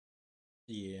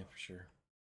Yeah, for sure.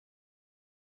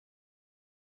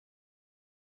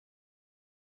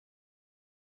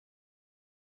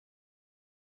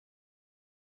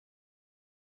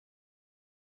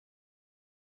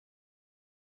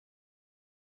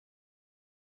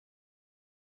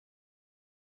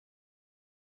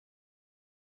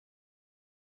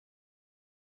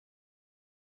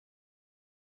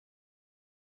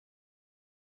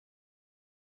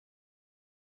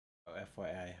 Oh,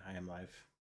 FYI, I am live.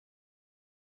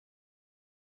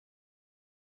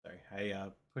 Sorry, I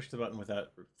pushed the button without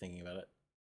thinking about it.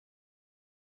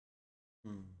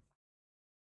 Hmm.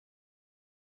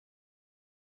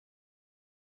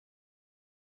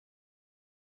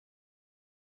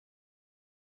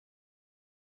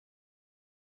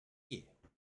 Yeah.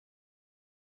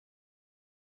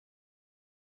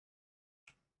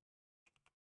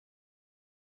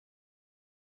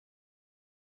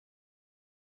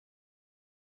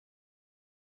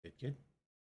 Good, good.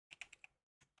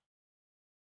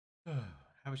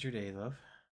 How was your day, love?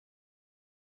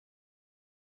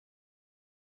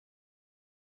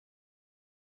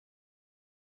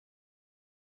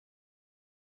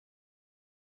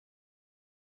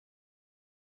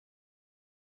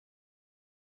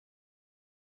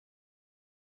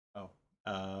 Oh,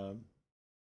 um,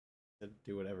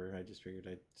 do whatever. I just figured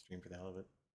I'd stream for the hell of it.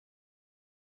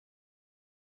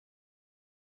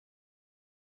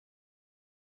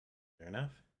 Fair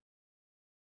enough.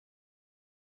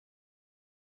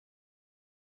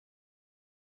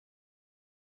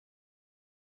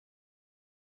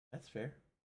 That's fair.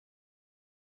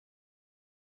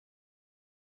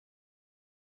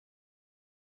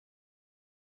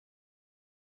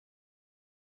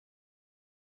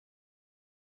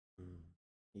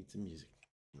 Need some music.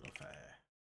 Lo-fi.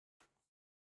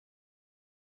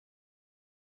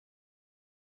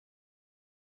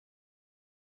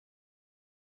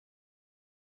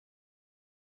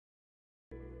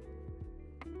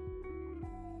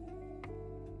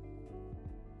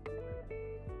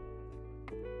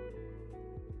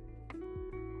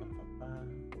 Ba-ba-ba.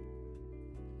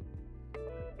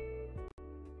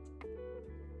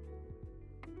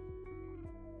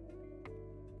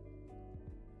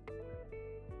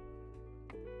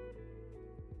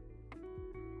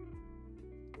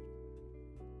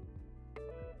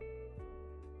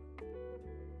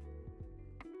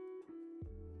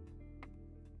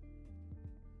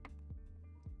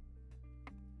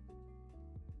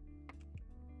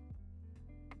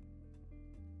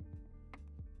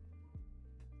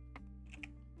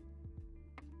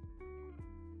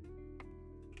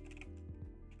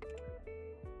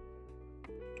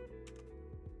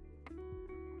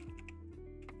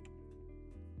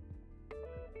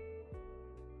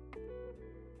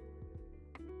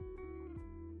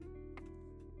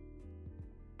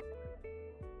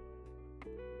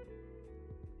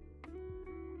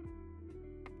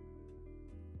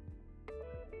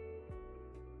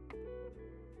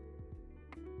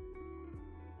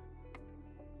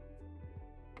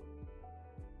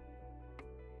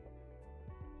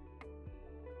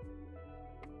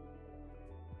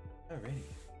 Alrighty.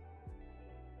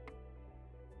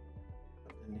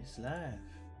 Goblin is live.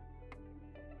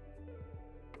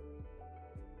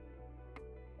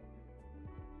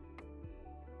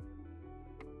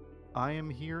 I am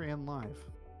here and live.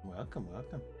 Welcome,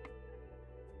 welcome.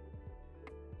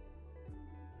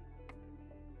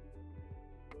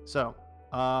 So,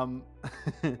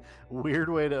 weird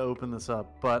way to open this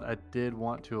up, but I did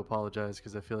want to apologize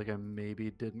because I feel like I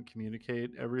maybe didn't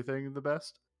communicate everything the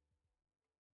best.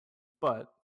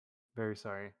 But very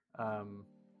sorry.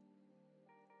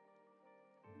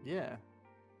 Yeah,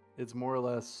 it's more or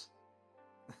less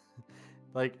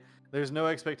like there's no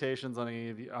expectations on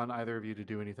either of you to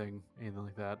do anything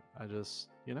like that. I just,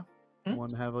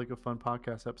 want to have like a fun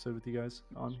podcast episode with you guys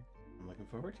on. I'm looking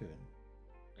forward to it.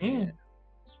 Yeah.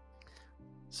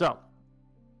 So,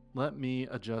 let me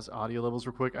adjust audio levels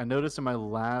real quick. I noticed in my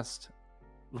last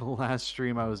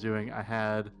stream I was doing, I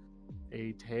had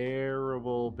a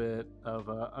terrible bit of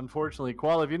unfortunately,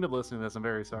 Qual, if you end up listening to this, I'm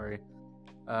very sorry.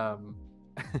 You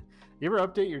ever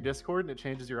update your Discord and it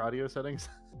changes your audio settings?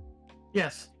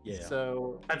 Yes. Yeah.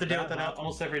 So I have to deal with that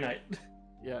almost every night.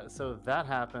 Yeah, so that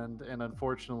happened, and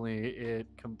unfortunately, it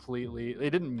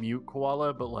didn't mute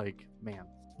Koala, but like, man,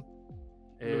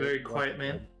 You're a very quiet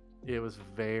man. It was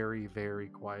very, very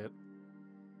quiet.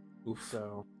 Oof.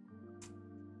 So,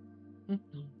 let's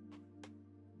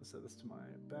set this to my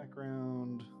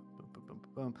background. Boom, boom, boom,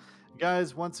 boom.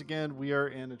 Guys, once again, we are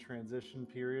in a transition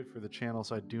period for the channel,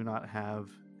 so I do not have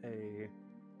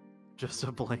just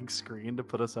a blank screen to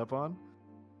put us up on.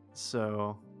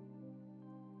 So,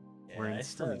 Yeah, I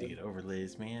still need to get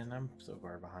overlays, man. I'm so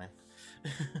far behind.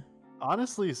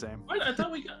 Honestly, same. What? I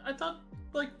thought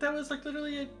like that was like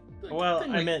literally a Well,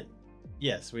 thing I meant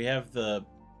yes, we have the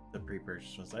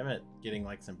pre-purchased ones. I meant getting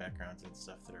like some backgrounds and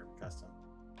stuff that are custom.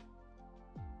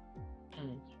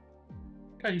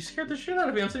 God, you scared the shit out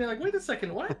of me. I'm sitting like, wait a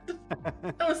second, what?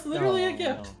 That was literally a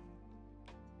gift.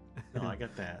 No, I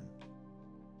got that.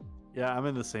 Yeah, I'm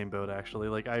in the same boat actually.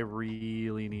 Like, I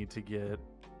really need to get,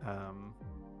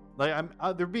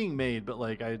 like they're being made, but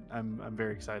like I'm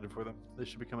very excited for them. They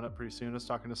should be coming up pretty soon. I was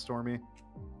talking to Stormy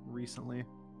recently.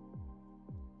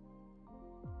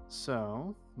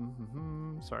 So,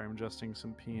 sorry, I'm adjusting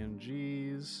some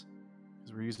PNGs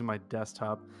because we're using my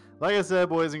desktop. Like I said,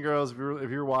 boys and girls, if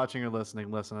you're watching or listening,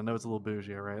 listen. I know it's a little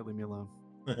bougie, all right? Leave me alone.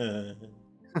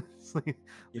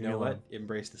 You know what?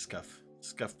 Embrace the scuff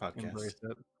podcast. Embrace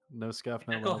it. No scuff,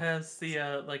 no Echo love. has the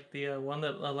one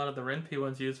that a lot of the Renpy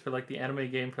ones use for like the anime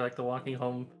game for like the walking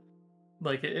home.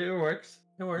 Like it works.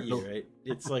 It works. Yeah, right.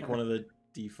 It's like one of the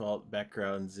default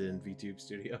backgrounds in VTube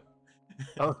Studio.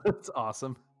 Oh, that's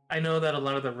awesome. I know that a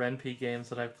lot of the Renpy games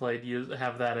that I've played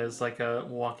have that as like a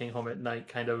walking home at night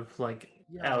kind of like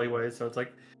alleyway. So it's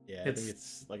like I think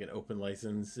it's like an open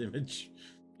license image.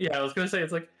 Yeah, I was gonna say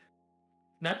it's like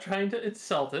not trying to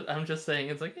insult it. I'm just saying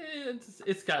it's like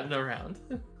it's gotten around.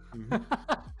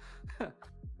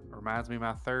 Reminds me of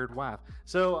my third wife.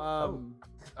 So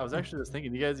I was actually just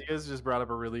thinking, you guys just brought up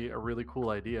a really cool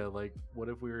idea. Like, what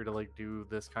if we were to like do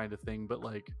this kind of thing, but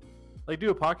like do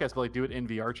a podcast, but like do it in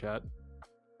VR chat?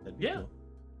 Yeah.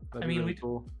 That'd I mean, really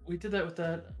cool. we did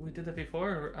that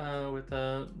before with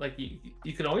like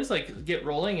you could always like get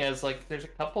rolling as like there's a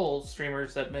couple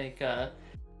streamers that make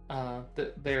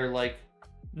they're like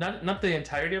not the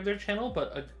entirety of their channel,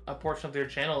 but a portion of their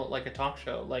channel like a talk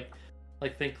show, like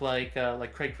think like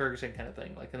Craig Ferguson kind of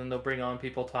thing, like, and then they'll bring on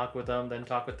people, talk with them, then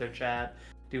talk with their chat,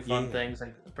 do fun things,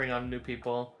 and bring on new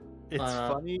people.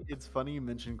 It's funny you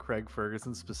mentioned Craig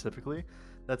Ferguson specifically.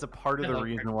 That's a part of the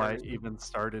reason why I even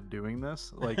started doing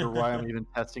this, like, or why I'm even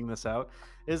testing this out,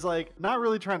 is like not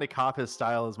really trying to copy his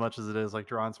style as much as it is like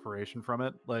draw inspiration from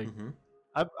it. Like,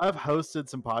 I've hosted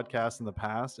some podcasts in the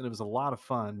past, and it was a lot of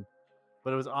fun,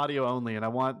 but it was audio only, and I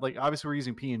want, like, obviously we're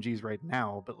using PNGs right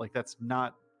now, but like that's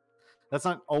not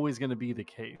always going to be the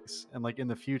case. And like in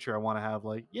the future, I want to have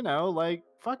like, you know, like,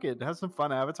 fuck it, have some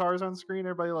fun avatars on screen,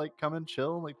 everybody like come and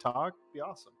chill and like talk. It'd be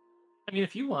awesome. I mean,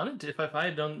 if you wanted to, if I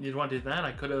had done, you'd want to do that,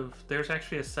 I could have. There's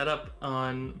actually a setup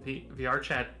on VR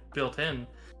chat built in,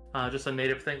 just a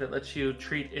native thing that lets you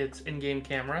treat its in-game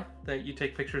camera that you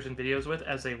take pictures and videos with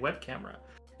as a web camera,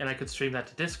 and I could stream that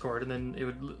to Discord, and then it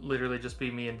would literally just be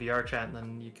me in VR chat, and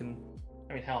then you can.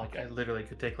 I mean, hell, like, I literally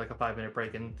could take like a 5-minute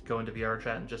break and go into VR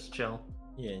chat and just chill.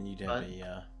 Yeah, and you'd have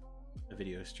a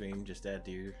video stream just add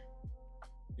to your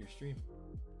stream.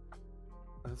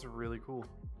 That's really cool.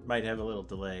 Might have a little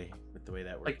delay with the way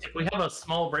that works. Like, if we have a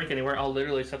small break anywhere, I'll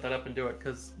literally set that up and do it,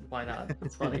 because why not?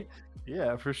 It's funny.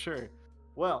 Yeah, for sure.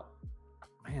 Well,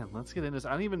 man, let's get into this.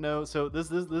 I don't even know. So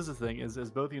this is the thing, is as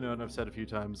both you know, and I've said a few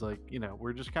times, like, you know,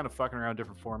 we're just kind of fucking around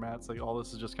different formats. Like, all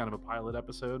this is just kind of a pilot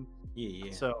episode.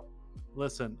 Yeah. So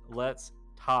listen, let's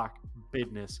talk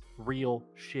business, real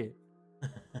shit.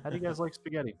 How do you guys like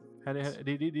spaghetti?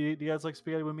 Do you guys like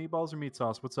spaghetti with meatballs or meat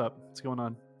sauce? What's up? What's going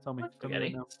on? Tell me.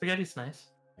 Spaghetti. Spaghetti's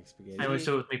nice. Like spaghetti. I always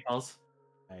do it with meatballs.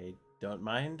 I don't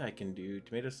mind. I can do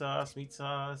tomato sauce, meat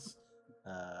sauce,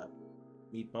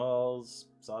 meatballs,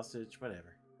 sausage,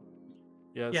 whatever.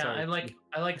 Yeah, I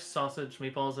like sausage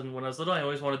meatballs, and when I was little, I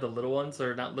always wanted the little ones,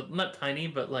 or not tiny,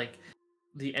 but like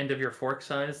the end of your fork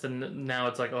size. And now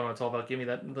it's like, oh, it's all about give me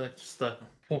that the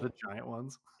giant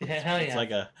ones. Yeah, hell yeah. It's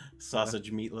like a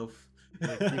sausage meatloaf.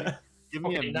 Give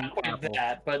me a not meat quite apple.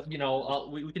 that, but you know,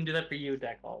 we can do that for you,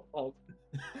 Deck.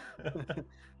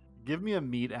 Give me a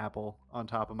meat apple on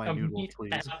top of my noodles,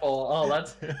 please. Apple. Oh,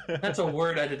 that's a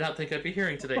word I did not think I'd be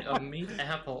hearing today. A meat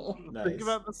apple. Nice. Think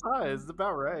about the size. It's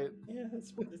about right. Yeah,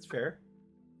 that's fair.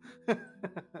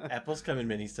 Apples come in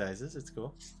many sizes. It's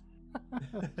cool.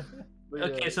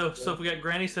 Okay, so if we got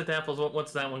Granny Smith apples,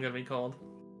 what's that one gonna be called?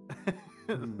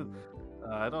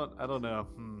 I don't know.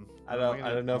 I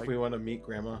don't know if we want to meet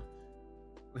Grandma.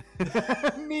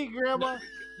 Meet Grandma.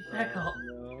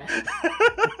 Oh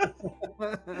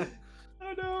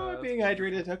no, I'm being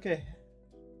hydrated. Okay.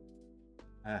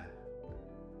 But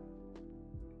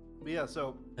yeah,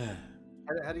 so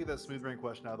how do you get that smooth brain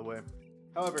question out of the way?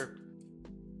 However,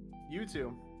 you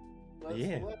two,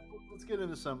 let's get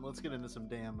into some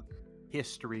damn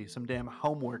history, some damn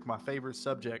homework, my favorite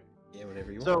subject. Yeah,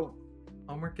 whatever you want. So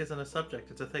homework isn't a subject;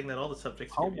 it's a thing that all the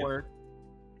subjects homework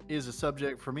is a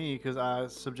subject for me because I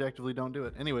subjectively don't do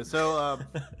it. Anyway, so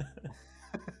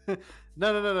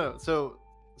no.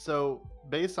 So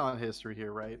based on history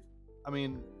here, right? I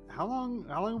mean, how long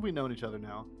have we known each other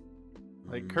now?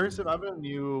 Like Cursive, I've known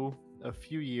you a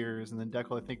few years, and then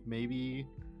Declan, I think maybe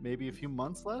a few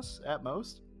months less at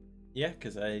most. Yeah,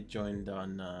 because I joined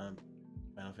on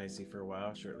Final Fantasy for a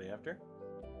while shortly after.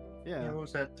 Yeah. What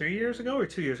was that, 3 years ago or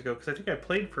 2 years ago? Because I think I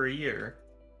played for a year.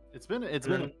 It's been a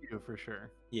few for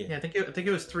sure. Yeah, I think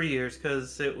it was 3 years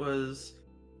because it was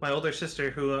my older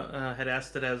sister who had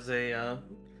asked it as a.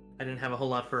 I didn't have a whole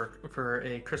lot for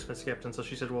a Christmas gift, and so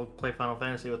she said, "Well, play Final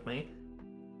Fantasy with me."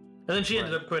 And then she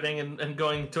ended up quitting and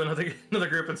going to another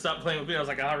group and stopped playing with me. I was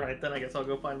like, all right, then I guess I'll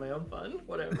go find my own fun.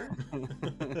 Whatever.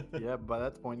 Yeah, by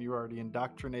that point you were already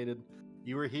indoctrinated.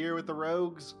 You were here with the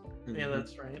rogues. Yeah,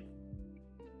 that's right.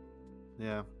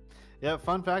 Yeah. Yeah,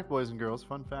 fun fact, boys and girls,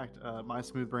 fun fact. My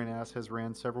smooth brain ass has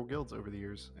ran several guilds over the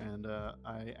years, and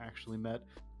I actually met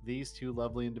these two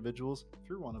lovely individuals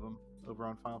through one of them over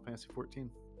on Final Fantasy 14.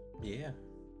 Yeah.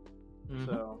 Mhm.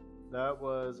 So that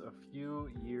was a few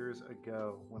years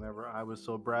ago whenever I was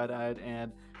so bright-eyed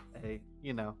and a,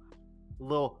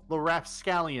 little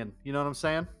rapscallion, you know what I'm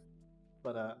saying?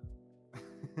 But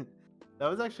that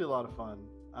was actually a lot of fun.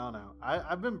 I don't know.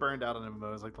 I've been burned out on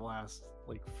MMOs like the last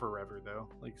forever though.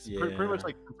 Pretty much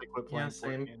like since I quit playing. Yeah,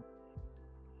 same. 14.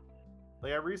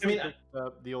 Like I recently picked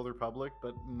up the Old Republic,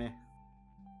 but meh.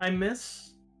 I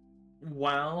miss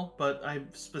WoW, but I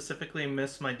specifically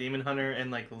miss my Demon Hunter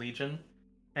and Legion.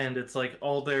 And it's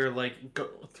all their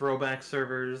throwback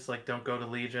servers don't go to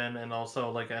Legion, and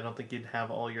also I don't think you'd have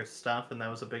all your stuff, and that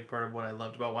was a big part of what I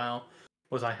loved about WoW.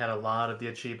 Was I had a lot of the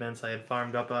achievements. I had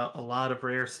farmed up a lot of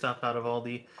rare stuff out of all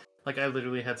the I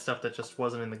literally had stuff that just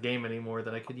wasn't in the game anymore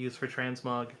that I could use for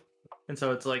transmog. And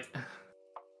so it's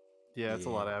yeah, it's a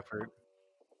lot of effort.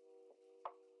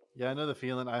 Yeah, I know the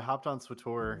feeling. I hopped on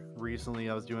SWTOR recently.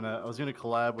 I was doing a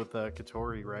collab with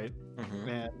Katori, right? Mm-hmm.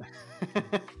 And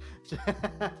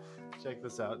check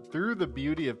this out. Through the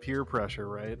beauty of peer pressure,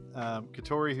 right?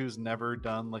 Katori, who's never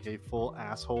done a full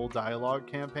asshole dialogue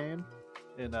campaign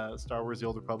in Star Wars: The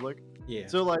Old Republic. Yeah.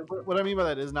 So what I mean by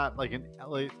that is not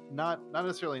not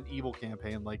necessarily an evil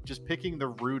campaign, just picking the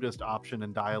rudest option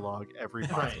in dialogue every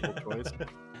possible choice.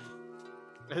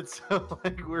 And so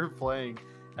we're playing,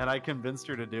 and I convinced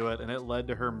her to do it, and it led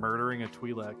to her murdering a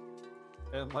Twi'lek.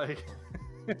 And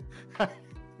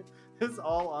it's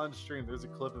all on stream. There's a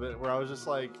clip of it where I was just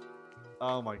like,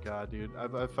 "Oh my god, dude!"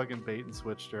 I fucking bait and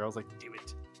switched her. I was like, "Do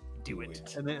it."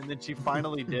 And then she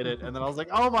finally did it, and then I was like,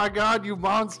 "Oh my god, you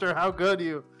monster! How could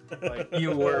you?"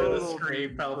 You were the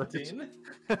Scree Palpatine.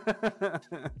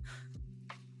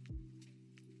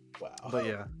 Wow. But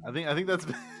yeah, I think that's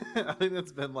been, I think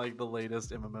that's been the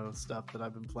latest MMO stuff that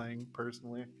I've been playing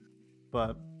personally.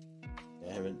 But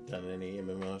I haven't done any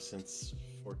MMO since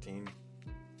 14.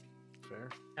 fair.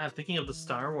 Yeah, thinking of the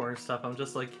Star Wars stuff, I'm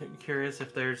just curious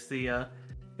if there's the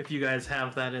if you guys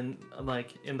have that in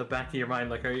in the back of your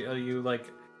mind. Are you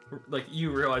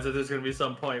you realize that there's going to be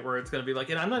some point where it's going to be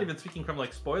and I'm not even speaking from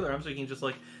spoiler. I'm speaking just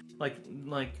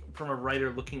from a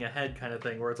writer looking ahead kind of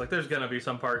thing, where it's there's going to be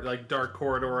some part dark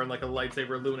corridor and a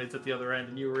lightsaber illuminates at the other end,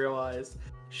 and you realize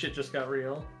shit just got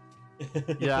real.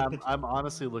 Yeah, I'm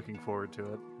honestly looking forward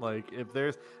to it. If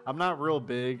there's, I'm not real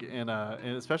big in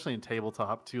and especially in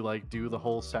tabletop to do the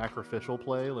whole sacrificial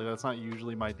play. That's not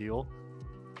usually my deal.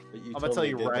 I'm gonna tell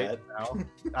you right now.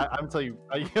 I'm tell you,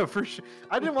 yeah, for sure.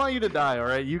 I didn't want you to die. All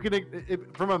right, you can,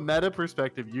 from a meta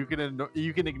perspective, you can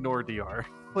ignore DR.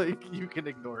 You can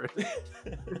ignore it.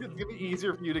 It's gonna be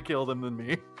easier for you to kill them than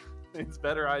me. It's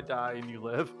better I die and you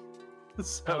live.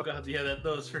 So. Oh god, yeah,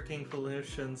 those freaking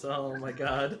Felucians. Oh my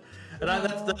god, and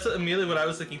that's immediately what I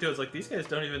was thinking too. Is these guys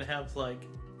don't even have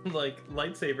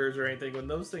lightsabers or anything. When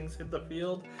those things hit the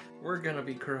field, we're gonna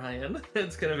be crying.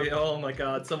 It's gonna be, oh my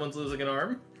god, someone's losing an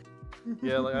arm.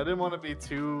 Yeah, I didn't want to be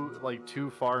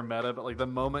too far meta, but the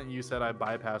moment you said I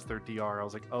bypassed their DR, I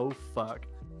was like, oh fuck.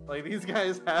 These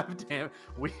guys have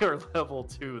we are level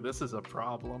 2. This is a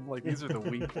problem. These are the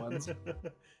weak ones.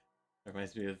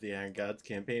 Reminds me of the Iron Gods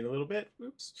campaign a little bit.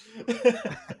 Oops.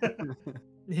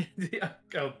 Yeah.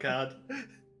 Oh god.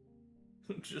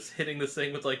 Just hitting this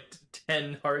thing with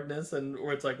 10 hardness, and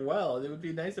where it's well, it would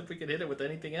be nice if we could hit it with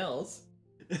anything else.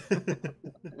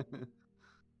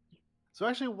 So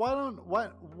actually, why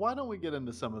don't we get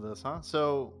into some of this, huh?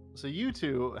 So you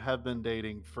two have been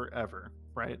dating forever,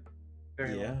 right?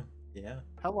 Very long. Yeah.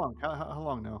 How long? How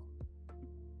long now?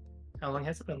 How long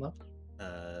has it been, love?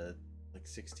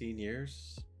 16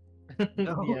 years.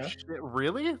 No Yeah. shit,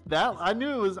 really? That I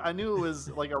knew it was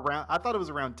around. I thought it was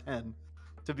around 10.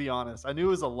 to be honest. I knew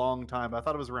it was a long time, but I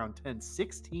thought it was around 10,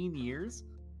 16 years.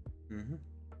 Mm-hmm.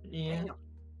 Yeah. Damn.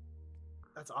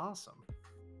 That's awesome.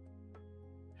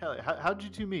 Hell, how did you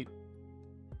two meet?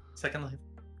 Second Life.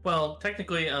 Well,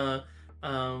 technically, writing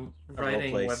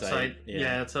roleplay website. site,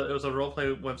 yeah. It was a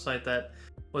roleplay website that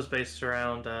was based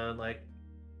around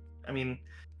I mean,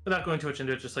 without going too much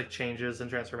into it, just like changes and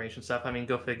transformation stuff. I mean,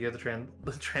 go figure, the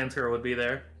trans girl would be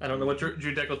there. I don't know what Drew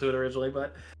Deckel did originally,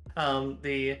 but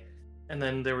and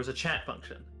then there was a chat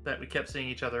function that we kept seeing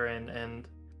each other in, and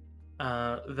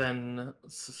then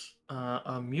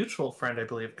a mutual friend, I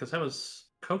believe, because that was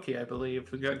Koki, I believe,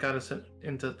 who got us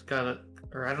into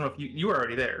or I don't know if you were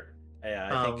already there. Yeah,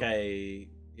 I think I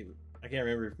can't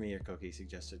remember if me or Koki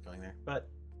suggested going there, but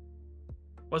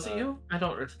was it you? I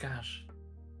don't. Gosh.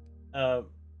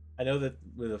 I know that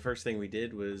the first thing we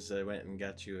did was I went and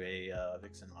got you a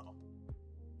Vixen model.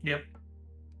 Yep.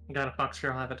 Got a Fox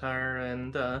Girl avatar,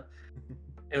 and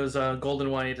it was gold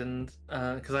and white, and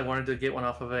because I wanted to get one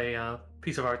off of a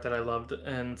piece of art that I loved,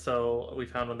 and so we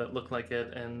found one that looked like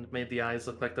it and made the eyes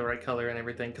look like the right color and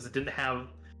everything, because it didn't have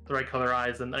the right color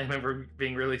eyes, and I remember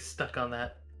being really stuck on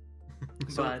that.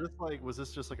 So was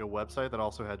this just like a website that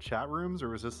also had chat rooms, or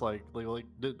was this like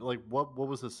what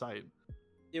was the site?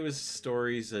 It was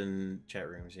stories and chat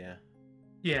rooms, yeah.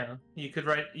 Yeah, you could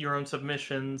write your own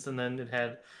submissions, and then it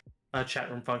had a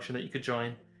chat room function that you could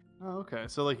join. Oh, okay.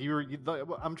 So like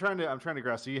I'm trying to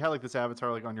grasp. So you had like this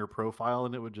avatar like on your profile,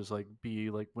 and it would just like be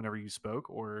like whenever you spoke,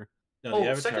 or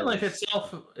No, Second Life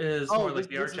itself is more like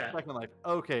VR chat. Second Life.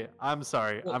 Okay, I'm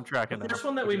sorry. Well, I'm tracking the that. first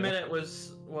one that we met at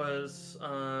was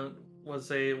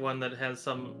a one that has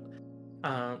some.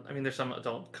 I mean, there's some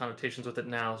adult connotations with it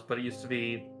now, but it used to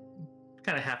be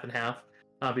kind of half and half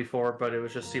before, but it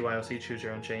was just CYOC, choose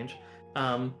your own change.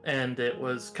 And it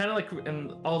was kind of like,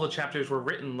 and all the chapters were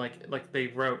written like they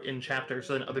wrote in chapters,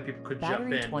 so then other people could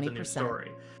jump in with a new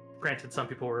story. Granted, some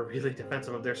people were really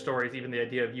defensive of their stories. Even the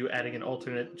idea of you adding an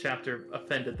alternate chapter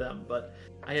offended them, but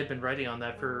I had been writing on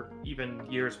that for even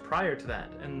years prior to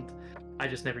that, and I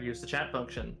just never used the chat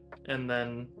function. And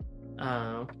then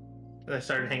I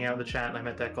started hanging out in the chat, and I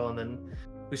met Deckel, and then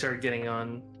we started getting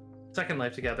on Second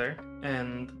Life together.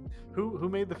 And who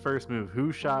made the first move?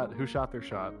 Who shot their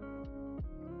shot?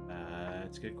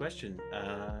 That's a good question.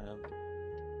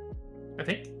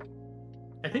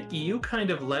 I think you kind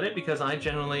of led it, because I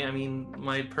generally, I mean,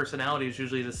 my personality is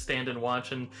usually to stand and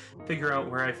watch and figure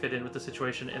out where I fit in with the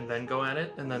situation and then go at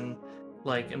it, and then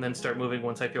start moving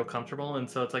once I feel comfortable. And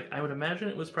so it's like, I would imagine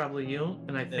it was probably you,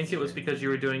 and I think it was because you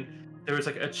were doing, there was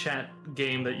like a chat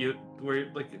game that where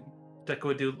like Deco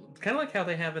would do, kind of like how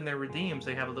they have in their redeems,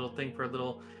 they have a little thing for a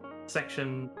little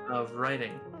section of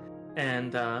writing,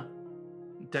 and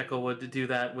Deco would do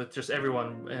that with just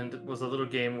everyone, and it was a little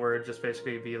game where it just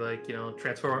basically be like,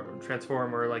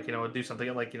 transform, or like, do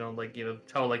something like,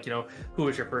 tell like, who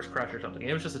was your first crush or something.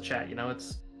 It was just a chat,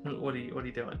 it's what are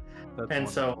you doing? That's and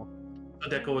wonderful. So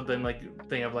Deco would then like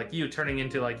think of like you turning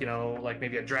into like, like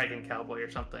maybe a dragon cowboy or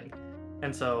something.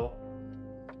 And so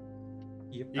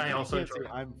I also enjoy.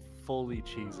 I'm fully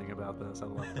cheesing about this. I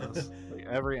love this. Like,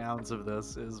 every ounce of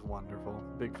this is wonderful.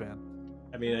 Big fan.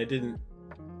 I mean, I didn't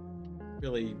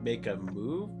really make a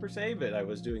move per se, but I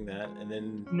was doing that, and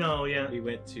then we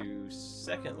went to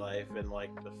Second Life, and like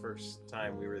the first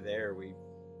time we were there, we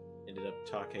ended up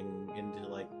talking into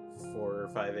like 4 or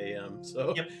 5 a.m.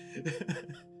 So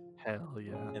hell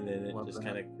yeah. And then it just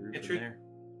kind of grew from there.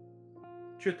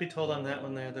 Truth be told, on that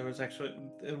one there was actually,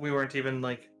 we weren't even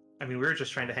like, I mean, we were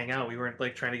just trying to hang out. We weren't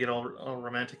like trying to get all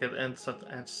romantic and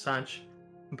such.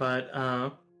 But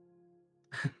I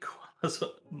was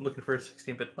looking for a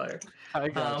 16-bit fire. I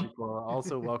got you, Koala.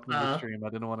 Also, welcome to the stream. I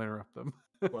didn't want to interrupt them.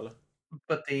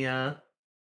 But it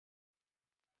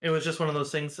was just one of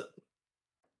those things.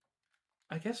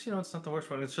 I guess, it's not the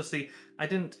worst one. It's just I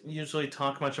didn't usually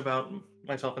talk much about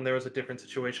myself, and there was a different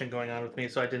situation going on with me,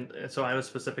 so I was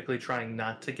specifically trying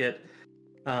not to get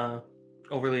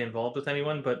overly involved with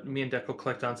anyone, but me and Deco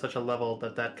clicked on such a level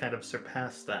that kind of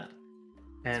surpassed that.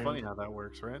 And it's funny how that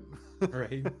works, right?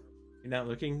 Right. You're not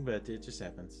looking, but it just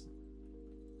happens.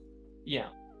 Yeah.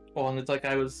 Well, and it's like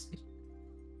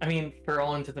I mean, for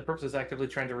all intents and purposes, actively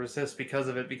trying to resist because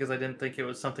of it, because I didn't think it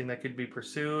was something that could be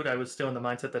pursued. I was still in the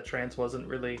mindset that trans wasn't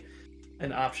really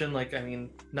an option. Like, I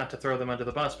mean, not to throw them under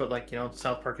the bus, but like,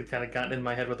 South Park had kind of gotten in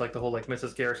my head with like the whole like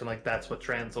Mrs. Garrison, like that's what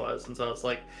trans was. And so it's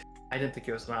like, I didn't think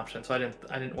it was an option. So I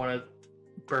didn't want to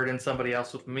burden somebody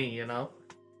else with me,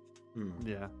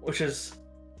 Yeah. Which is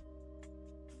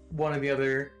one of the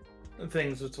other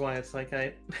things. That's why it's like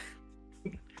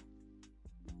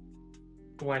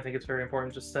why I think it's very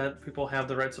important just that people have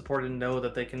the right support and know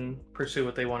that they can pursue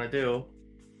what they want to do.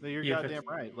 No, you're goddamn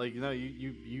right. Like,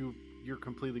 you're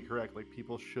completely correct. Like,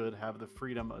 people should have the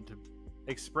freedom to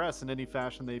express in any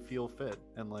fashion they feel fit,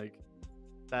 and like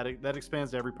that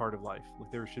expands to every part of life.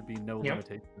 Like, there should be no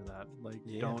limitation to that. Like,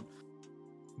 don't.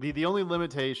 The only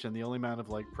limitation, the only amount of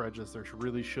like prejudice there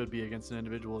really should be against an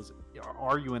individual is,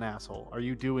 are you an asshole? Are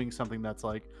you doing something that's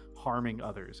like harming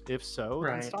others? If so,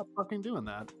 then stop fucking doing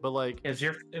that. But like, is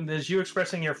you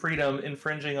expressing your freedom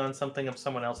infringing on something of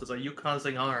someone else's? Are you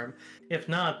causing harm? If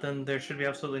not, then there should be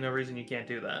absolutely no reason you can't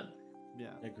do that.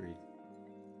 Yeah, agreed.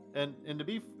 And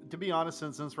to be honest,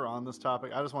 since we're on this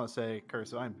topic, I just want to say,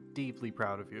 Cursive, I'm deeply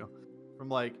proud of you. From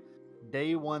like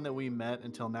day one that we met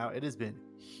until now, it has been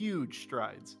huge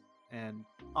strides, and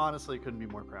honestly couldn't be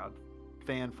more proud.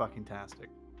 Fan-fucking-tastic.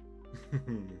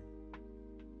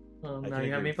 Well, now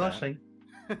you got me blushing.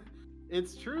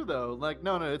 It's true though. Like,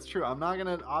 no, it's true. I'm not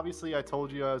gonna, obviously I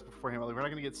told you guys beforehand, like, we're not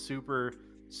gonna get super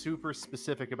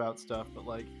specific about stuff, but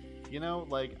like,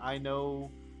 like, I know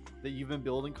that you've been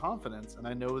building confidence, and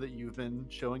I know that you've been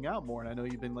showing out more, and I know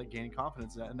you've been like gaining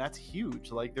confidence in that, and that's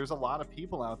huge. Like, there's a lot of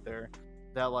people out there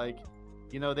that like,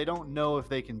 they don't know if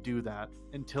they can do that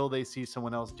until they see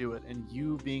someone else do it. And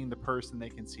you being the person they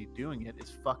can see doing it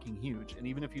is fucking huge. And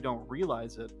even if you don't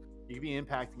realize it, you could be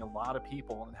impacting a lot of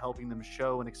people and helping them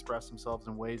show and express themselves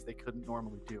in ways they couldn't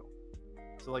normally do.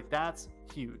 So like, that's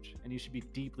huge, and you should be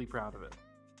deeply proud of it.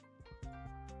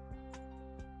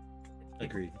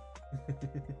 Agreed.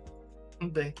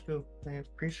 Thank you. I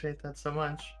appreciate that so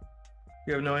much.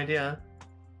 You have no idea.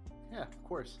 Yeah, of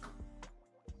course.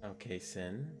 Okay,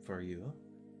 Sin, for you.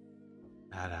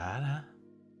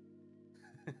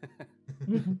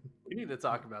 We need to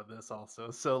talk about this also.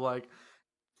 So like,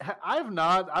 I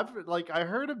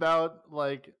heard about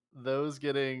like those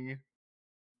getting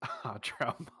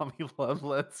Trout Mommy Love,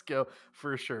 let's go.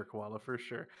 For sure, Koala, for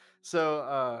sure.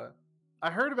 So I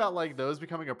heard about like those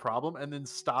becoming a problem, and then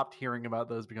stopped hearing about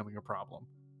those becoming a problem.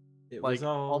 It like, was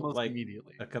all almost like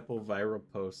immediately. A couple viral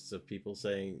posts of people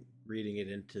reading it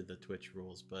into the Twitch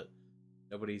rules, but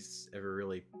nobody's ever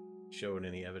really shown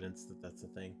any evidence that that's a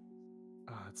thing.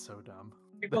 Oh, it's so dumb.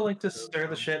 People like to stir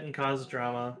the shit and cause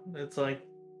drama. It's like,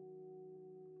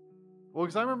 well,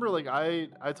 because I remember like I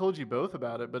told you both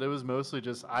about it, but it was mostly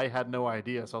just I had no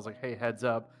idea, so I was like, hey, heads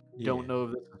up, don't know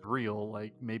if this is real,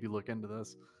 like maybe look into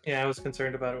this. Yeah, I was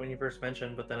concerned about it when you first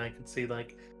mentioned, but then I could see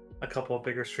like a couple of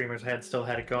bigger streamers still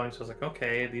had it going, so I was like,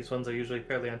 okay, these ones are usually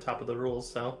fairly on top of the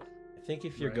rules. So I think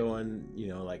if you're going,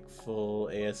 like full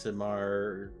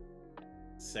ASMR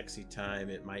sexy time,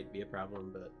 it might be a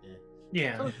problem, but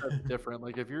yeah, I feel like that's different.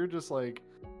 Like, if you're just like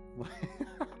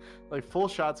like full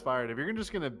shots fired, if you're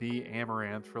just gonna be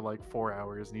Amaranth for like 4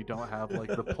 hours and you don't have like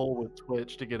the pull with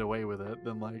Twitch to get away with it,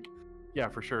 then like, yeah,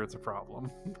 for sure it's a problem.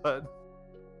 But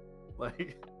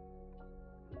like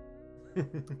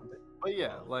but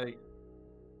yeah, like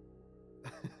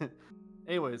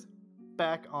anyways,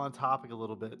 back on topic a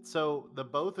little bit. So the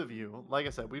both of you, like I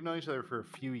said, we've known each other for a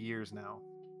few years now,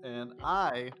 and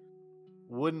I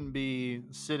wouldn't be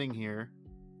sitting here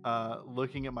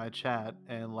looking at my chat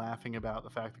and laughing about the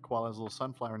fact that Koala has a little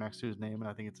sunflower next to his name, and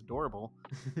I think it's adorable,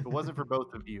 if it wasn't for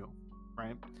both of you,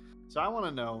 right? So I want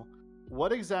to know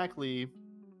what exactly,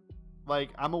 like,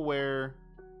 I'm aware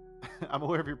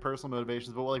of your personal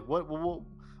motivations, but like, what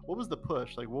was the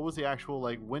push? Like, what was the actual,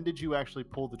 like, when did you actually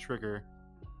pull the trigger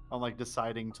on like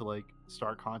deciding to like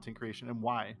start content creation, and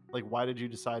why? Like, why did you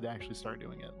decide to actually start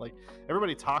doing it? Like,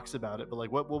 everybody talks about it, but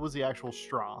like, what was the actual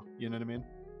straw? You know what I mean?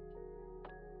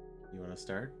 You want to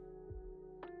start?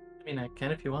 I mean, I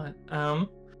can if you want.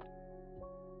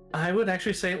 I would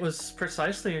actually say it was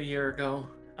precisely a year ago.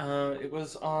 It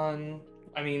was on,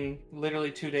 I mean,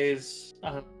 literally 2 days,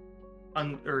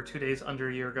 or 2 days under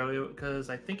a year ago, because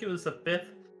I think it was the 5th.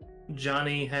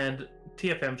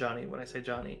 TFM Johnny, when I say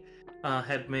Johnny,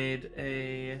 had made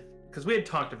because we had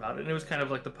talked about it, and it was kind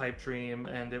of like the pipe dream,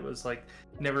 and it was like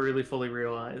never really fully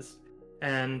realized.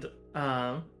 And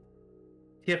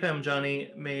TFM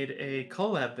Johnny made a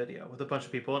collab video with a bunch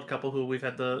of people, a couple who we've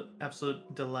had the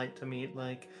absolute delight to meet,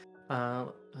 like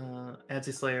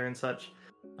Adsy Slayer and such,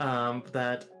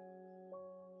 that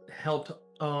helped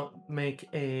make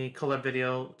a collab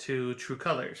video to True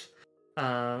Colors.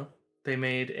 They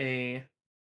made a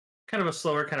kind of a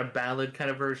slower, kind of ballad kind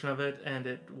of version of it, and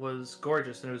it was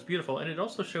gorgeous and it was beautiful, and it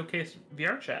also showcased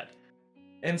VR chat.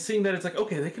 And seeing that it's like,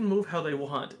 okay, they can move how they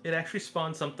want, it actually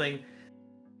spawned something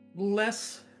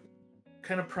less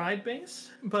kind of pride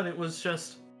based, but it was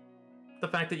just the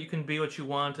fact that you can be what you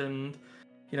want, and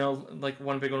like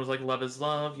one big one was like love is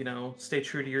love, stay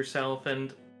true to yourself.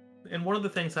 And one of the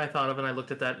things I thought of, and I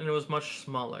looked at that, and it was much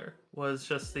smaller, was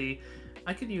just the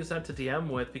I could use that to DM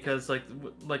with, because like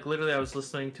literally I was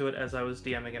listening to it as I was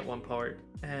DMing at one part,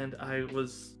 and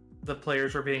the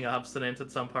players were being obstinate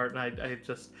at some part, and I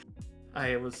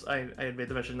had made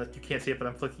the mention that you can't see it, but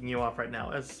I'm flicking you off right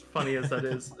now, as funny as that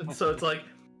is. And so it's like,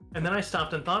 and then I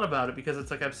stopped and thought about it, because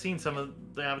it's like I've seen some of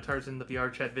the avatars in the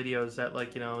VR chat videos that,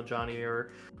 like, you know, Johnny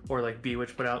or like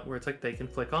Bewitch put out, where it's like they can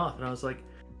flick off, and I was like,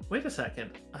 wait a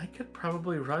second, I could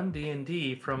probably run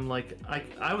D&D from, like,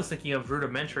 I was thinking of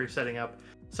rudimentary setting up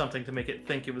something to make it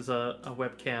think it was a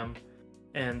webcam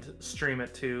and stream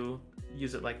it to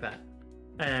use it like that.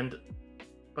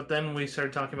 But then we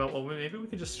started talking about, well, maybe we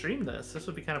could just stream this. This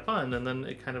would be kind of fun. And then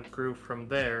it kind of grew from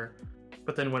there.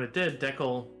 But then when it did,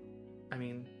 Deckel, I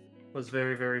mean, was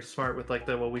very, very smart with, like,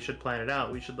 well, we should plan it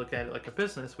out. We should look at it like a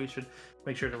business. We should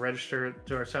make sure to register it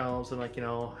to ourselves and, like, you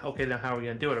know, okay, now how are we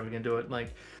going to do it? Are we going to do it,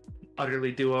 like,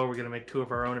 utterly duo? We're going to make 2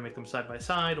 of our own and make them side by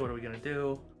side? What are we going to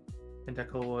do? And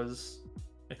Deckel was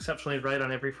exceptionally right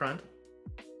on every front.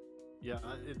 Yeah,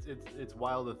 it's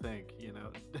wild to think, you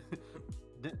know,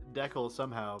 Deckel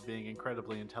somehow being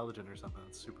incredibly intelligent or something.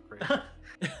 That's super great.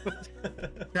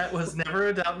 That was never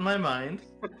a doubt in my mind,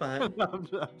 but I'm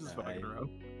just fucking around.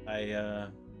 I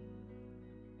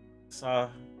saw,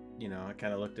 you know, I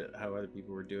kind of looked at how other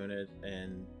people were doing it,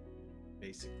 and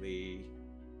basically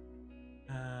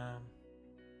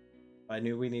I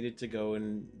knew we needed to go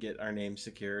and get our name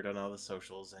secured on all the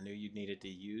socials. I knew you needed to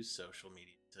use social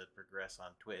media to progress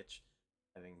on Twitch,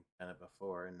 having done it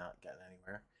before and not gotten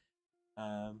anywhere.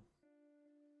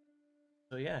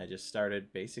 So yeah, I just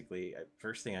started basically.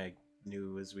 First thing I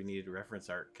knew was we needed reference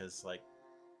art, because, like,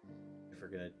 if we're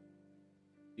gonna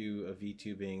do a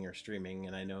VTubing or streaming,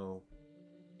 and I know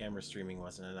camera streaming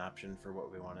wasn't an option for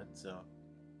what we wanted, so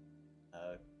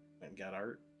went and got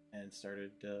art and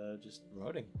started just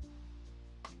promoting.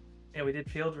 Yeah, we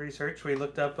did field research. We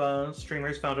looked up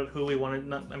streamers, found out who we wanted.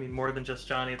 Not, I mean, more than just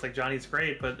Johnny. It's like Johnny's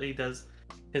great, but he does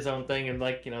his own thing, and,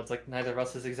 like, you know, it's like neither of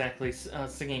us is exactly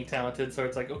singing talented. So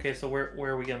it's like, okay, so where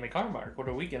are we gonna make our mark? What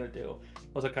are we gonna do?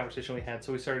 Was a conversation we had.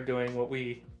 So we started doing what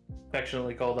we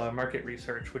affectionately called market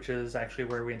research, which is actually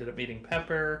where we ended up meeting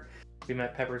Pepper. We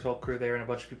met Pepper's whole crew there, and a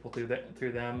bunch of people through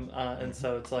them. And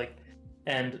so it's like,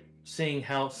 and seeing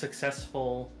how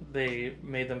successful they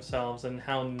made themselves and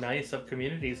how nice of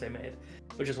communities they made,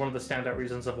 which is one of the standout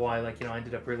reasons of why, like, you know, I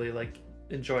ended up really, like,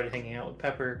 enjoyed hanging out with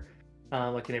Pepper,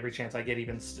 like, in every chance I get,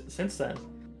 even since then.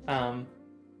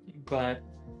 But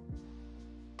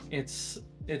it's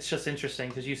just interesting,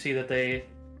 because you see that they,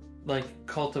 like,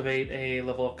 cultivate a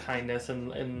level of kindness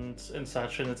and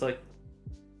such, and it's like,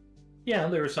 yeah,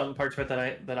 there were some parts of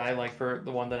it that I like, for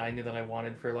the one that I knew that I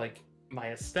wanted for, like, my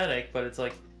aesthetic, but it's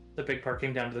like the big part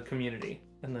came down to the community,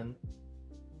 and then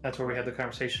that's where we had the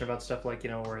conversation about stuff like, you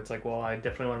know, where it's like, well, I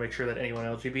definitely want to make sure that anyone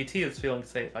LGBT is feeling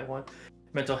safe. I want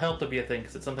mental health to be a thing,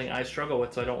 because it's something I struggle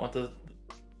with, so I don't want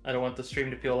the stream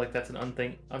to feel like that's an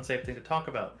unsafe thing to talk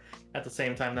about. At the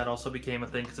same time, that also became a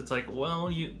thing, because it's like,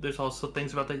 well, there's also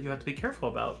things about that you have to be careful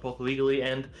about, both legally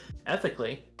and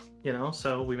ethically, you know.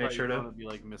 So we made sure to be,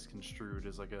 like, misconstrued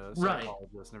as, like, a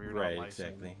psychologist, and right,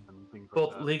 exactly, and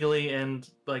both like legally and,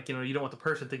 like, you know, you don't want the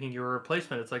person thinking you're a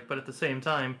replacement. It's like, but at the same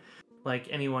time, like,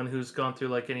 anyone who's gone through,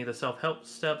 like, any of the self-help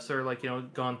steps, or, like, you know,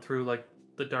 gone through, like,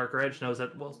 the darker edge, knows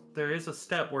that, well, there is a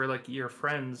step where, like, your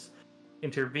friends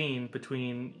intervene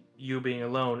between you being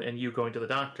alone and you going to the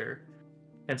doctor,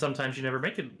 and sometimes you never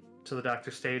make it to the doctor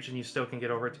stage, and you still can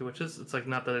get over it too, which is, it's like,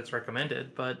 not that it's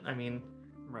recommended, but I mean,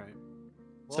 right.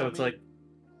 Well, so it's like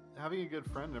having a good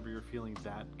friend whenever you're feeling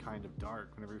that kind of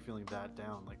dark, whenever you're feeling that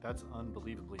down, like, that's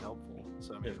unbelievably helpful.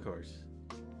 So I mean, of course.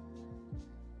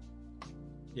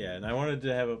 Yeah, and I wanted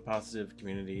to have a positive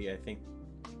community. I think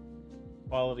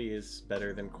quality is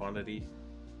better than quantity.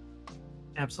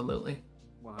 Absolutely.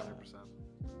 100%.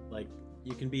 Like,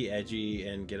 you can be edgy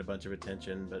and get a bunch of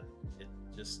attention, but it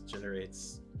just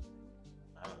generates,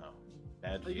 I don't know,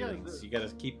 bad feelings. You gotta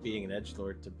keep being an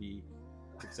edgelord to be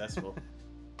successful.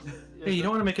 Yeah, you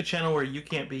don't want to make a channel where you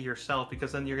can't be yourself,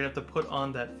 because then you're gonna have to put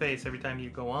on that face every time you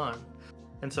go on.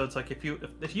 And so it's like, if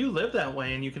you live that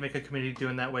way and you can make a community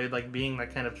doing that way, like being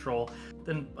that kind of troll,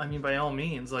 then I mean, by all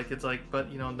means, like, it's like,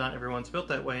 but, you know, not everyone's built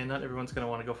that way, and not everyone's gonna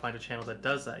want to go find a channel that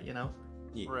does that, you know?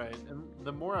 Yeah. Right. And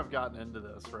the more I've gotten into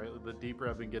this, right, the deeper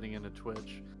I've been getting into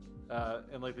Twitch,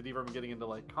 and, like, the deeper I'm getting into,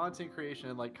 like, content creation,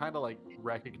 and, like, kind of, like,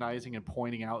 recognizing and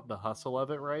pointing out the hustle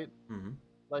of it, right? Mm-hmm.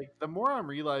 Like, the more I'm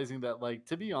realizing that, like,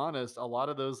 to be honest, a lot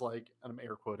of those, like, and I'm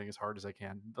air quoting as hard as I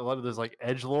can, a lot of those, like,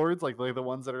 edgelords, like the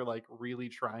ones that are, like, really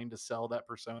trying to sell that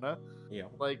persona, yeah,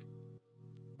 like,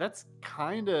 that's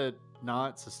kind of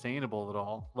not sustainable at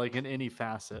all, like, in any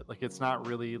facet. Like, it's not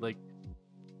really, like,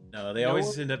 No, they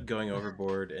always end up going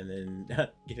overboard and then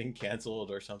getting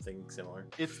canceled or something similar.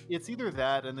 It's either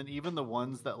that, and then even the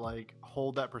ones that like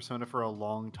hold that persona for a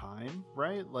long time,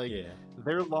 right? Like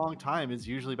their long time is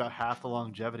usually about half the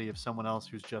longevity of someone else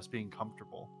who's just being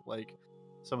comfortable, like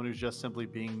someone who's just simply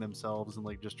being themselves and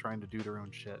like just trying to do their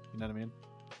own shit. You know what I mean?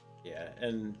 Yeah,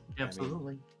 and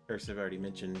absolutely. Cursive already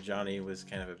mentioned Johnny was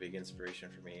kind of a big inspiration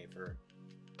for me.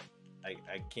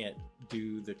 I can't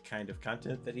do the kind of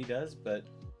content that he does, but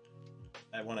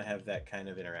I want to have that kind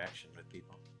of interaction with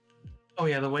people. Oh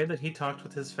yeah, the way that he talked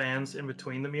with his fans in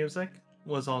between the music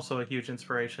was also a huge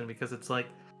inspiration, because it's like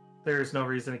there's no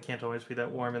reason it can't always be that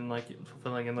warm and like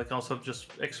fulfilling, and like also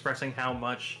just expressing how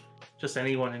much just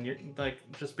anyone and you're like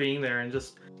just being there, and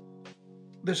just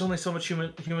there's only so much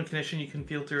human connection you can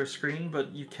feel through a screen,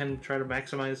 but you can try to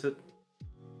maximize it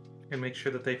and make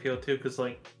sure that they feel it too, because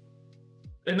like,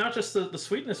 and not just the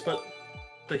sweetness, but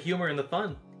the humor and the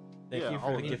fun. Thank you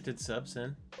for the gifted sub,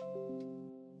 Sin.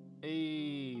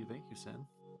 Hey, thank you, Sin.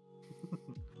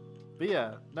 But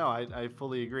yeah, no, I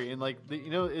fully agree. And like,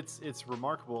 you know, it's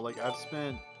remarkable. Like I've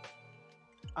spent,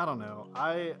 I don't know,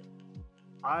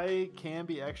 I can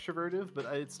be extroverted, but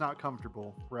it's not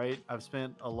comfortable, right? I've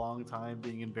spent a long time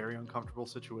being in very uncomfortable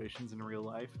situations in real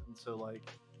life. And so like,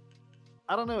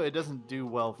 I don't know, it doesn't do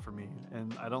well for me.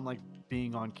 And I don't like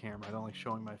being on camera. I don't like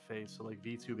showing my face. So like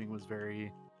VTubing was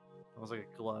like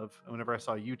a glove. And whenever I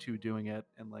saw you two doing it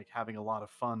and like having a lot of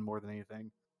fun more than anything,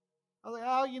 I was like,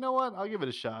 oh, you know what? I'll give it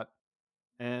a shot.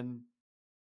 And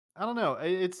I don't know.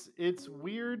 It's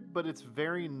weird, but it's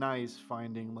very nice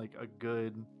finding like a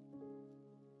good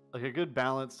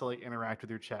balance to like interact with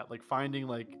your chat. Like finding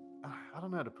like, I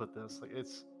don't know how to put this. Like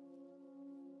it's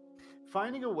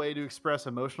finding a way to express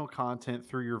emotional content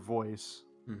through your voice.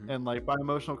 Mm-hmm. And like by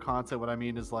emotional content, what I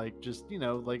mean is like just, you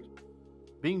know, like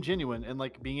being genuine and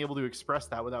like being able to express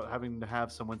that without having to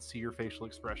have someone see your facial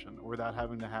expression, or without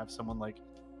having to have someone like,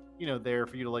 you know, there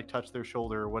for you to like touch their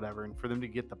shoulder or whatever, and for them to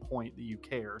get the point that you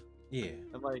care. Yeah.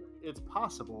 And like it's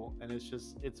possible, and it's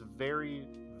very,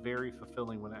 very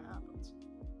fulfilling when it happens.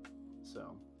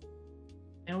 So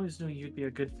I always knew you'd be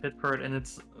a good fit for it, and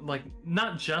it's like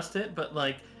not just it, but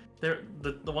like the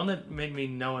one that made me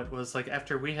know it was like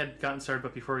after we had gotten started,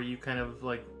 but before you kind of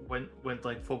like went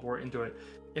like full bore into it.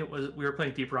 It was, we were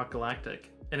playing Deep Rock Galactic,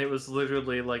 and it was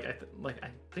literally like I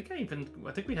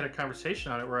think we had a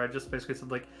conversation on it where I just basically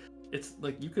said like, it's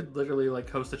like you could literally like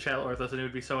host a chat with us and it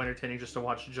would be so entertaining just to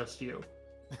watch just you,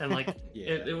 and like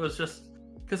it was just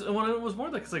because when it was more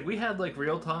like, cause like we had like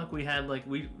real talk, we had like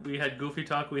we had goofy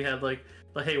talk, we had like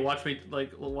hey watch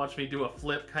me do a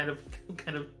flip kind of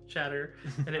chatter,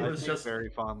 and it was just very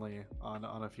fondly on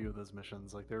a few of those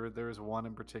missions. Like there was one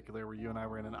in particular where you and I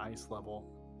were in an ice level.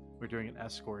 We're doing an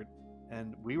escort,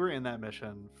 and we were in that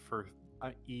mission for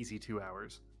easy 2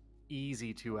 hours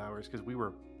because we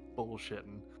were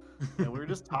bullshitting, and we were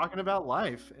just talking about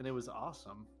life, and it was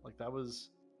awesome. Like that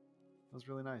was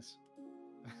really nice.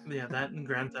 Yeah, that and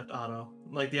Grand Theft Auto,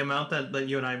 like the amount that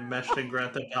you and I meshed in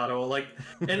Grand Theft Auto, like,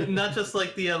 and not just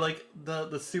like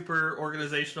the super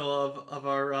organizational of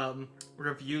our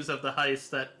reviews of the heist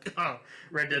that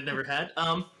Red Dead never had,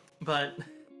 but.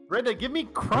 Red Dead, give me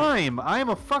crime. I am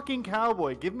a fucking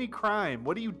cowboy. Give me crime.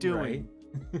 What are you doing?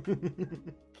 Right?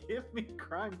 Give me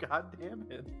crime. God damn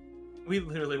it. We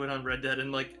literally went on Red Dead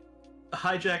and like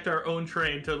hijacked our own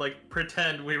train to like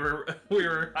pretend we were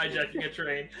hijacking a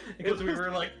train because we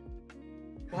were like,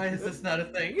 why is this not a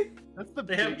thing? That's the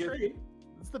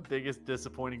biggest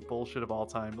disappointing bullshit of all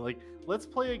time. Like, let's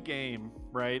play a game,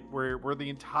 right, where the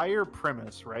entire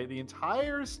premise, right, the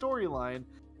entire storyline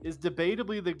is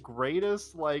debatably the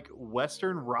greatest like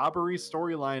Western robbery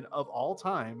storyline of all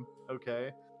time, okay?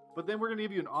 But then we're gonna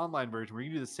give you an online version where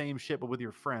you do the same shit but with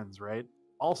your friends, right?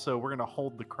 Also, we're gonna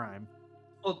hold the crime.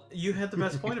 Well, you had the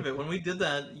best point of it. When we did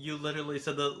that, you literally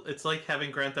said that it's like having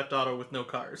Grand Theft Auto with no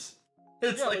cars.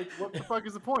 It's like what the fuck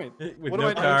is the point? With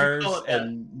no cars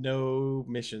and no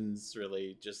missions,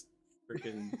 really. Just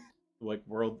freaking like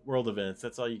world events.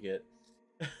 That's all you get.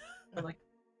 Like,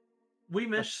 we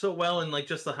meshed so well in like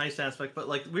just the heist aspect, but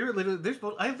like we were literally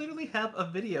I literally have a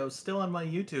video still on my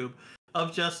YouTube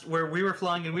of just where we were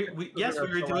flying and we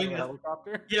were doing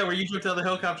helicopter. Yeah, where you jumped out of the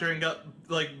helicopter and got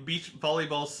like beach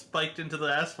volleyball spiked into the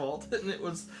asphalt, and it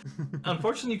was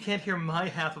unfortunately you can't hear my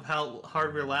half of how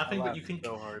hard we're laughing, but you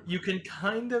can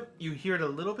kind of hear it a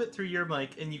little bit through your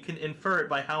mic, and you can infer it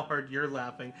by how hard you're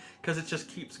laughing because it just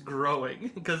keeps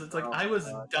growing because it's like I was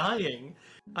dying.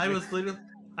 I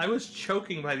was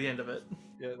choking by the end of it.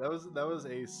 Yeah, that was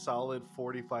a solid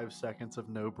 45 seconds of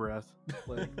no breath,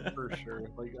 like for sure.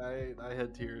 Like I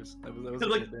had tears. That was a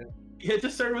like, good day. Yeah, it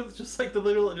just started with just like the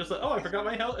little, just like, oh, I forgot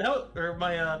my or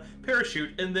my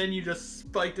parachute, and then you just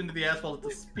spiked into the asphalt at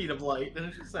the speed of light, and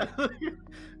it's just like,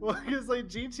 well, because like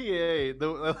GTA,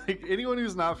 like anyone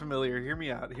who's not familiar, hear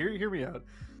me out. Hear me out.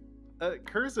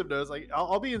 Cursive knows, like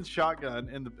I'll be in shotgun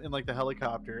in like the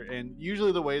helicopter, and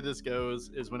usually the way this goes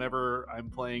is whenever I'm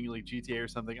playing like GTA or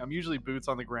something, I'm usually boots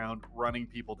on the ground running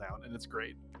people down, and it's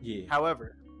great. Yeah.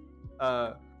 However,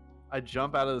 I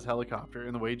jump out of this helicopter,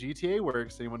 and the way GTA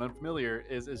works, anyone unfamiliar,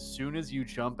 is as soon as you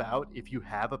jump out, if you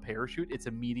have a parachute, it's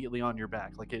immediately on your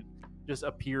back. Like it just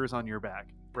appears on your back,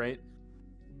 right?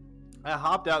 I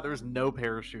hopped out, there was no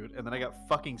parachute, and then I got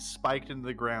fucking spiked into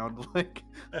the ground like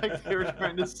they were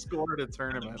trying to score at a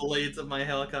tournament. The blades of my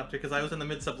helicopter, because I was in the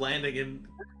midst of landing, and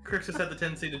Kirk just had the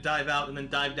tendency to dive out and then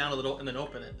dive down a little and then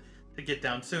open it to get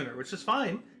down sooner, which is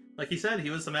fine. Like he said, he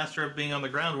was the master of being on the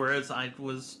ground, whereas I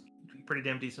was pretty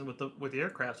damn decent with the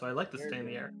aircraft, so I like to stay in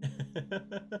the air.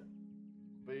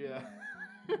 But yeah.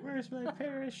 Where's my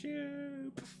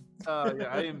parachute? Yeah,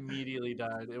 I immediately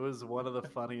died. It was one of the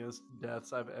funniest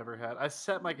deaths I've ever had. I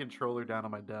set my controller down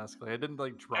on my desk. Like I didn't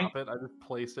like drop it. I just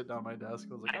placed it down my desk.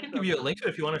 I was like, I can give you a link to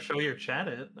it if you want to show your chat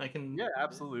it. I can. Yeah,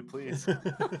 absolutely, please.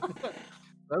 That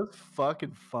was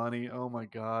fucking funny. Oh my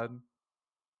god.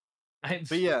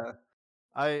 But yeah,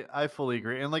 I fully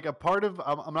agree. And like a part of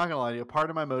I'm not gonna lie to you, a part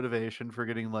of my motivation for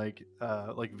getting like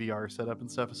VR set up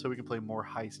and stuff is so we can play more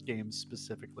heist games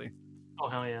specifically. Oh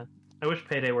hell yeah! I wish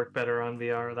Payday worked better on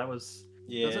VR. That was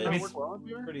does it not work well on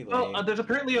VR? Pretty lame. Well, there's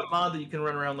apparently a mod that you can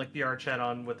run around like VR chat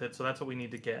on with it, so that's what we need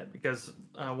to get because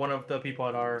one of the people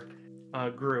at our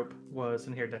group was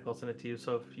in here. Nick, I'll send it to you.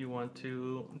 So if you want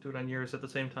to do it on yours at the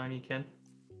same time, you can.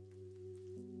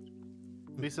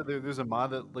 You said there's a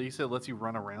mod that, like you said, lets you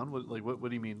run around. What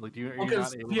do you mean? Like, you're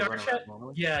not able VR to run chat,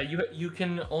 around? yeah, you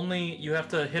have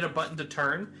to hit a button to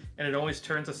turn, and it always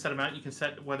turns a set amount. You can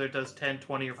set whether it does 10,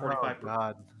 20, or 45. Oh,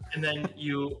 God. And then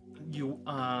you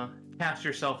cast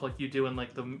yourself like you do in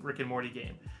like the Rick and Morty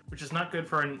game, which is not good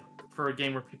for a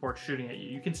game where people are shooting at you.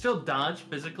 You can still dodge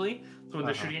physically, so when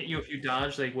they're shooting at you, if you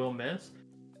dodge, they will miss.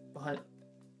 But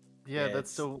yeah,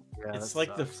 that's so. Yeah, it's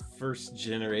like the first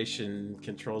generation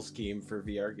control scheme for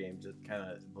VR games. It kind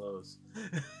of blows.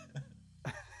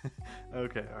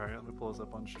 Okay, all right. Let me pull this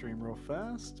up on stream real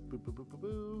fast. Boo, boo, boo, boo,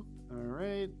 boo. All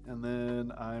right, and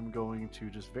then I'm going to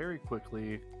just very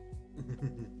quickly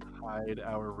hide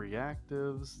our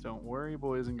reactives. Don't worry,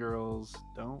 boys and girls.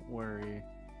 Don't worry.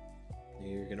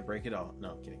 You're gonna break it all.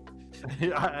 No, I'm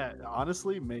kidding.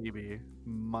 Honestly, maybe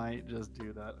might just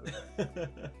do that.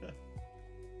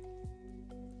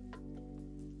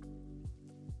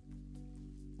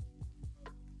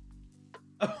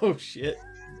 Oh shit!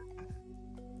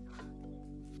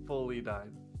 Fully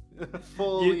died.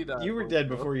 Fully died. You were dead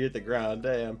before you hit the ground.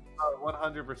 Damn.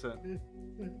 100%.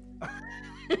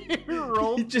 You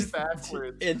rolled just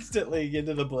backwards instantly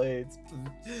into the blades.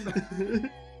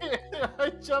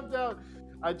 I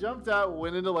jumped out,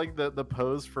 went into like the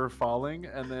pose for falling,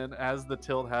 and then as the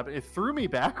tilt happened, it threw me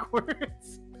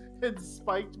backwards and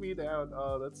spiked me down.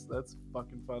 Oh, that's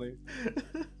fucking funny.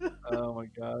 Oh my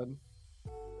god.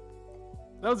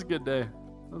 That was a good day.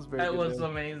 That was very. That was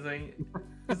amazing.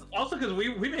 Also, because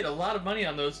we made a lot of money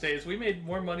on those days. We made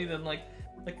more money than like.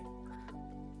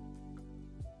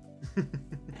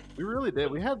 We really did.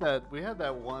 We had that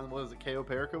one. What was it, KO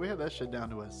Perico? We had that shit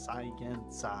down to a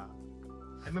science. I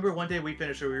remember one day we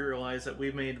finished it. We realized that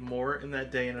we made more in that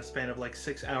day in a span of like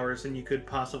 6 hours than you could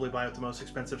possibly buy with the most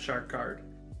expensive shark card.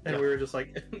 And we were just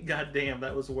like, God damn,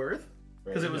 that was worth.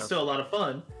 Because it was still a lot of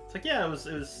fun. It's like, yeah, it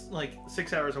was like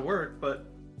 6 hours of work,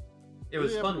 but it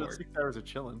was fun work. 6 hours of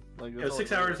chilling. Like, it was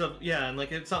 6 hours of, yeah, and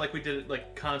like it's not like we did it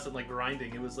like constant like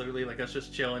grinding. It was literally like us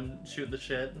just chilling, shooting the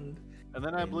shit, and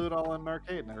then I blew it all in an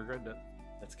arcade, and I regretted it.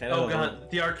 That's kind of god,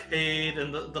 the arcade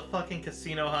and the fucking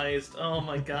casino heist. Oh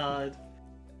my god.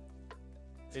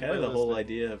 It's kind of the whole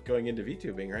idea of going into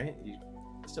VTubing, right? You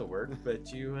still work,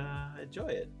 but you enjoy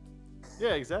it.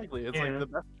 Yeah, exactly. It's like the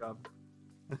best job.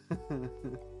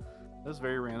 That was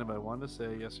very random. I wanted to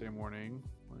say yesterday morning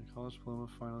my college diploma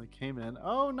finally came in.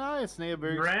 Oh, nice! And they have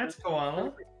very. Congrats,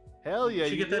 Koala. Hell yeah!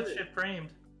 You get that shit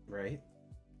framed. Right.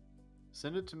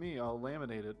 Send it to me. I'll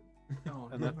laminate it. Oh,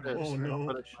 and that's it. Oh no! I'll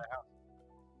put it in my house.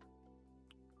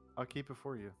 I'll keep it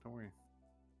for you. Don't worry.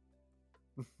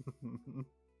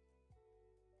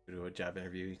 Do a job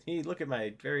interview. Hey, look at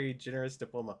my very generous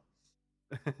diploma.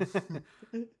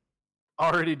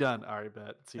 Already done. All right,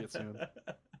 bet. See you soon.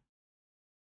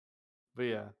 But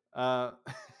yeah.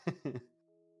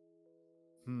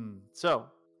 So,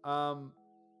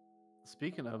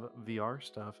 speaking of VR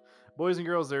stuff, boys and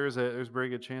girls, there's a very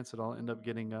good chance that I'll end up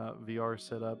getting VR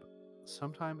set up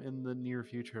sometime in the near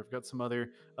future. I've got some other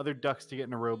ducks to get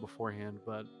in a row beforehand,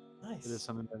 but nice. It is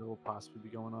something that will possibly be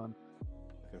going on.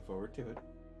 Looking forward to it.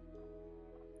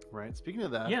 Right. Speaking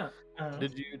of that, yeah.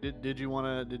 Did you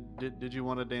want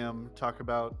to damn talk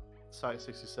about Site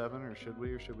 67, or should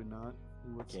we not?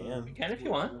 We can if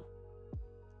you want.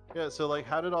 Yeah. So like,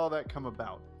 how did all that come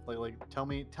about? Like tell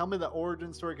me the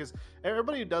origin story, because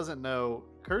everybody who doesn't know,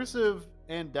 Cursive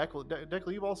and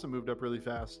Declan, you've also moved up really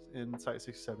fast in Site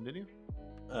 67, didn't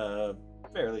you?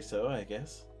 Fairly so, I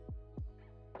guess.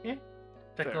 Yeah.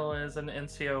 Declan is an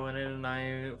NCO in it, and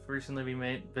I recently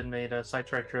been made a site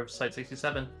director of Site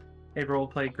 67, a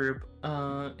roleplay group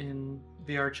in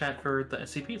VR chat for the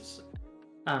SCPs.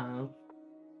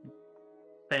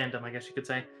 Fandom, I guess you could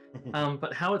say.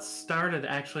 But how it started,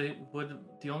 actually,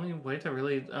 the only way to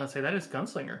really say that is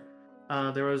Gunslinger.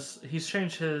 He's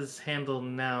changed his handle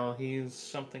now. He's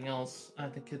something else. I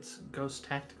think it's Ghost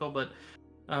Tactical, but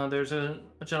there's a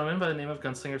gentleman by the name of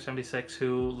Gunslinger76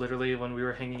 who literally, when we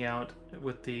were hanging out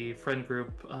with the friend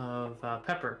group of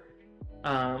Pepper,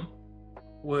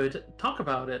 would talk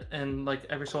about it, and like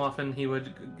every so often he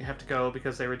would have to go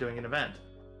because they were doing an event.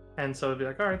 And so it'd be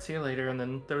like, all right, see you later. And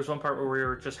then there was one part where we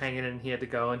were just hanging and he had to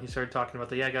go, and he started talking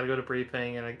about I gotta go to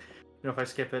briefing, and if I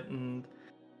skip it and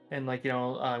like,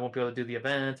 I won't be able to do the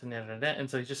event, and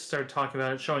so he just started talking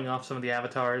about it, showing off some of the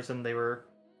avatars, and they were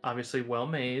obviously well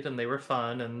made and they were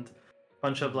fun, and a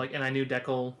bunch of and I knew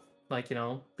Deckel,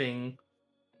 being,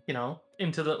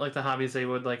 into the hobbies they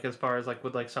would as far as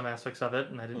with some aspects of it,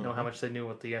 and I didn't know how much they knew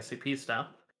with the SCP stuff.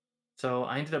 So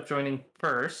I ended up joining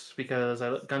first because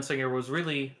Gunslinger was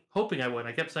really hoping I would.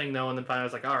 I kept saying no, and then finally I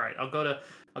was like, all right, I'll go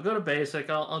to basic.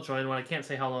 I'll join one. I can't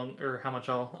say how long or how much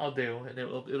I'll do, and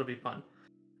it'll be fun.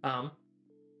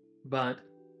 But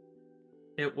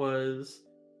it was,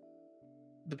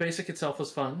 the basic itself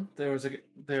was fun. They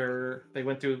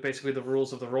went through basically the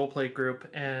rules of the roleplay group,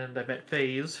 and I met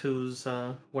FaZe, who's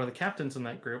one of the captains in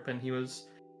that group, and he was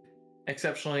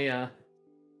exceptionally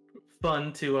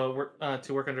fun to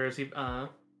work under as he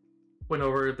went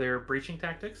over their breaching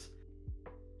tactics.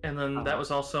 And then that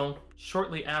was also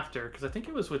shortly after, because I think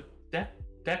it was with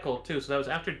Deckel too, so that was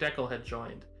after Deckel had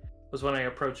joined, was when I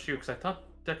approached you, because I thought,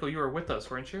 Deckel, you were with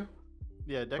us, weren't you?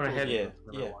 Yeah,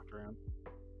 Deckel walked around.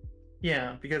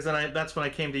 Yeah, because then that's when I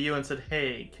came to you and said,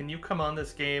 hey, can you come on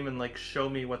this game and show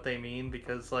me what they mean,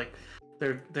 because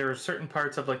there are certain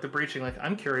parts of the breaching,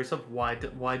 I'm curious of why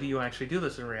do you actually do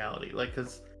this in reality,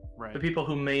 because the people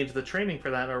who made the training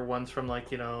for that are ones from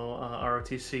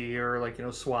ROTC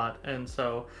or SWAT, and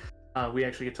so we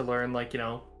actually get to learn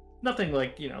nothing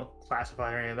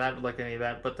classified or any of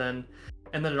that, but then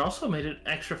it also made it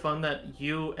extra fun that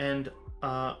you and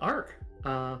Ark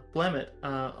Blemit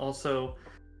also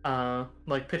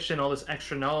pitched in all this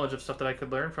extra knowledge of stuff that I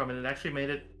could learn from, and it actually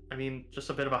made it, just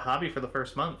a bit of a hobby for the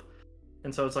first month.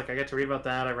 And so it's I got to read about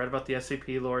that. I read about the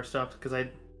SCP lore stuff because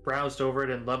I browsed over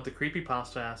it and loved the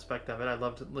creepypasta aspect of it. I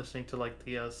loved listening to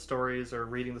the stories or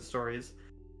reading the stories.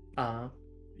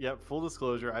 Yeah, full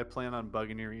disclosure, I plan on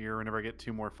bugging your ear whenever I get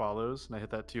 2 more follows and I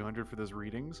hit that 200 for those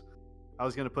readings. I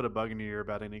was going to put a bug in your ear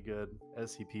about any good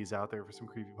SCPs out there for some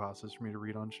creepypastas for me to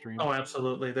read on stream. Oh,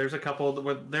 absolutely. There's a couple,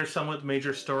 there's some with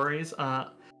major stories.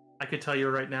 I could tell you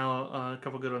right now a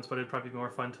couple good ones, but it'd probably be more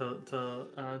fun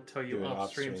to tell you off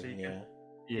stream, so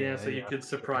you could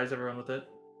surprise everyone with it.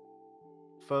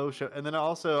 Faux show. And then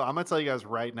also, I'm going to tell you guys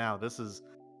right now, this is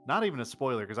not even a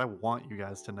spoiler because I want you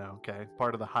guys to know, okay?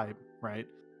 Part of the hype, right?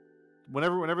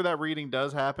 Whenever that reading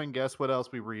does happen, guess what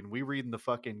else we read? We read in the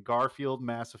fucking Garfield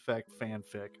Mass Effect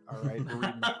fanfic, all right? We're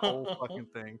reading the whole fucking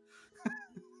thing.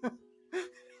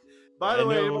 By the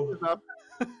way,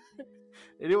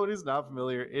 anyone who's not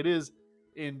familiar, it is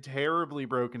in terribly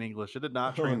broken English. It did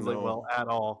not translate well at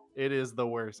all. It is the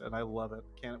worst, and I love it.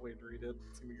 Can't wait to read it.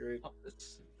 It's gonna be great.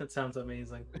 That sounds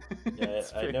amazing. Yeah,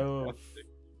 I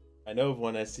know of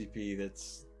one SCP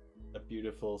that's a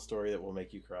beautiful story that will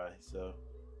make you cry. So,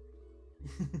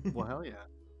 well, hell yeah.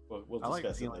 We'll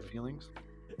discuss like feelings.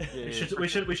 Yeah, we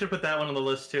should put that one on the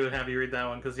list too and have you read that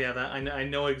one, because I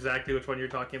know exactly which one you're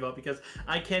talking about, because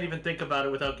I can't even think about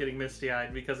it without getting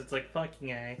misty-eyed, because it's fucking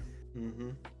A. Mm-hmm.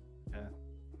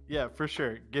 Yeah, for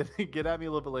sure. Get at me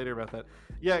a little bit later about that.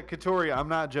 Yeah, Katori, I'm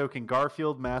not joking.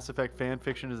 Garfield Mass Effect fan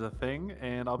fiction is a thing,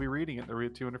 and I'll be reading it. We're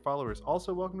at 200 followers.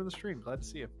 Also, welcome to the stream. Glad to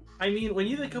see you. When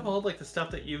you think of all the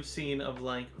stuff that you've seen of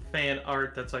fan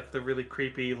art that's the really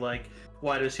creepy,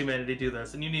 why does humanity do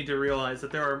this? And you need to realize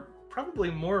that there are probably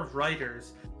more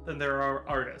writers than there are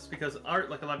artists, because art,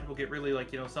 a lot of people get really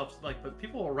self, but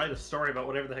people will write a story about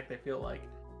whatever the heck they feel like.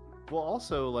 Well,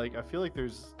 also, like, I feel like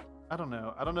there's, I don't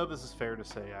know if this is fair to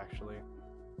say, actually.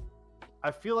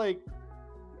 I feel like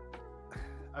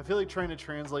trying to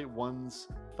translate one's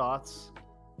thoughts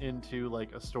into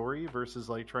like a story versus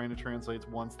like trying to translate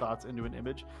one's thoughts into an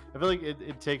image, I feel like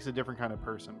it takes a different kind of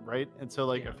person, right? And so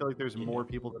like I feel like there's more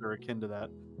people that are akin to that.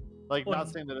 Like, not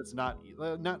saying that it's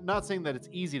not saying that it's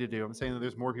easy to do. I'm saying that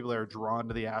there's more people that are drawn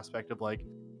to the aspect of like,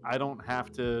 I don't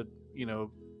have to,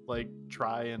 like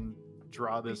try and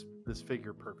draw this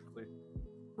figure perfectly.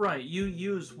 Right, you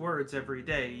use words every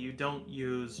day. You don't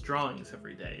use drawings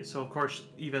every day. So of course,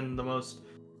 even the most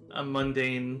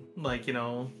mundane, like,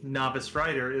 novice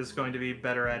writer is going to be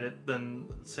better at it than,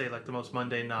 say, like the most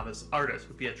mundane novice artist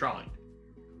would be at drawing.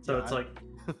 So it's like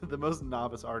the most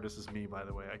novice artist is me, by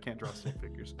the way. I can't draw stick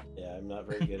figures. Yeah, I'm not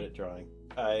very good at drawing.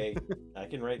 I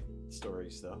can write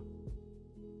stories though.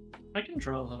 I can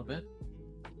draw a little bit.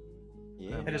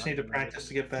 Yeah, I just need to practice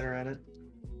to get better at it.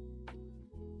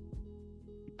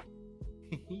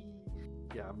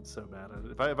 Yeah, I'm so bad at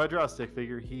it. If I draw a stick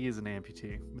figure, he is an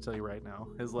amputee. I'm gonna tell you right now.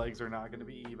 His legs are not gonna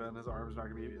be even. His arms are not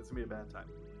gonna be. It's gonna be a bad time.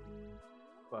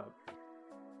 But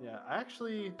yeah, I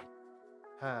actually,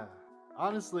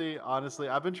 honestly,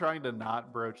 I've been trying to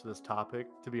not broach this topic.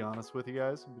 To be honest with you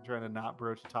guys, I've been trying to not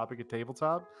broach the topic of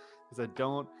tabletop because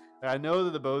I know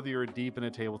that the both of you are deep into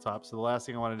tabletop. So the last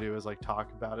thing I want to do is like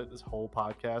talk about it this whole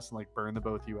podcast and like burn the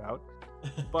both of you out.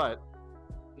 But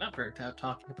not burnt out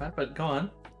talking about it, but go on.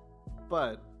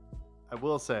 But I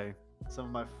will say some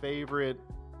of my favorite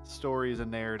stories and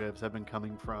narratives have been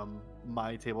coming from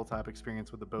my tabletop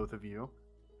experience with the both of you,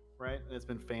 right? And it's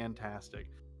been fantastic.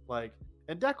 Like,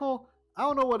 and Deckel, I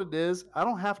don't know what it is. I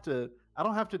don't have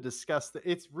to discuss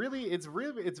it's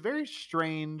very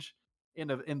strange in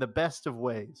the best of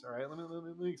ways. All right,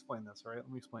 let me explain this. All right,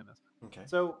 let me explain this. Okay.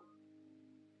 So,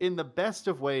 in the best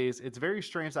of ways, it's very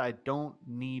strange that I don't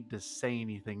need to say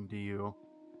anything to you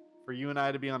for you and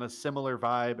I to be on a similar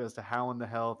vibe as to how in the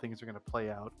hell things are going to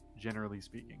play out, generally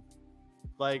speaking.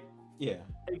 Like, yeah,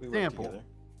 example,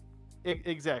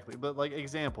 exactly. But like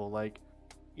example, like,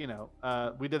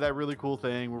 we did that really cool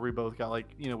thing where we both got like,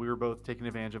 we were both taking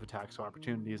advantage of attacks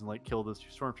opportunities and like killed those two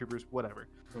stormtroopers, whatever.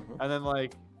 Mm-hmm. And then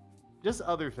like, just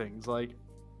other things like,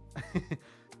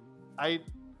 I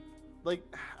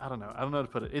don't know how to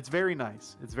put it. It's very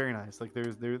nice. Like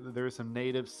there's some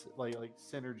natives like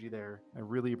synergy there. I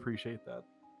really appreciate that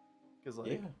because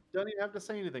like don't even have to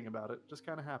say anything about it. Just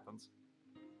kind of happens.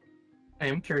 I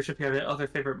am curious if you have other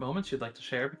favorite moments you'd like to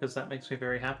share because that makes me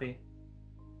very happy.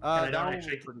 And I don't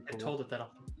actually get told it that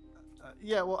often.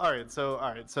 Yeah. Well, all right.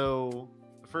 So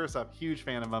first off, huge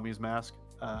fan of Mummy's Mask.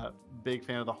 Big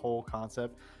fan of the whole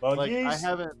concept. Monkeys? Like I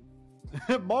haven't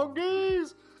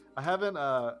monkeys. I haven't.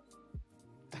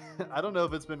 I don't know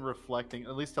if it's been reflecting,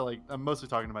 at least to like, I'm mostly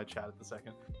talking to my chat at the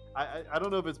second. I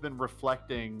don't know if it's been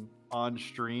reflecting on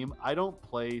stream. I don't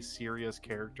play serious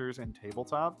characters in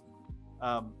tabletop.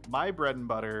 My bread and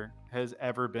butter has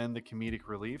ever been the comedic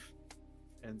relief.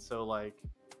 And so like,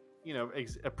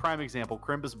 a prime example,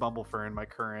 Crimbus Bumblefern, my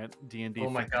current D&D. Oh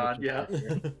my God. Yeah.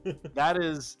 that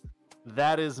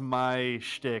is my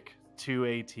shtick to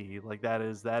AT. Like that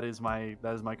is my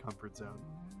comfort zone.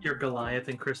 Your Goliath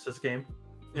in Krista's game.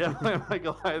 Yeah, my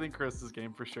Goliath and Krista's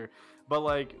game for sure. But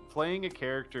like playing a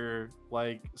character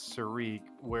like Sarik,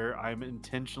 where I'm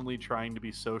intentionally trying to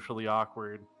be socially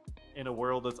awkward in a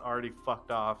world that's already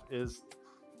fucked off, is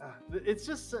it's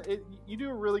just you do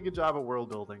a really good job at world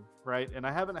building, right? And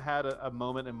I haven't had a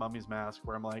moment in Mummy's Mask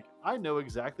where I'm like, I know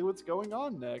exactly what's going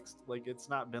on next. Like it's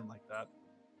not been like that.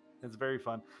 It's very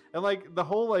fun. And like the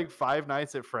whole like Five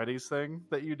Nights at Freddy's thing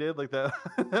that you did, like that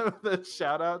the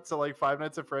shout out to like Five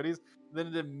Nights at Freddy's, then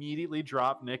it immediately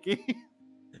dropped Nikki.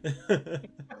 That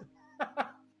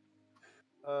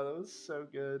was so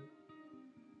good.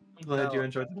 I'm glad you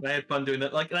enjoyed it. I had fun doing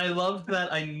that. Like, and I loved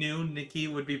that I knew Nikki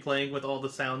would be playing with all the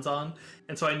sounds on,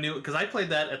 and so I knew because I played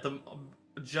that at the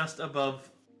just above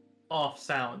off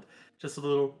sound. Just a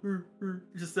little,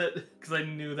 just that, because I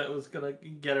knew that was gonna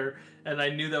get her, and I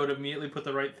knew that would immediately put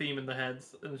the right theme in the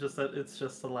heads. And just that it's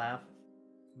just a laugh.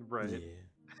 Right.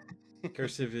 Yeah.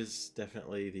 Cursive is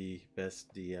definitely the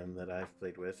best DM that I've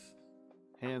played with.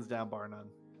 Hands down, bar none.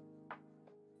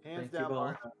 Thank you,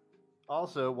 bar none.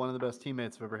 Also, one of the best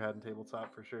teammates I've ever had in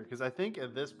tabletop for sure. Because I think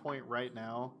at this point right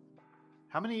now,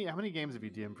 how many games have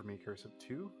you DM'd for me, Cursive?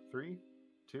 2, 3,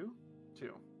 2,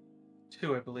 2,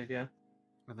 2, I believe. Yeah.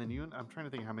 And then you and I'm trying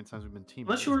to think how many times we've been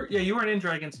Unless teammates. you weren't in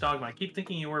Dragon's Dogma. I keep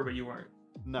thinking you were, but you weren't.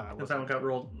 No, because that one got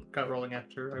rolling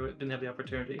after I didn't have the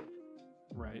opportunity.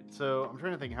 Right. So I'm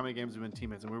trying to think how many games we've been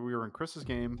teammates. And we were in Chris's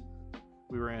game,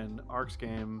 we were in Ark's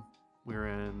game, we were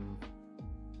in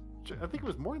I think it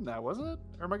was more than that, wasn't it?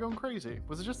 Or am I going crazy?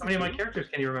 Was it just? How many of my characters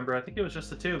can you remember? I think it was just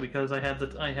the 2 because I had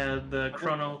the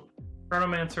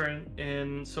Chronomancer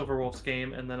in Silverwolf's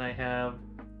game, and then I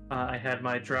had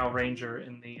my Drow Ranger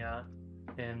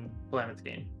in Blamit's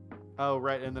game. Oh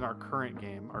right, and then our current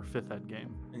game, our 5th ed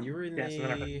game. And you were in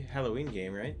the Halloween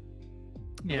game, right?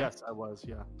 Yeah. Yes, I was.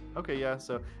 Yeah. Okay. Yeah.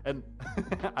 So, and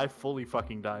I fully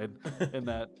fucking died in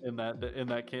that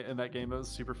game. It was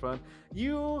super fun.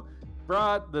 You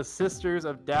brought the Sisters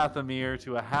of Dathomir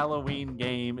to a Halloween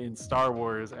game in Star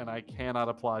Wars, and I cannot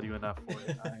applaud you enough for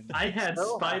it. I had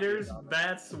spiders,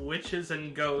 bats, witches,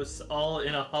 and ghosts all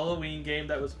in a Halloween game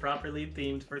that was properly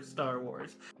themed for Star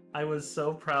Wars. I was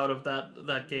so proud of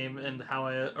that game and how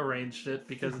I arranged it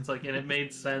because it's like, and it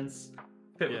made sense.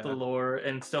 With the lore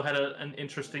and still had an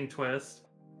interesting twist.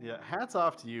 Yeah, hats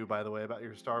off to you, by the way, about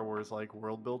your Star Wars like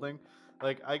world building.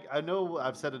 Like I know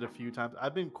I've said it a few times.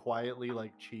 I've been quietly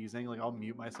like cheesing, like I'll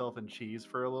mute myself and cheese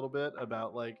for a little bit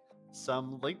about like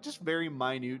some like just very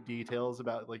minute details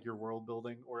about like your world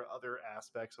building or other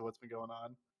aspects of what's been going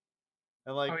on.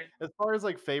 And like as far as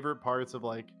like favorite parts of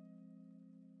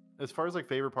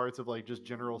just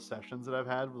general sessions that I've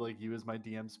had with like you as my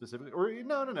DM specifically, or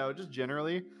no, just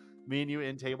generally. Me and you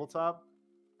in tabletop.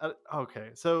 Okay,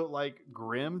 so like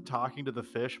Grim talking to the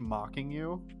fish, mocking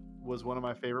you, was one of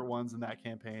my favorite ones in that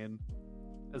campaign,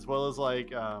 as well as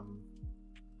like, oh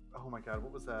my god,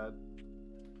 what was that?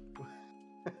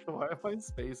 Why am I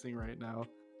spacing right now?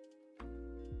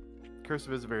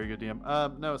 Cursive is a very good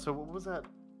DM. No, so what was that?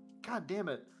 God damn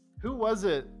it! Who was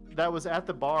it that was at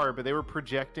the bar, but they were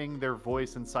projecting their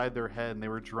voice inside their head and they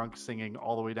were drunk singing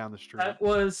all the way down the street? That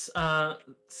was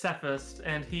Cephas,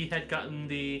 and he had gotten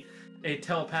a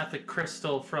telepathic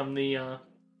crystal from the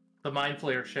Mind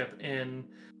Flayer ship in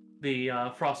the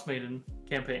Frost Maiden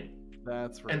campaign.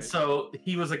 That's right. And so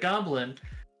he was a goblin.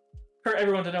 For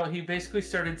everyone to know, he basically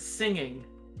started singing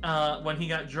when he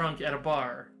got drunk at a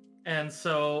bar. And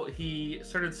so he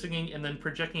started singing and then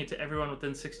projecting it to everyone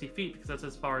within 60 feet because that's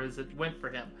as far as it went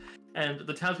for him. And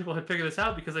the townspeople had figured this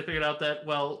out because they figured out that,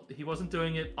 well, he wasn't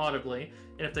doing it audibly.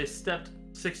 And if they stepped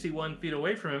 61 feet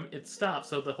away from him, it stopped.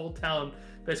 So the whole town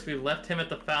basically left him at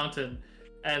the fountain.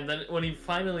 And then when he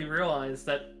finally realized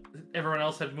that everyone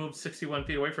else had moved 61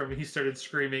 feet away from him, he started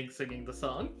screaming, singing the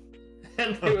song.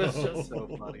 And it was just so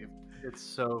funny. It's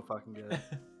so fucking good.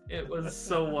 It was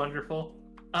so wonderful.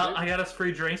 I got us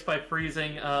free drinks by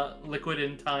freezing liquid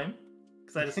in time,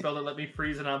 because I had a spell that let me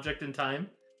freeze an object in time,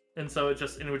 and so it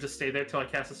would just stay there till I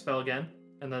cast a spell again,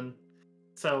 and then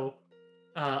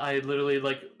I literally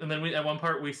and then at one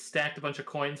part we stacked a bunch of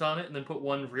coins on it, and then put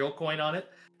one real coin on it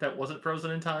that wasn't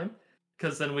frozen in time,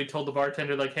 because then we told the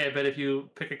bartender like, hey, I bet if you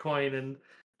pick a coin and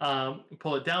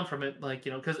pull it down from it,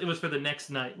 because it was for the next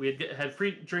night, we had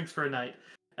free drinks for a night,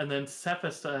 and then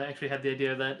Cephas actually had the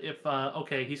idea that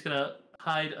if he's gonna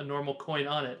hide a normal coin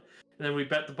on it, and then we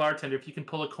bet the bartender if you can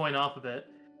pull a coin off of it,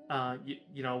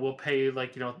 we'll pay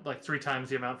like 3 times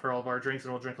the amount for all of our drinks,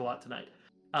 and we'll drink a lot tonight.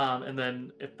 And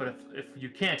then if you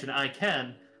can't and I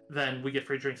can, then we get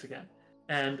free drinks again.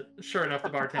 And sure enough, the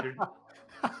bartender.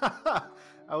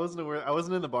 I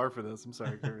wasn't in the bar for this. I'm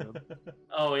sorry. Carry on.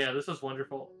 Oh yeah, this was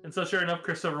wonderful. And so sure enough,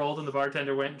 Krista rolled, and the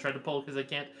bartender went and tried to pull because they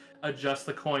can't adjust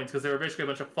the coins because they were basically a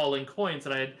bunch of falling coins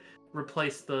that I had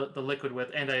replaced the liquid with,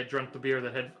 and I had drunk the beer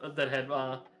that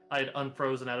I had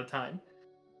unfrozen out of time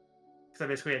because I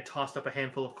basically had tossed up a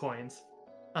handful of coins,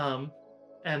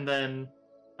 and then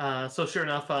so sure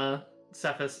enough,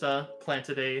 Cephas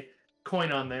planted a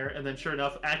coin on there, and then sure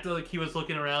enough, acted like he was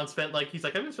looking around, he's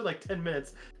like, I'm gonna spend 10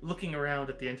 minutes looking around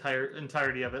at the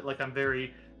entirety of it, like I'm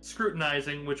very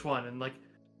scrutinizing which one, and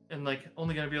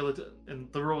only gonna be able to, and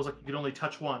the rule was like you could only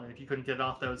touch one, and if you couldn't get it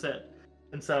off, that was it.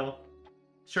 And so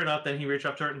sure enough, then he reached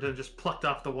up to it and then just plucked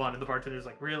off the one, and the bartender's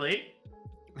like, really?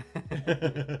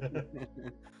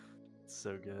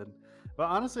 So good. But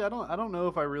honestly, I don't know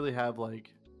if I really have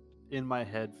in my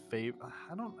head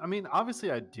I mean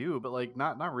obviously I do, but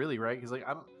not really, right? Because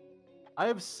I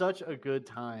have such a good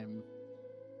time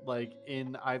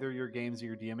in either your games that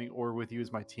you're DMing or with you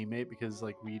as my teammate, because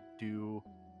we do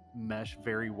mesh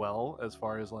very well as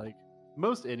far as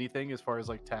most anything, as far as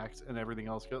tact and everything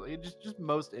else goes, just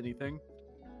most anything.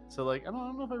 So I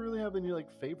don't know if I really have any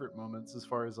favorite moments as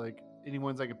far as any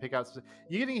ones I can pick out.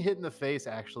 You getting hit in the face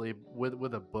actually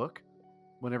with a book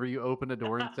whenever you opened a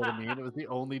door instead of me, and it was the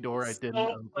only door I didn't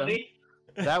open. Funny.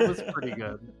 That was pretty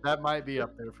good. That might be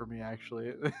up there for me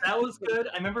actually. That was good.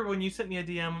 I remember when you sent me a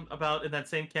DM about in that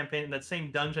same campaign, in that same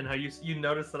dungeon, how you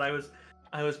noticed that I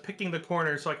was picking the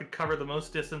corner so I could cover the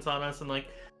most distance on us, and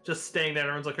just staying there.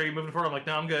 And everyone's like, "Are you moving forward?" I'm like,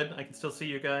 "No, I'm good. I can still see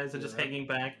you guys," and just hanging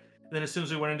back. And then as soon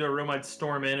as we went into a room, I'd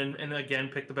storm in and again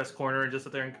pick the best corner and just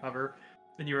sit there and cover.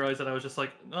 And you realize that I was just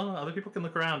like, oh, other people can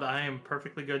look around. I am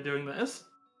perfectly good doing this.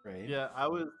 Right. Yeah,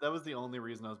 that was the only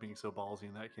reason I was being so ballsy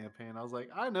in that campaign. I was like,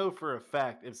 I know for a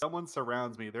fact if someone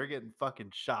surrounds me, they're getting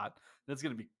fucking shot. And it's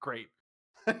gonna be great.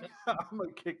 I'm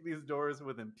gonna kick these doors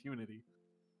with impunity.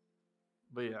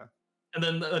 But yeah. And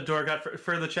then a door got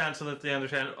for the chat so that they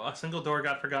understand. A single door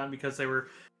got forgotten because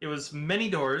it was many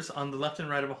doors on the left and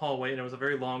right of a hallway, and it was a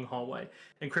very long hallway.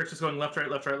 And Chris was going left,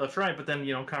 right, left, right, left, right. But then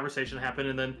conversation happened,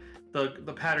 and then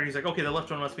the pattern. He's like, okay, the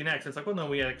left one must be next. And it's like, well, no,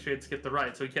 we actually had skipped the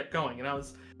right, so he kept going. And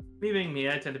me being me,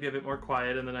 I tend to be a bit more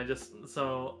quiet, and then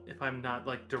so if I'm not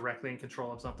like directly in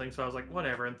control of something, so I was like,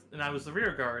 whatever. And I was the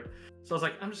rear guard, so I was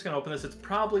like, I'm just gonna open this. It's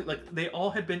probably like they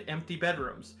all had been empty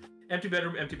bedrooms. Empty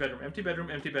bedroom, empty bedroom, empty bedroom,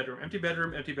 empty bedroom, empty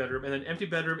bedroom, empty bedroom, and then empty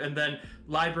bedroom, and then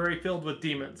library filled with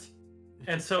demons.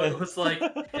 And so it was like,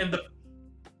 and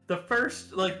the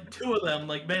first like 2 of them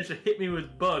like managed to hit me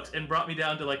with books and brought me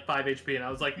down to like 5 HP, and I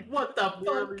was like, what the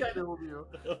fuck?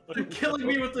 They're killing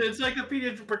me with the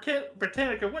Encyclopedia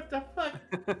Britannica. What the fuck?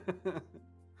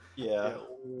 Yeah,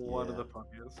 one of the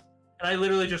funniest. And I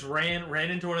literally just ran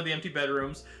into one of the empty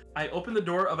bedrooms. I opened the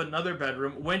door of another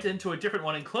bedroom, went into a different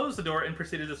one, and closed the door, and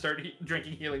proceeded to start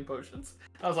drinking healing potions.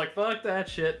 I was like, fuck that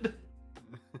shit.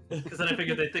 Because then I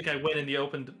figured they'd think I went in the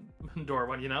open door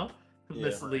one,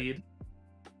 Mislead.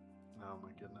 Oh my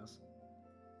goodness.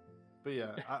 But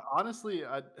yeah, honestly,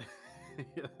 yeah,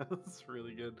 that's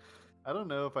really good. I don't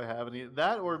know if I have any.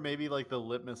 That or maybe like the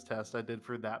litmus test I did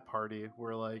for that party,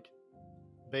 where like,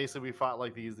 basically we fought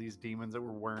like these demons that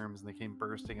were worms, and they came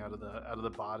bursting out of the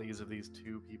bodies of these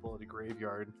 2 people at a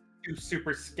graveyard. 2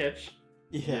 super sketch.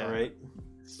 Yeah, right.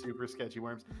 Super sketchy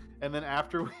worms. And then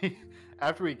after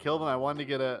we killed them, I wanted to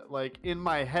get a like in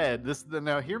my head.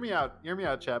 Now hear me out,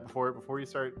 chat, before you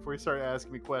start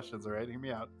asking me questions. All right, hear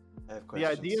me out. I have questions.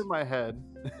 The idea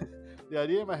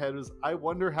in my head was, I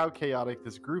wonder how chaotic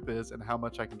this group is and how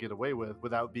much I can get away with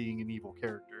without being an evil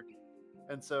character.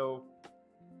 And so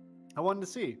I wanted to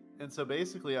see. And so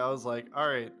basically I was like, all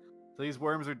right, so these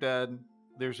worms are dead.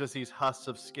 There's just these husks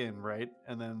of skin, right?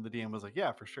 And then the DM was like,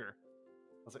 yeah, for sure.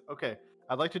 I was like, okay,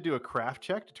 I'd like to do a craft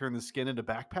check to turn the skin into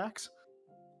backpacks.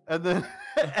 And then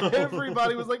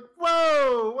everybody was like,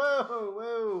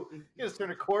 whoa. You just turn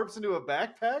a corpse into a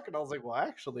backpack? And I was like, well,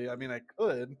 actually, I mean, I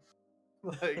could.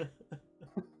 Like,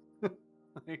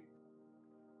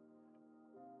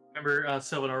 Remember,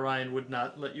 Sylvan Orion would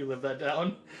not let you live that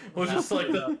down. It was just like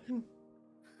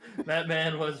that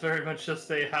man was very much just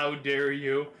say, how dare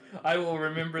you? I will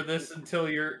remember this until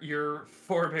your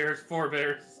forebears.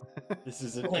 This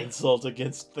is an insult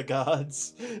against the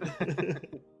gods.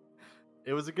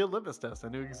 It was a good litmus test. I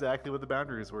knew exactly what the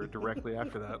boundaries were directly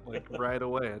after that, like right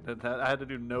away. And I had to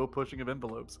do no pushing of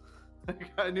envelopes.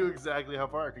 I knew exactly how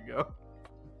far I could go.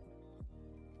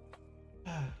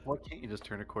 Why can't you just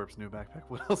turn a corpse into a backpack?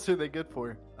 What else are they good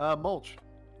for? Mulch.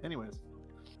 Anyways.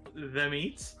 Them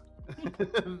eats?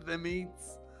 Them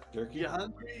eats. Jerky? You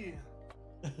hungry?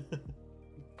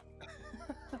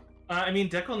 I mean,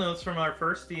 Deckel notes from our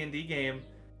first D&D game,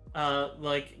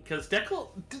 because Deckel,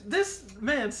 this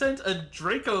man sent a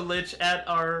Draco Lich at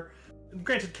our,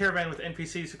 granted caravan with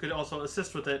NPCs who could also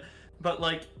assist with it, but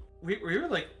like, we were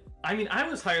like, I mean, I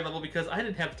was higher level because I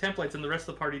didn't have templates and the rest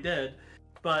of the party did,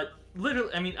 but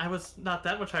literally, I mean, I was not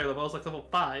that much higher level, I was like level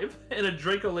 5, and a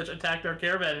Draco Lich attacked our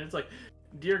caravan, and it's like,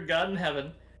 dear God in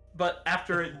heaven. But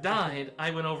after it died,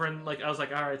 I went over and like, I was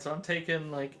like, alright, so I'm taking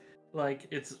like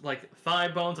it's like thigh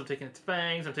bones, I'm taking its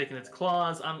fangs, I'm taking its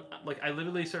claws, I'm like, I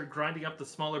literally started grinding up the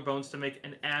smaller bones to make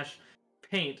an ash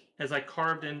paint as I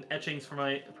carved in etchings for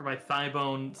my thigh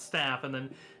bone staff, and then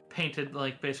painted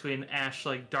like basically an ash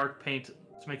like dark paint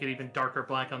to make it even darker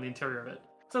black on the interior of it.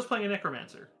 So I was playing a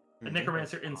necromancer. A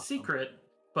necromancer in secret,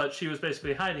 but she was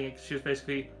basically hiding it. She was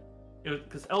basically,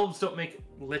 because elves don't make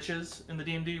liches in the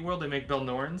D&D world, they make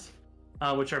Belnorns,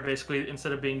 which are basically,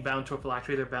 instead of being bound to a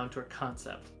phylactery, they're bound to a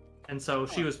concept. And so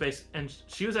she was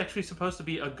she was actually supposed to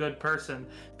be a good person,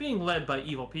 being led by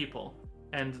evil people.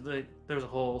 And there was a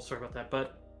whole story about that,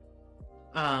 but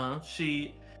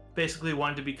she basically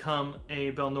wanted to become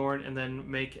a Belnorn and then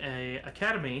make a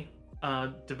academy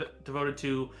devoted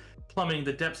to plummeting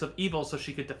the depths of evil so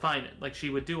she could define it. Like, she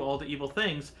would do all the evil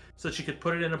things so she could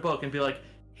put it in a book and be like,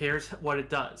 here's what it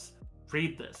does.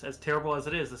 Read this. As terrible as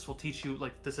it is, this will teach you,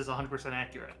 like, this is 100%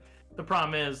 accurate. The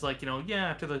problem is, like,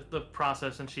 after the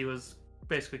process, and she was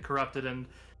basically corrupted and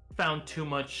found too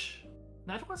much,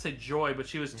 I don't want to say joy, but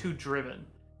she was too driven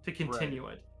to continue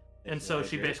it. And so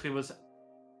she basically was...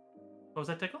 What was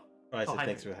that, Tickle? Oh, I said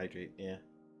thanks for hydrate, yeah.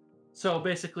 So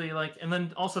basically, like, and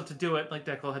then also to do it, like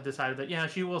Declan had decided that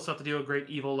she will also have to do a great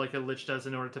evil like a lich does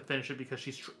in order to finish it because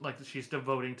she's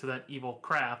devoting to that evil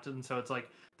craft, and so it's like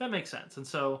that makes sense. And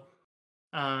so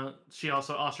she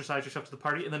also ostracized herself to the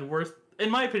party, and then in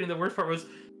my opinion, the worst part was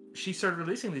she started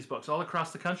releasing these books all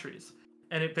across the countries,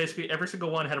 and it basically every single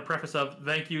one had a preface of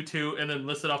 "thank you to," and then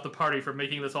listed off the party for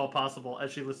making this all possible,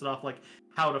 as she listed off like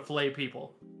how to flay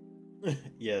people.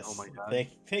 Yes. Oh my God.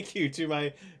 Thank you to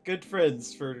my good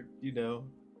friends for,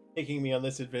 taking me on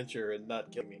this adventure and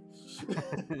not killing me.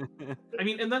 I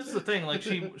mean, and that's the thing, like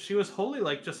she was wholly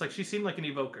like just like she seemed like an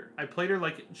evoker. I played her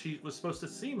like she was supposed to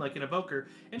seem like an evoker,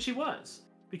 and she was,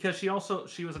 because she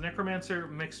was a necromancer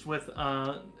mixed with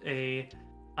a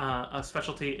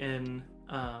specialty in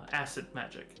acid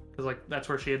magic, because like that's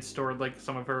where she had stored like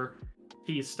some of her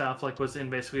key stuff, like was in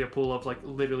basically a pool of like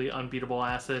literally unbeatable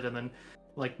acid, and then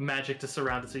like magic to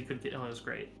surround it so you couldn't get. Oh, it was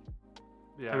great.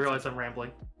 Yeah, I realize I'm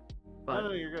rambling. But,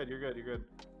 no, you're good.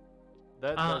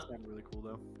 That does sound really cool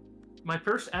though. My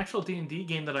first actual D&D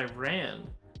game that I ran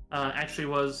actually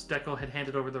was Deco had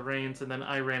handed over the reins, and then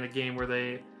I ran a game where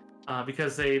they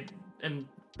because they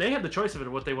had the choice of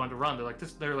it, what they wanted to run.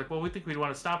 They're like, well, we think we'd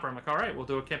want to stop her. I'm like, all right, we'll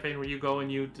do a campaign where you go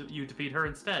and you defeat her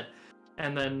instead.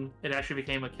 And then it actually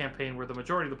became a campaign where the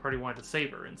majority of the party wanted to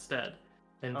save her instead,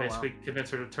 and basically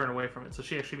convince her to turn away from it. So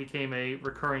she actually became a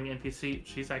recurring NPC.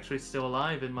 She's actually still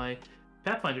alive in my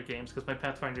Pathfinder games, because my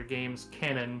Pathfinder games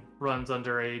canon runs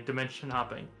under a dimension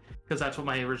hopping, because that's what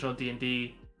my original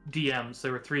D&D DMs,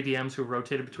 there were 3 DMs who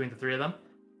rotated between the 3 of them,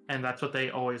 and that's what they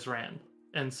always ran.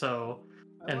 And so,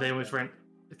 they always ran,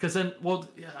 because then,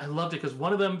 I loved it because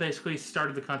one of them basically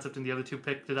started the concept and the other 2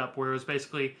 picked it up, where it was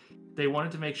basically they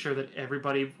wanted to make sure that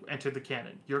everybody entered the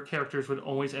canon. Your characters would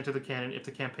always enter the canon if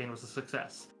the campaign was a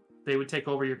success. They would take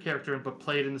over your character but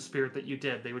play it in the spirit that you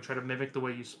did. They would try to mimic the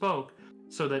way you spoke,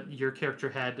 so that your character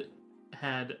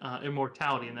had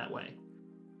immortality in that way.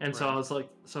 And so I was like,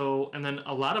 and then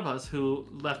a lot of us who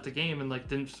left the game and like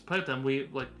didn't play with them,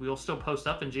 we'll still post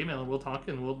up in Gmail and we'll talk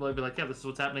and we'll be like, yeah, this is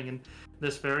what's happening in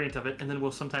this variant of it, and then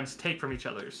we'll sometimes take from each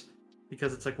other's,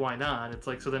 because it's like, why not? It's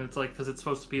like, so then it's like, because it's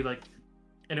supposed to be like,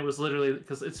 and it was literally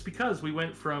because we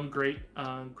went from Grey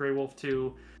Wolf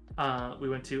to we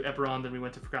went to Eberron, then we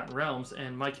went to Forgotten Realms,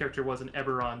 and my character was an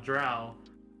Eberron drow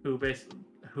who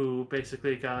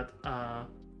basically got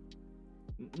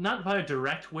not by a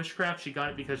direct witchcraft. She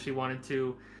got it because she wanted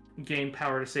to gain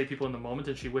power to save people in the moment,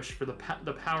 and she wished for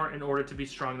the power in order to be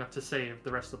strong enough to save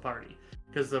the rest of the party,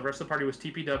 because the rest of the party was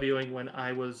TPWing when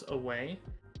I was away,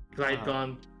 because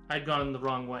I'd gone the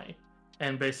wrong way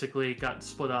and basically got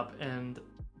split up, and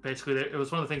basically it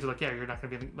was one of the things like, yeah, you're not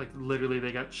going to be like, literally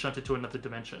they got shunted to another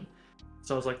dimension.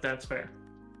 So I was like, that's fair.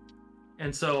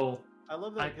 And so I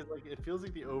love that, because like it feels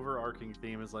like the overarching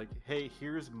theme is like, hey,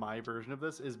 here's my version of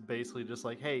this, is basically just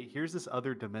like, hey, here's this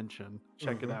other dimension,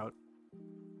 check it out.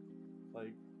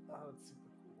 Like, it's super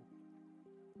cool.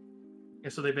 Yeah,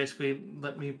 so they basically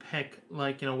let me pick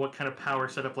like, what kind of power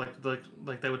setup like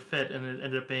that would fit, and it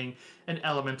ended up being an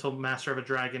elemental master of a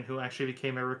dragon who actually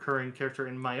became a recurring character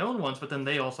in my own ones, but then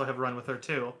they also have run with her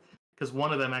too, because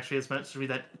one of them actually is meant to be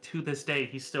that to this day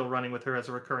he's still running with her as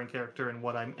a recurring character in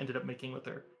what I ended up making with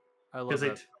her. I love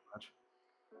that so much.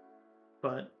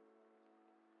 But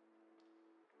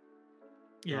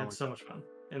yeah, it's so much fun.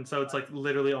 And so it's like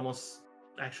literally almost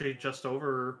actually just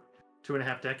over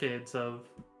 2.5 decades of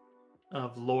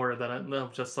lore that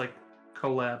of just like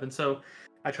collab. And so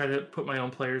I try to put my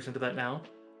own players into that now.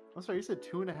 I'm sorry, you said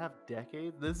 2.5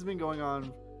 decades? This has been going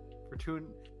on for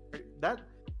that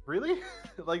really?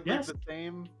 Yes. the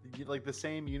same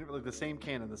universe, the same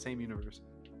canon, the same universe.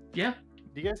 Yeah.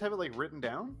 Do you guys have it like written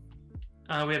down?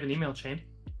 We have an email chain.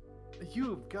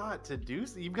 You've got to do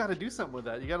something with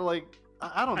that. You got to like,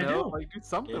 I don't know, do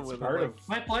something with it. Part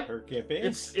of her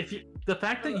campaign. The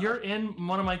fact that you're in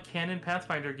one of my canon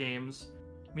Pathfinder games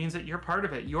means that you're part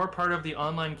of it. You're part of the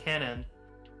online canon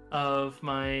of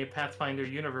my Pathfinder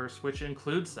universe, which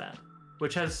includes that,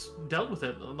 which has dealt with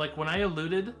it. Like when I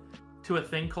alluded to a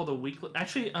thing called a weekly.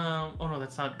 Actually, oh no,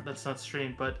 that's not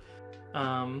streamed, but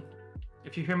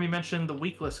if you hear me mention the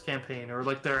weeklist campaign, or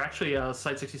like they're actually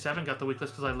Site 67 got the weeklist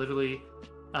because I literally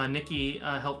Nikki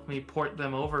helped me port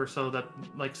them over so that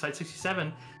like Site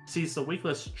 67 sees the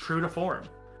weeklist true to form.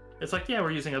 It's like, yeah, we're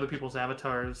using other people's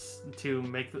avatars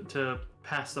to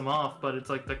pass them off, but it's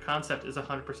like the concept is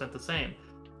 100% the same.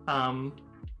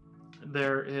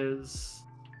 There is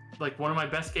like one of my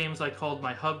best games I called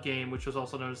my hub game, which was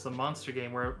also known as the monster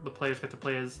game, where the players get to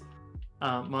play as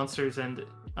monsters and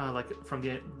like from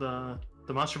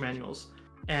the monster manuals,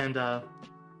 and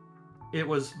it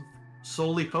was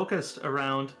solely focused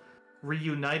around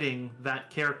reuniting that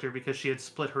character because she had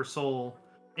split her soul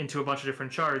into a bunch of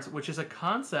different shards, which is a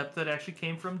concept that actually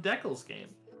came from Deckel's game.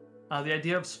 The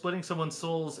idea of splitting someone's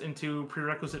souls into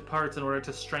prerequisite parts in order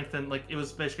to strengthen, like, it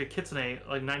was basically a kitsune,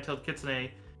 like nine-tailed kitsune,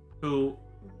 who,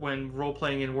 when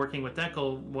role-playing and working with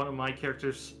Deckel, one of my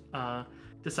characters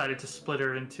decided to split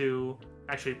her into,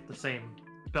 actually the same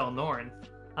Belle Norn,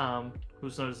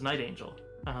 who's known as Night Angel.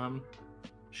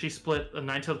 She split a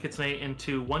nine-tailed kitsune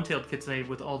into one-tailed kitsune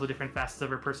with all the different facets of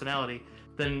her personality,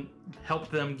 then helped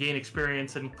them gain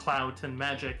experience and clout and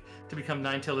magic to become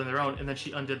nine-tailed in their own, and then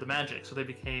she undid the magic, so they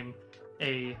became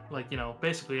a, like, you know,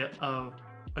 basically a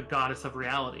goddess of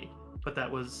reality. But that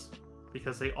was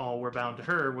because they all were bound to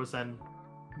her, was then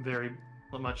very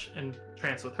much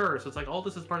entranced with her. So it's like, all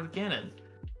this is part of the canon.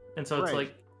 And so it's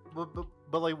like...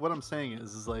 But like, what I'm saying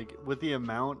is like, with the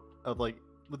amount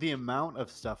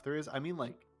of stuff there is, I mean,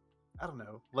 like, I don't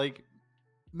know, like,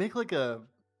 make like a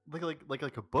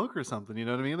book or something, you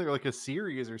know what I mean? Like a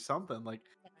series or something. Like,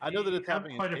 I know that it's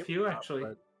happening quite a few actually.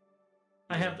 But...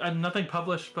 I have nothing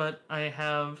published, but I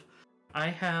have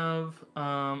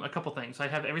a couple things. I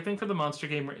have everything for the monster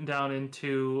game written down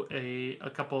into a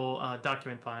couple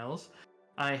document files.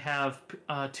 I have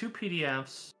 2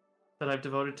 PDFs that I've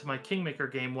devoted to my Kingmaker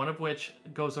game, one of which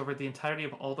goes over the entirety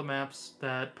of all the maps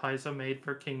that Paizo made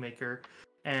for Kingmaker,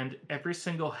 and every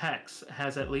single hex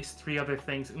has at least 3 other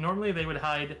things. Normally they would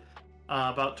hide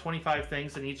about 25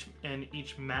 things in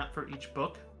each map for each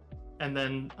book, and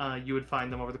then you would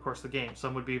find them over the course of the game.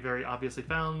 Some would be very obviously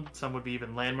found, some would be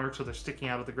even landmarks where they're sticking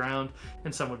out of the ground,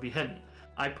 and some would be hidden.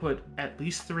 I put at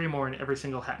least 3 more in every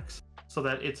single hex, so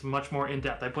that it's much more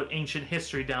in-depth. I put ancient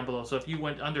history down below, so if you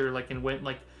went under, like, and went,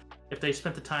 like, if they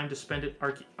spent the time to spend it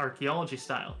archaeology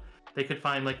style, they could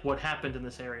find, like, what happened in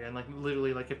this area, and, like,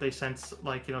 literally, like, if they sent,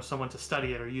 like, you know, someone to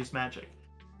study it or use magic.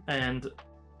 And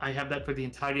I have that for the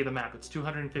entirety of the map. It's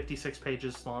 256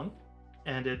 pages long,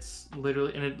 and it's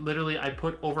literally, I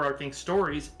put overarching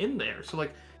stories in there. So,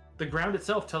 like, the ground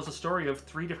itself tells a story of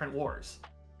 3 different wars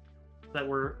that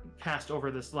were cast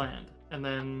over this land. And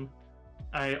then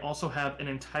I also have an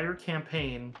entire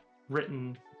campaign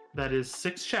written that is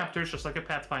 6 chapters, just like a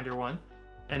Pathfinder one,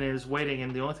 and is waiting,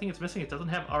 and the only thing it's missing, it doesn't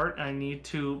have art, and I need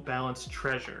to balance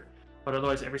treasure. But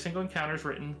otherwise, every single encounter is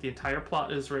written, the entire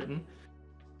plot is written.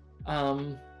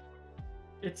 I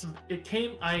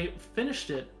finished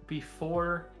it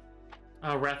before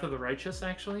Wrath of the Righteous,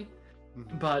 actually,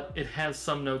 but it has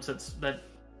some notes that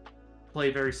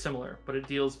play very similar, but it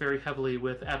deals very heavily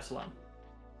with Absalom.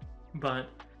 But,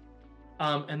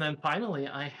 and then finally,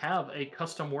 I have a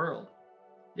custom world.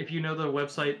 If you know the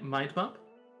website MindMup,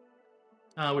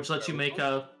 which lets you make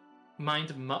a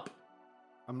MindMup.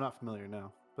 I'm not familiar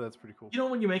now, but that's pretty cool. You know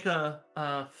when you make a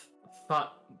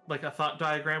thought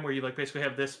diagram where you, like, basically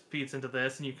have this feeds into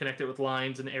this, and you connect it with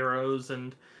lines and arrows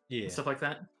and stuff like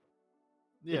that?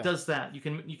 Yeah. It does that. You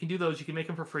can do those. You can make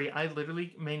them for free. I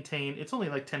literally maintain, it's only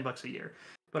like $10 a year,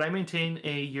 but I maintain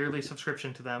a yearly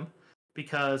subscription to them,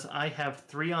 because I have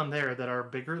 3 on there that are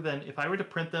bigger than, if I were to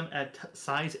print them at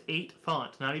size 8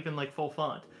 font, not even like full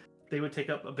font, they would take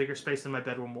up a bigger space than my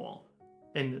bedroom wall.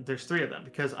 And there's 3 of them,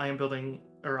 because I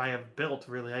have built,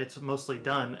 really, it's mostly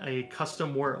done, a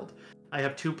custom world. I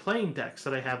have 2 playing decks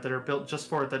that I have that are built just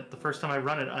for that. The first time I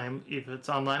run it, if it's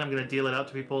online, I'm going to deal it out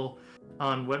to people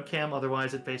on webcam.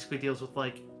 Otherwise, it basically deals with,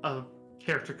 like, a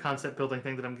character concept building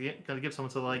thing that I'm going to give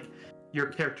someone, so, like, your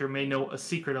character may know a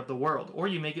secret of the world, or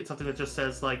you may get something that just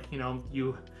says, like, you know,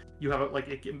 you have it, like,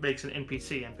 it makes an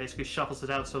NPC and basically shuffles it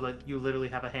out so that you literally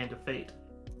have a hand of fate.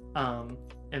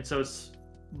 And so it's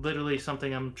literally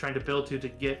something I'm trying to build to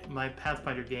get my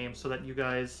Pathfinder game, so that you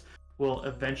guys will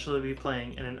eventually be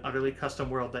playing in an utterly custom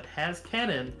world that has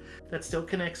canon that still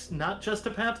connects not just to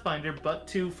Pathfinder, but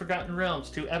to Forgotten Realms,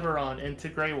 to Eberron, and to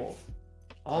Grey Wolf,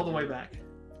 all the way back.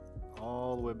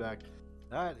 All the way back.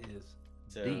 That is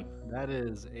deep. That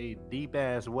is a deep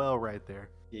ass well right there.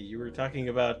 Yeah, you were talking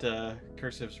about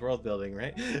Cursive's world building,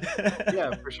 right?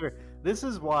 Yeah, for sure. This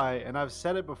is why, and I've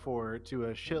said it before to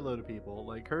a shitload of people,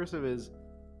 like, Cursive is,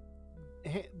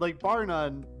 like, bar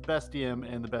none, best DM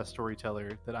and the best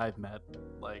storyteller that I've met.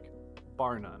 Like,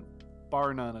 bar none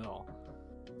at all.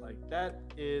 Like, that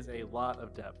is a lot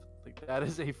of depth. Like, that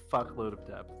is a fuckload of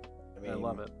depth. I mean, I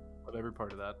love it. Love every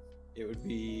part of that. It would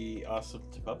be awesome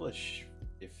to publish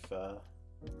if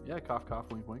yeah, cough cough,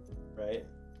 wink wink. Right.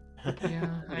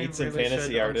 Yeah, I need some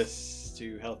fantasy artists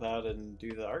to help out and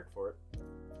do the art for it.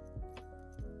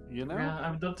 You know? Yeah, I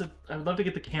would love to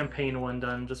get the campaign one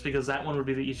done, just because that one would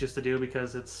be the easiest to do,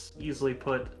 because it's easily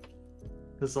put.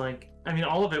 Because, like, I mean,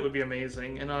 all of it would be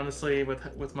amazing, and honestly,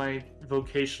 with my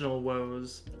vocational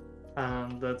woes,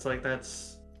 that's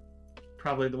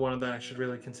probably the one that I should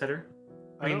really consider.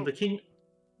 I mean, the King.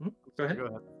 Go ahead.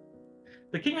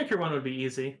 The Kingmaker one would be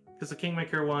easy, because the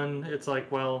Kingmaker one, it's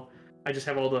like, well, I just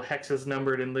have all the hexes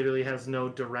numbered and literally has no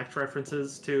direct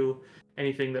references to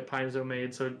anything that Paizo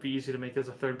made, so it'd be easy to make as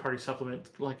a third-party supplement,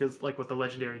 like what the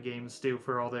Legendary games do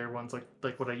for all their ones,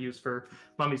 like what I use for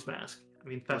Mummy's Mask. I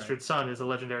mean, Festered Sun is a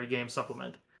Legendary game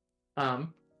supplement.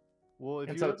 Well,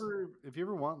 if you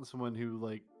ever want someone who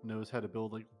like knows how to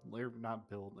build, like, or not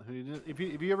build, if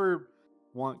you ever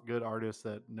want good artists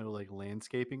that know like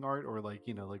landscaping art or like,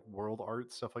 you know, like world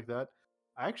art, stuff like that,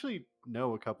 I actually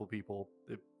know a couple people.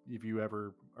 If you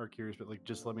ever are curious, but like,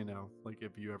 just let me know, like,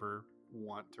 if you ever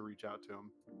want to reach out to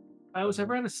them. If I was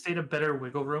ever in a state of better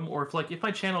wiggle room, or if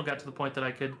my channel got to the point that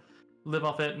I could live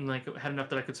off it and like had enough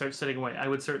that I could start setting away, I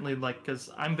would certainly, like,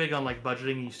 because I'm big on like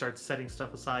budgeting, you start setting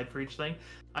stuff aside for each thing.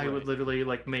 I would literally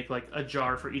like make like a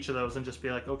jar for each of those and just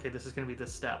be like, okay, this is going to be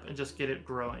this step, and just get it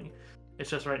growing. It's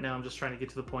just right now I'm just trying to get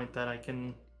to the point that I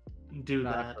can do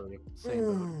that.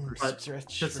 But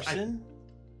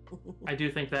I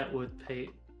do think that would pay.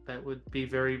 That would be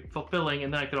very fulfilling,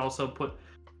 and then I could also put,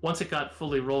 once it got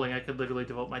fully rolling, I could literally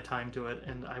devote my time to it,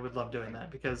 and I would love doing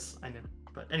that because I knew.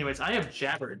 But anyways, I have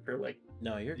jabbered for like.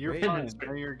 No, you're fine.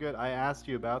 No, you're good. I asked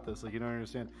you about this. Like, you don't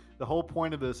understand. The whole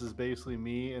point of this is basically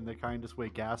me in the kindest way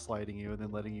gaslighting you and then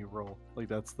letting you roll. Like,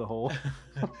 that's the whole.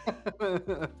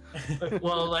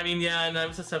 Well, I mean, yeah, and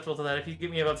I'm susceptible to that. If you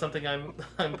get me about something,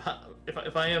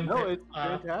 if I am. No, it's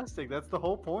fantastic. That's the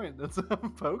whole point. That's what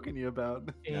I'm poking you about.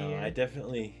 No, I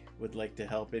definitely would like to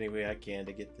help any way I can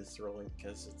to get this rolling,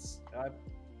 because it's.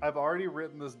 I've already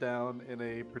written this down in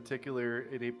a particular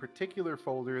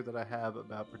folder that I have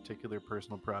about particular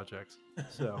personal projects.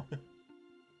 So,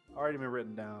 already been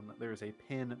written down. There's a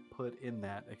pin put in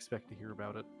that. Expect to hear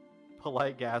about it.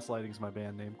 Polite Gaslighting is my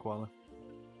band name, Koala.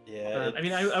 Yeah. I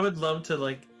mean, I would love to,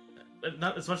 like,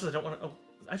 not as much as I don't want to. Oh,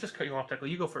 I just cut you off, Deckle.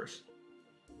 You go first.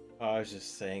 I was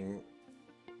just saying,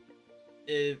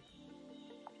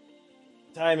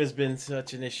 time has been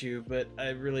such an issue, but I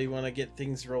really want to get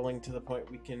things rolling to the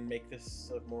point we can make this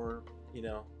a more, you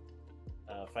know,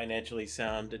 financially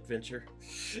sound adventure.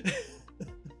 I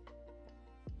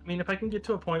mean, if I can get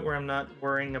to a point where I'm not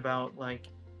worrying about, like,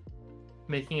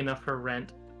 making enough for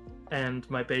rent and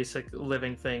my basic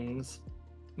living things,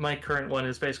 my current one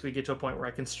is basically get to a point where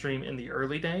I can stream in the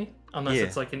early day, unless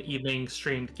it's like an evening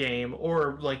streamed game,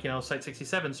 or like, you know, Site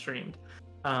 67 streamed,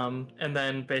 and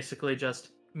then basically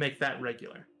just make that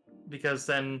regular, because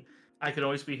then I could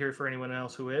always be here for anyone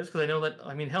else who is, because I know that,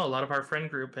 I mean, hell, a lot of our friend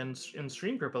group and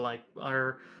stream group alike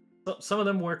are, some of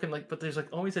them work in, like, but there's like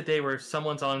always a day where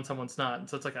someone's on and someone's not, and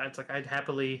so it's like I'd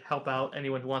happily help out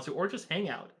anyone who wants to, or just hang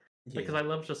out, because I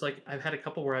love, just like, I've had a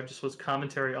couple where I just was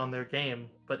commentary on their game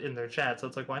but in their chat, so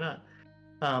it's like, why not?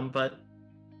 But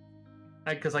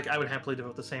because like I would happily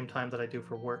devote the same time that I do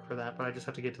for work for that, but I just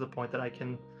have to get to the point that I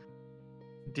can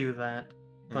do that.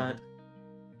 But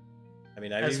I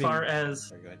mean, I was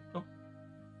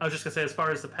just gonna say, as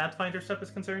far as the Pathfinder stuff is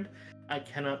concerned, I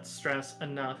cannot stress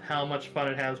enough how much fun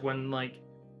it has when, like,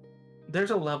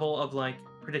 there's a level of, like,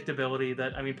 predictability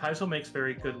that, I mean, Paizo makes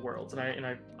very good worlds, and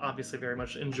I obviously very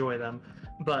much enjoy them,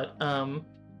 but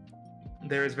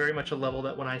there is very much a level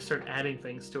that when I start adding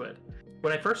things to it,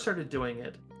 when I first started doing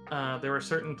it, there were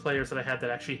certain players that I had that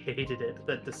actually hated it,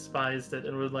 that despised it,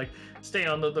 and would, like, stay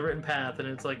on the written path, and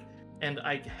it's like, and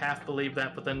I half believed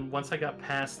that, but then once I got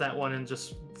past that one and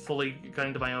just fully got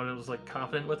into my own and was, like,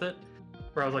 confident with it,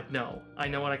 where I was like, no, I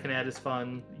know what I can add is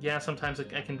fun. Yeah, sometimes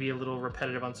I can be a little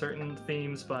repetitive on certain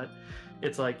themes, but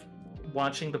it's like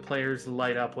watching the players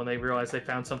light up when they realize they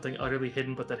found something utterly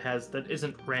hidden, but that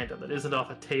isn't random, that isn't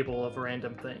off a table of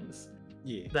random things.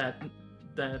 Yeah.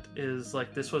 That is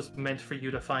like, this was meant for you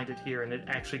to find it here, and it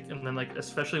actually, and then, like,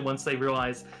 especially once they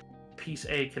realize piece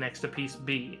A connects to piece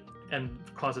B and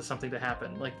causes something to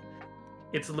happen. Like,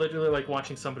 it's literally like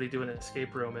watching somebody do an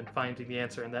escape room and finding the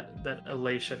answer, and that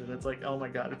elation, and it's like, oh my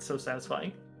god, it's so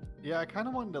satisfying. Yeah, I kind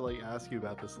of wanted to, like, ask you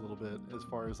about this a little bit as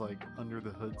far as, like, under the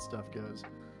hood stuff goes.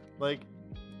 Like,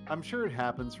 I'm sure it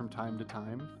happens from time to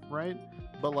time, right?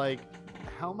 But, like,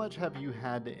 how much have you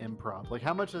had to improv? Like,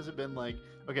 how much has it been, like,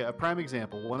 okay, a prime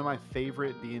example, one of my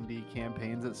favorite D&D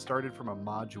campaigns, it started from a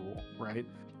module, right?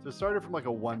 So it started from, like,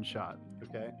 a one-shot,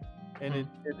 okay? And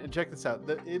and check this out.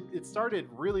 It started,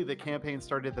 really, the campaign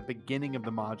started at the beginning of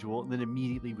the module and then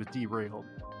immediately was derailed.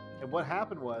 And what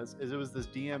happened was it was this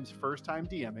DM's first time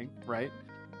DMing, right?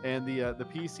 And the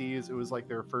PCs, it was like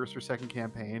their first or second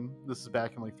campaign. This is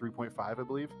back in like 3.5, I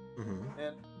believe.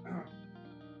 And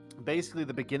basically,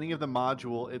 the beginning of the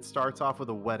module, it starts off with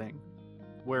a wedding,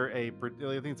 where I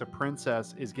think it's a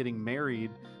princess is getting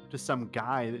married to some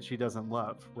guy that she doesn't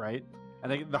love, right?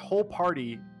 And the whole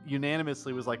party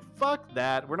unanimously was like, fuck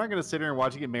that. We're not going to sit here and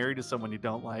watch you get married to someone you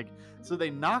don't like. So they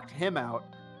knocked him out,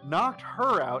 knocked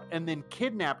her out, and then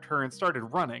kidnapped her and started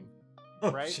running.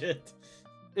 Oh, right? Shit.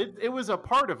 It was a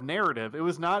part of narrative. It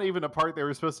was not even a part they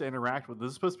were supposed to interact with. This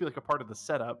was supposed to be like a part of the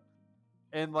setup.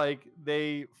 And like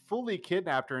they fully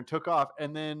kidnapped her and took off.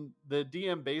 And then the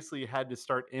DM basically had to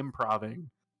start improving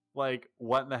like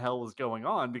what in the hell was going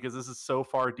on, because this is so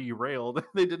far derailed.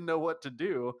 They didn't know what to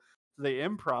do. So they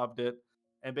improved it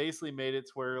and basically made it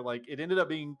to where like it ended up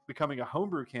becoming a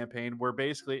homebrew campaign where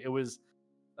basically it was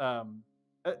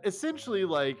essentially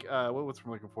like what's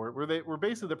I'm looking for? Where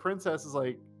basically the princess is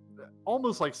like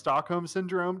almost like Stockholm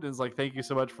syndrome and is like, thank you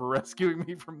so much for rescuing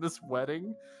me from this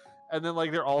wedding. And then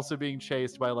like they're also being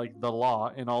chased by like the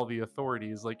law and all the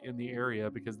authorities like in the area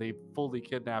because they fully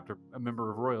kidnapped a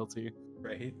member of royalty.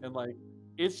 Right. And like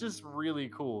it's just really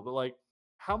cool. But like,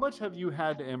 how much have you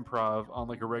had to improv on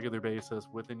like a regular basis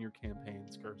within your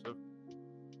campaigns, Cursive?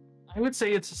 I would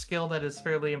say it's a skill that is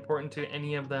fairly important to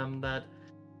any of them, that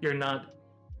you're not.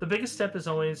 The biggest step is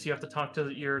always you have to talk to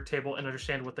your table and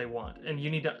understand what they want. And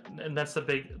you need to, and that's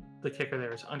the kicker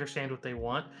there, is understand what they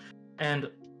want. And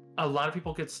a lot of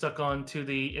people get stuck on to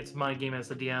it's my game as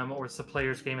the DM, or it's the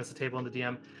player's game as the table and the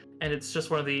DM. And it's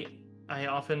just I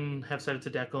often have said it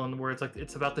to Declan, where it's like,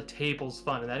 it's about the table's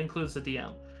fun, and that includes the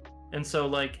DM. And so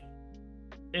like,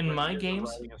 in my games,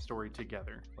 writing a story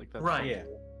together. Like that's right. Yeah.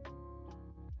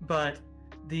 But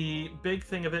the big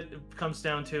thing of it comes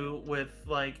down to with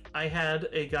like, I had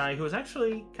a guy who was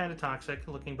actually kind of toxic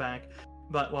looking back,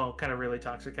 but well, kind of really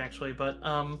toxic actually. But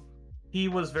he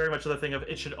was very much the thing of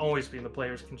it should always be in the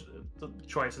player's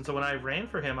choice. And so when I ran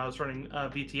for him, I was running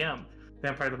VTM,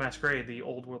 Vampire the Masquerade, the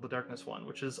Old World of Darkness one,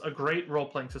 which is a great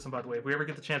role-playing system, by the way. If we ever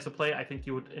get the chance to play, I think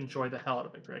you would enjoy the hell out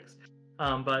of it, Griggs.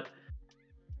 But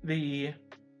the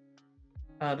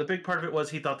big part of it was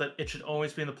he thought that it should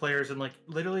always be in the players, and like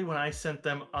literally when I sent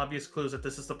them obvious clues that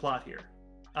this is the plot here,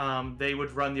 they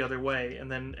would run the other way and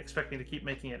then expect me to keep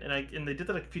making it. And they did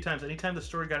that a few times. Anytime the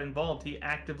story got involved, he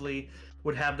actively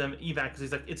would have them evac because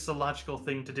he's like, it's the logical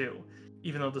thing to do,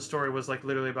 even though the story was like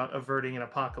literally about averting an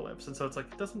apocalypse. And so it's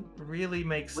like, it doesn't really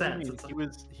make sense.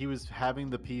 He was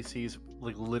having the PCs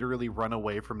like literally run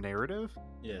away from narrative.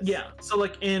 Yes. Yeah. So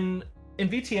like in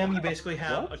VTM, you basically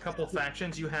have a couple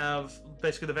factions. You have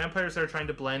basically the vampires that are trying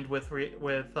to blend with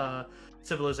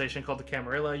civilization, called the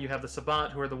Camarilla. You have the Sabbat,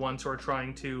 who are the ones who are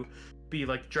trying to be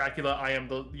like Dracula. I am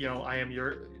the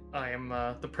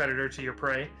predator to your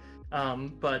prey.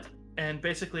 And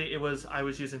basically I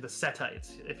was using the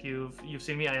Setites. If you've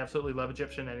seen me, I absolutely love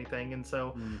Egyptian anything. And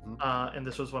so, and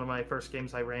this was one of my first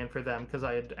games I ran for them, because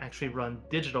I had actually run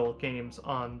digital games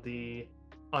on a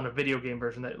video game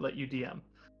version that let you DM.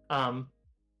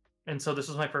 And so this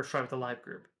was my first try with the live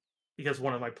group, because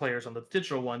one of my players on the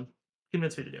digital one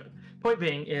convinced me to do it. Point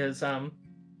being is,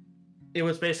 it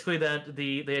was basically that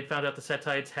they had found out the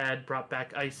Setites had brought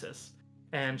back Isis,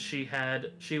 and she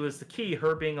was the key.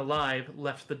 Her being alive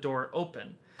left the door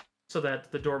open, so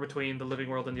that the door between the living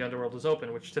world and the underworld was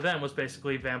open, which to them was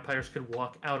basically vampires could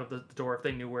walk out of the door if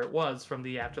they knew where it was, from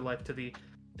the afterlife to the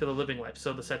living life.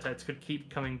 So the Setites could keep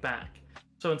coming back.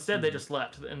 So instead, they just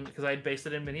left, and because I had based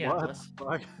it in Minneapolis,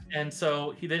 and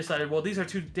so they decided, well, these are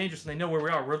too dangerous, and they know where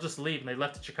we are. We'll just leave, and they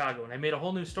left to Chicago, and I made a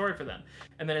whole new story for them.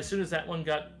 And then as soon as that one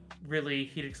got really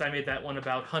heated, because I made that one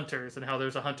about hunters and how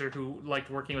there's a hunter who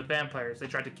liked working with vampires. They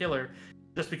tried to kill her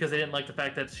just because they didn't like the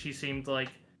fact that she seemed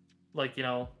like you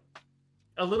know,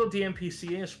 a little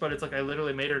DMPC-ish, but it's like I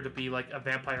literally made her to be like a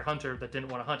vampire hunter that didn't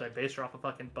want to hunt. I based her off of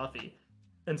fucking Buffy,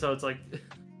 and so it's like.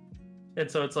 And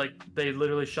so it's like they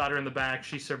literally shot her in the back.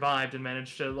 She survived and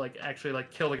managed to like actually like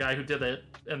kill the guy who did it.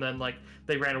 And then like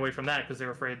they ran away from that because they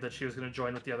were afraid that she was going to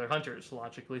join with the other hunters.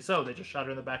 Logically, so they just shot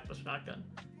her in the back with a shotgun.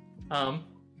 That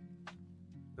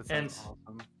sounds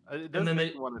awesome. It does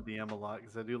make me want to DM a lot,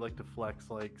 because I do like to flex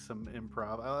like some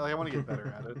improv. I want to get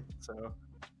better at it. So.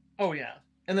 Oh yeah.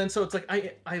 And then so it's like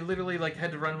I literally like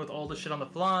had to run with all the shit on the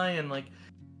fly, and like,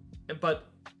 but.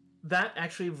 That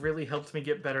actually really helped me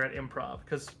get better at improv,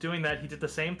 because doing that, he did the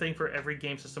same thing for every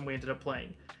game system we ended up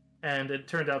playing. And it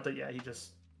turned out that, yeah,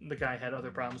 the guy had other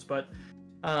problems, but,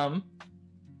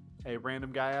 Hey,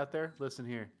 random guy out there, listen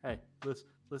here. Hey,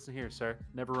 listen here, sir.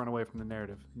 Never run away from the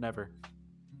narrative. Never.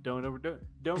 Don't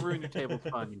ruin your table's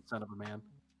fun, you son of a man.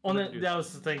 Well, that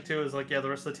was the thing too. Is like, yeah, the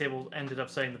rest of the table ended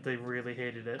up saying that they really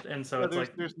hated it, and so it's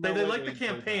like they liked the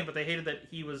campaign, but they hated that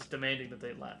he was demanding that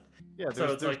they left. Yeah,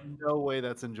 there's like no way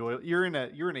that's enjoyable. You're in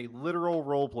a literal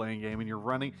role playing game, and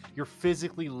you're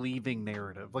physically leaving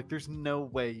narrative. Like, there's no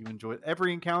way you enjoy it.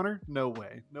 Every encounter, no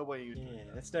way you enjoy it.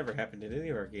 That's never happened in any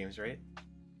of our games, right?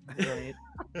 Right.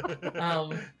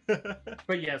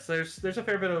 But yes, there's a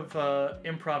fair bit of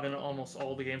improv in almost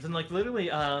all the games, and like literally,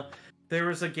 there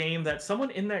was a game that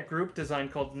someone in that group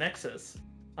designed called Nexus.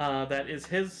 That is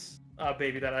his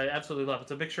baby that I absolutely love.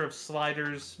 It's a mixture of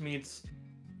Sliders meets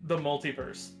the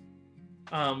multiverse.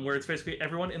 Where it's basically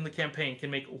everyone in the campaign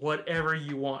can make whatever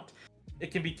you want.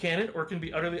 It can be canon or it can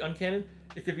be utterly uncanon.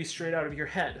 It could be straight out of your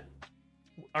head.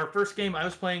 Our first game I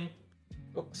was playing,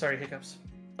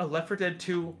 a Left 4 Dead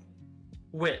 2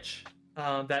 Witch.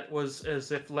 That was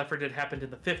as if Left 4 Dead happened in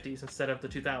the 50s instead of the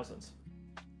 2000s.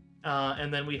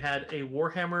 And then we had a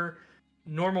Warhammer,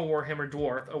 normal Warhammer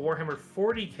Dwarf, a Warhammer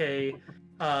 40k,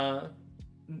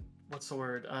 what's the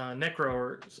word? Necro,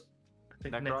 or I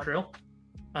think Necro.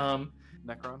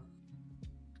 Necron?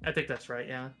 I think that's right,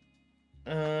 yeah.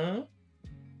 And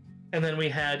then we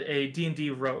had a D&D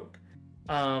rogue.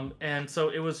 And so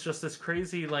it was just this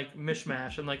crazy, like,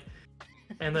 mishmash, and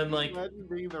then, like... Imagine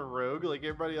being the rogue, like,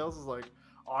 everybody else is like,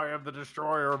 I am the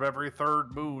destroyer of every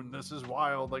third moon, this is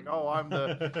wild, like, oh, I'm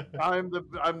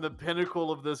the pinnacle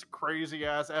of this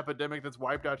crazy-ass epidemic that's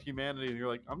wiped out humanity, and you're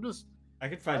like, I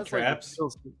could find traps.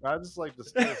 I just like to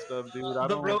steal stuff, dude.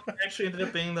 The rogue actually ended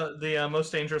up being the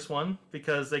most dangerous one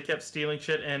because they kept stealing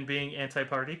shit and being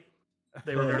anti-party.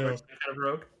 They were very much that kind of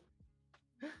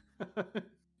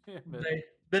rogue.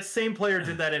 This same player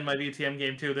did that in my VTM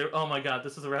game too. Oh my god,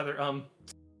 this is a rather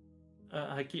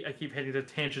I keep heading to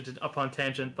tangent upon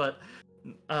tangent, but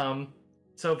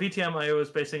so VTM I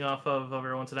was basing off of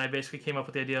everyone's, and I basically came up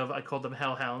with the idea of, I called them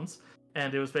hellhounds.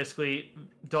 And it was basically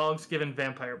dogs given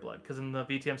vampire blood, because in the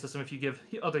VTM system, if you give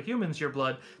other humans your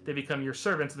blood, they become your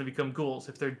servants and they become ghouls.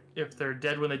 If they're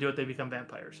dead when they do it, they become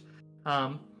vampires.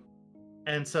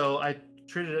 And so I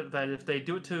treated it that if they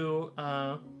do it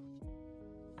to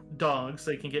dogs,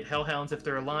 they can get hellhounds if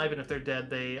they're alive, and if they're dead,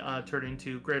 they turn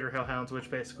into greater hellhounds, which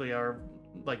basically are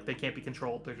like, they can't be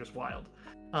controlled; they're just wild.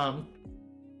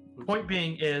 Point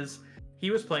being is,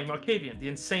 he was playing Malkavian, the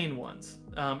insane ones.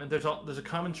 And there's a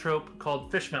common trope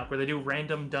called fish mouth, where they do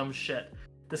random dumb shit.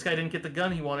 This guy didn't get the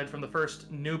gun he wanted from the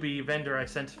first newbie vendor I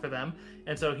sent for them,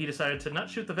 and so he decided to not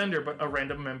shoot the vendor, but a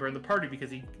random member in the party,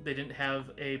 because they didn't have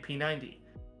a P90.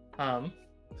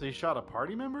 So he shot a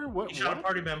party member? He shot a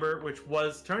party member, which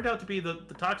turned out to be the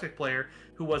toxic player,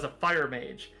 who was a fire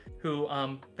mage. Who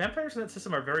vampires in that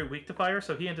system are very weak to fire,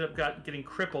 so he ended up getting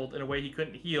crippled in a way he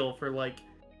couldn't heal for like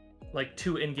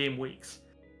 2 in-game weeks.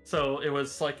 So it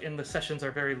was like, and the sessions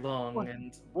are very long.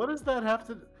 What does that have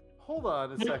to... Hold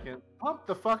on a second. Pump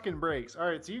the fucking brakes. All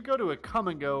right, so you go to a Come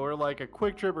and Go or like a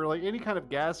Quick Trip or like any kind of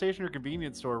gas station or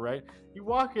convenience store, right? You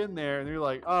walk in there and you're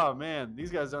like, oh man,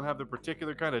 these guys don't have the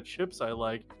particular kind of chips I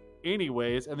like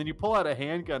anyways. And then you pull out a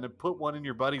handgun and put one in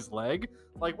your buddy's leg.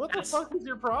 Like, what the fuck is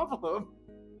your problem?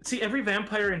 See, every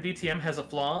vampire in VTM has a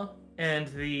flaw, and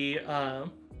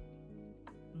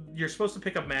you're supposed to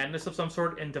pick up madness of some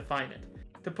sort and define it.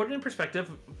 To put it in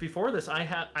perspective, before this, I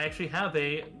actually have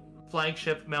a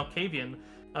flagship Malkavian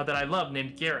that I love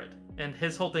named Garrett. And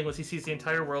his whole thing was he sees the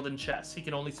entire world in chess. He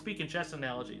can only speak in chess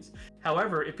analogies.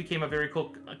 However, it became a very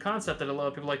cool concept that a lot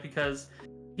of people like, because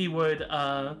he would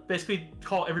basically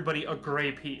call everybody a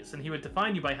gray piece. And he would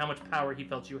define you by how much power he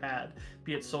felt you had,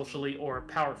 be it socially or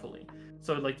powerfully.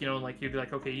 So, like, you know, like, you'd be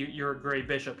like, okay, you're a gray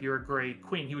bishop, you're a gray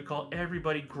queen. He would call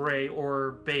everybody gray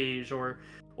or beige or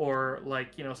like,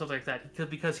 you know, something like that,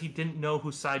 because he didn't know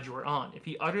whose side you were on. If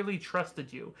he utterly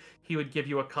trusted you, he would give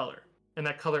you a color, and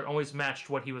that color always matched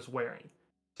what he was wearing.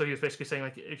 So he was basically saying,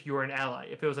 like, if you were an ally.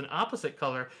 If it was an opposite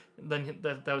color, then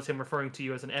that was him referring to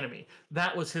you as an enemy.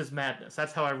 That was his madness.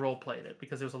 That's how I role-played it,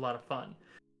 because it was a lot of fun.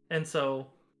 And so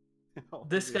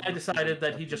this guy decided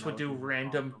that he just would do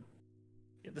random...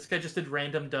 This guy just did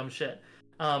random dumb shit.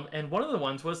 And one of the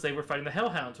ones was they were fighting the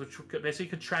Hellhounds, which basically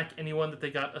could track anyone that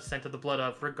they got a scent of the blood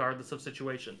of, regardless of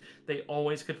situation. They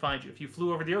always could find you. If you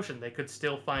flew over the ocean, they could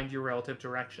still find your relative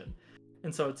direction.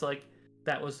 And so it's like,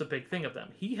 that was the big thing of them.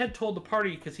 He had told the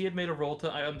party, because he had made a roll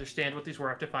to understand what these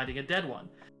were after finding a dead one.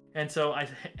 And so I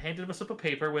handed him a slip of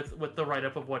paper with the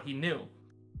write-up of what he knew.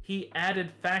 He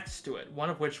added facts to it, one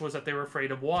of which was that they were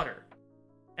afraid of water.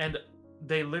 And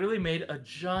they literally made a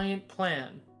giant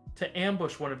plan to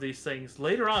ambush one of these things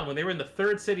later on when they were in the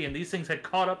 3rd city and these things had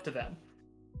caught up to them.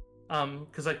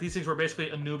 because like these things were basically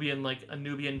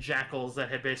Anubian jackals that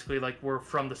had basically like were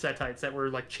from the Setites that were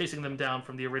like chasing them down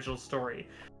from the original story.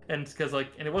 And because like,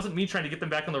 and it wasn't me trying to get them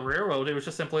back on the railroad. It was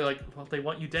just simply like, well, they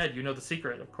want you dead. You know the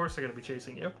secret. Of course they're going to be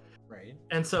chasing you. Right.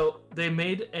 And so they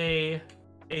made a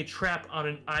trap on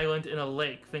an island in a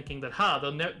lake, thinking that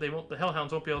the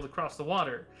hellhounds won't be able to cross the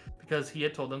water because he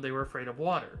had told them they were afraid of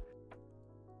water.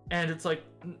 And it's like,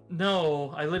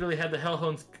 no, I literally had the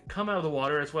hellhounds come out of the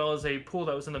water as well as a pool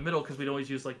that was in the middle because we'd always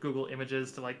use like Google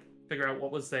Images to like figure out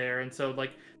what was there. And so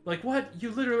like what?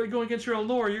 You literally going against your own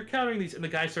lore. You're countering these. And the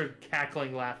guy started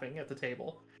cackling, laughing at the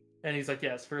table. And he's like,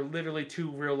 yes, for literally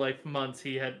 2 real life months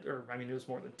he had, or I mean, it was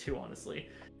more than 2, honestly.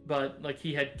 But like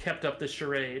he had kept up this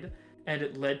charade and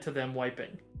it led to them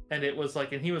wiping. And it was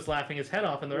like, and he was laughing his head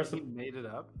off, and the rest of he made it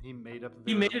up. He made up.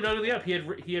 He made it out of the up. He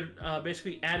had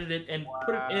basically added it and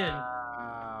put it in.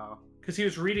 Wow. Because he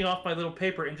was reading off my little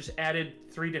paper and just added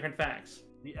 3 different facts.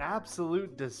 The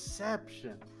absolute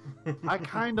deception. I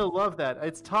kind of love that.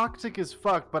 It's toxic as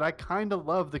fuck, but I kind of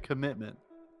love the commitment.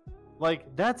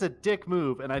 Like, that's a dick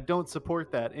move, and I don't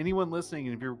support that. Anyone listening,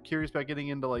 and if you're curious about getting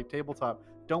into like tabletop,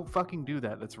 don't fucking do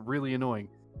that. That's really annoying.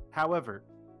 However,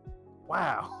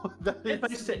 wow.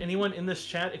 Advice to anyone in this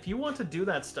chat, if you want to do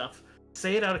that stuff,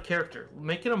 say it out of character.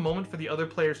 Make it a moment for the other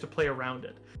players to play around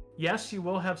it. Yes, you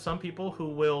will have some people who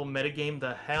will metagame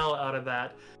the hell out of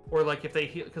that, or like if they,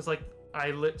 because like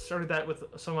I started that with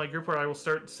some of my group where I will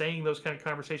start saying those kind of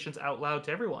conversations out loud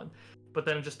to everyone, but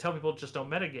then just tell people just don't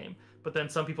metagame. But then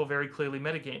some people very clearly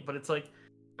metagame. But it's like,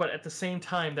 but at the same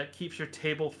time, that keeps your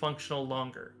table functional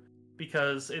longer,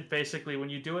 because it basically, when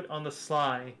you do it on the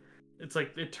sly, it's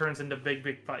like it turns into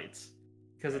big fights,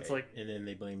 because it's like, and then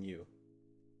they blame you.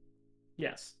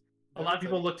 Yes, a lot of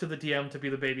people look to the DM to be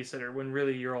the babysitter when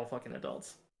really you're all fucking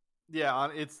adults. Yeah,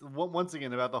 it's once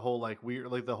again about the whole like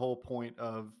weird, like the whole point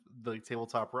of the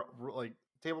tabletop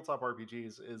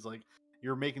RPGs is like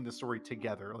you're making the story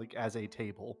together, like as a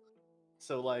table.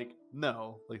 So like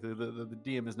no, like the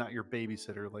DM is not your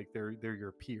babysitter, like they're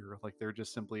your peer, like they're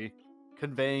just simply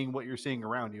conveying what you're seeing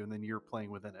around you, and then you're playing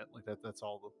within it. Like that's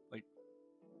all. Like,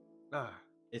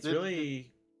 it's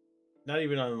really not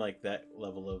even on like that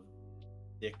level of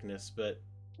dickness, but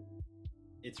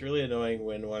it's really annoying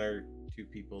when 1 or 2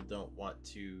 people don't want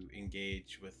to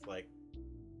engage with like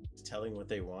telling what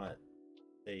they want.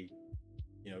 They,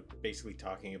 basically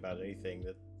talking about anything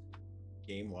that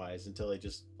game wise until they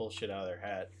just pull shit out of their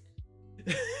hat.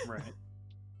 Right.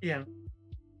 Yeah.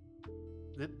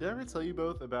 Did I ever tell you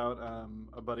both about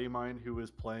a buddy of mine who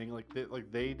was playing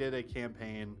they did a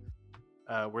campaign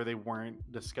where they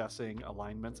weren't discussing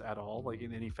alignments at all, like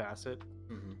in any facet,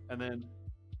 and then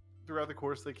throughout the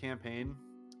course of the campaign,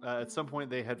 at some point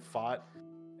they had fought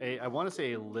I want to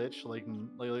say a lich, like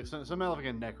somehow like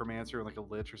a necromancer, like a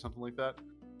lich or something like that,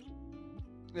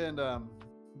 and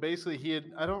basically he had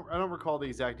I don't recall the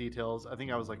exact details. I think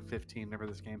I was like 15 whenever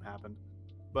this game happened,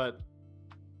 but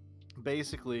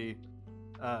basically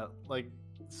like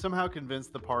somehow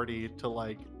convinced the party to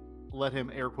like let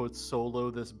him air quotes solo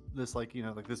this like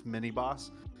like this mini boss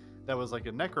that was like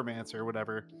a necromancer or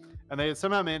whatever, and they had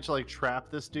somehow managed to like trap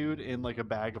this dude in like a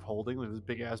bag of holding, like this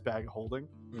big ass bag of holding,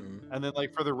 and then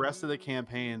like for the rest of the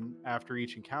campaign, after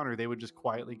each encounter, they would just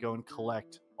quietly go and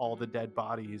collect all the dead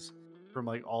bodies from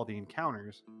like all the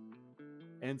encounters.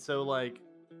 And so like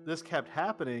this kept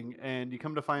happening, and you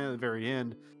come to find at the very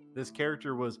end, this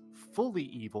character was fully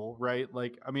evil, right?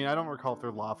 Like, I mean, I don't recall if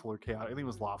they're lawful or chaotic. I think it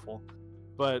was lawful,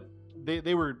 but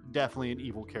they were definitely an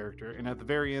evil character. And at the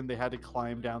very end, they had to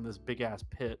climb down this big ass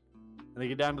pit, and they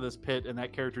get down to this pit, and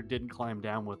that character didn't climb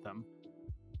down with them.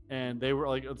 And they were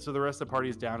like, so the rest of the party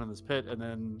is down in this pit, and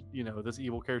then this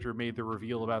evil character made the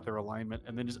reveal about their alignment,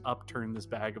 and then just upturned this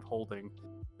bag of holding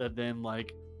that then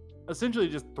like essentially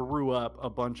just threw up a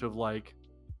bunch of like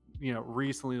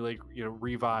recently like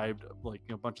revived like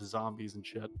a bunch of zombies and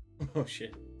shit. Oh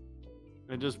shit!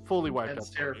 And just fully wiped out. That's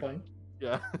terrifying.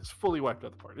 Yeah, it's fully wiped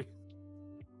out the party.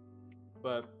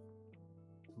 But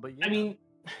yeah. I mean,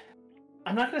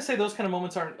 I'm not gonna say those kind of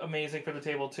moments aren't amazing for the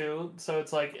table too. So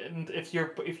it's like, and if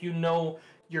you know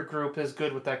your group is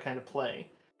good with that kind of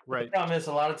play, right? The problem is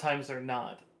a lot of times they're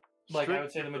not. Like I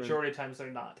would say the majority of times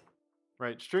they're not.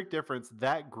 Right, strict difference.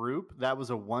 That group, that was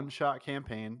a one-shot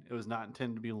campaign. It was not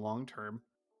intended to be long-term,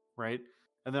 right?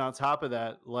 And then on top of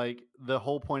that, like the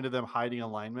whole point of them hiding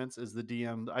alignments is the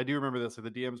DM. I do remember this.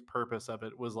 Like the DM's purpose of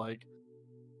it was like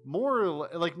more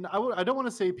like I don't want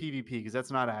to say PvP because that's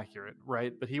not accurate,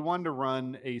 right? But he wanted to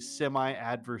run a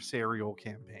semi-adversarial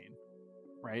campaign,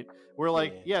 right? Where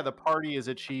like yeah, the party is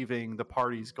achieving the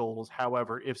party's goals.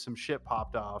 However, if some shit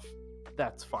popped off,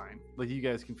 that's fine. Like you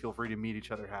guys can feel free to meet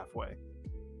each other halfway.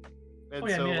 And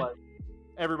like,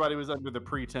 everybody was under the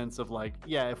pretense of like,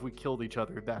 yeah, if we killed each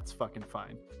other, that's fucking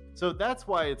fine. So that's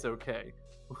why it's okay.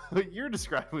 You're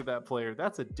describing with that player,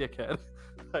 that's a dickhead.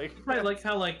 Like, right, like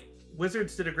how like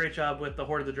Wizards did a great job with the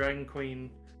Horde of the Dragon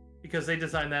Queen, because they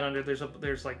designed that under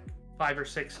there's like 5 or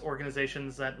 6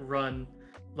 organizations that run,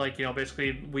 like, you know,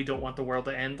 basically we don't want the world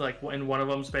to end, like, and one of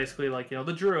them's basically like, you know,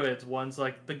 the Druids, one's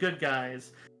like the good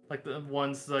guys, like the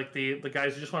ones like the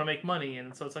guys who just want to make money,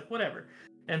 and so it's like whatever.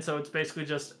 And so it's basically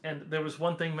just, and there was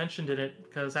one thing mentioned in it,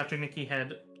 because after Nikki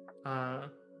had had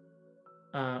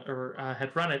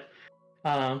run it,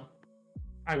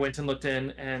 I went and looked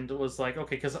in and was like,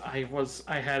 okay, because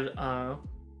I had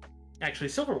actually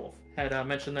Silverwolf had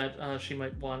mentioned that she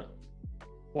might want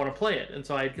to play it, and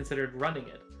so I had considered running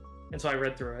it, and so I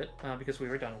read through it because we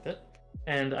were done with it,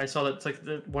 and I saw that it's like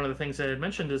one of the things that I had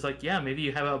mentioned is like, yeah, maybe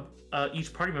you have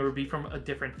each party member be from a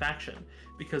different faction,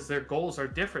 because their goals are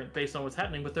different based on what's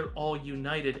happening, but they're all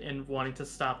united in wanting to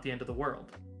stop the end of the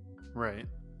world. Right.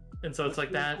 And so it's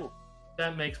like that. Cool.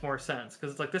 That makes more sense,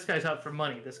 because it's like this guy's out for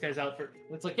money, this guy's out for.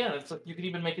 It's like, yeah, it's like you could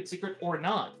even make it secret or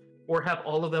not, or have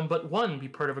all of them but one be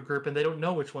part of a group, and they don't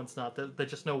know which one's not. They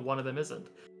just know one of them isn't.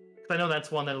 Because I know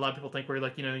that's one that a lot of people think where,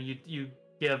 like, you know, you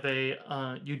give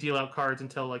you deal out cards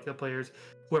until like the players,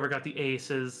 whoever got the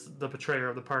ace is the betrayer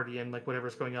of the party, and like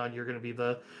whatever's going on, you're going to be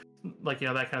the, like, you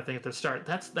know, that kind of thing at the start.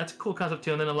 That's a cool concept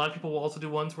too. And then a lot of people will also do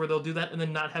ones where they'll do that and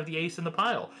then not have the ace in the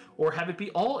pile, or have it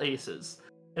be all aces.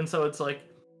 And so it's like,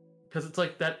 because it's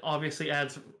like that obviously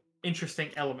adds interesting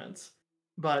elements,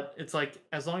 but it's like,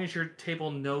 as long as your table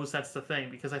knows that's the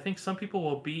thing, because I think some people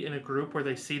will be in a group where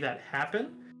they see that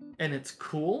happen and it's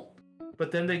cool, but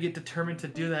then they get determined to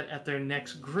do that at their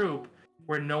next group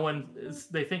where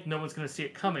they think no one's going to see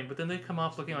it coming, but then they come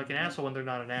off looking like an asshole when they're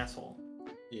not an asshole.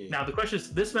 Yeah. Now the question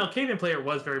is, this Malkavian player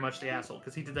was very much the asshole,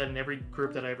 because he did that in every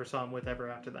group that I ever saw him with ever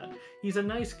after that. He's a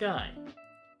nice guy,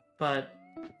 but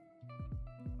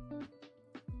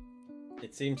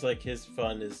it seems like his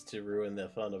fun is to ruin the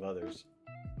fun of others.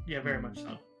 Yeah, very much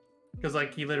so. Because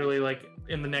like he literally, like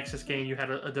in the Nexus game, you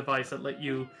had a device that let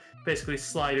you basically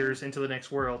sliders into the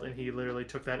next world, and he literally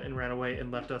took that and ran away and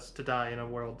left us to die in a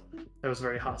world that was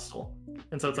very hostile.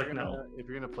 And so it's like, no. If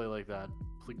you're gonna play like that,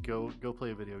 go play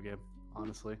a video game.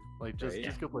 Honestly, like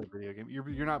just go play a video game.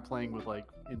 You're not playing with like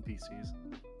NPCs.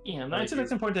 Yeah, and I'd say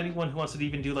that's important to anyone who wants to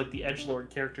even do like the edgelord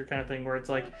character kind of thing, where it's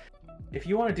like, if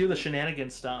you want to do the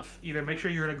shenanigans stuff, either make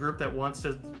sure you're in a group that wants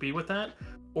to be with that,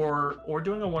 or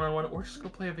doing a one-on-one, or just go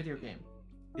play a video game.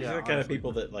 These are the kind of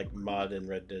people that like mod in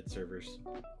Red Dead servers.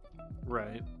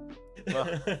 Right.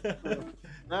 Well,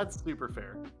 that's super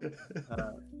fair.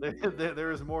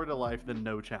 There is more to life than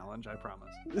no challenge, I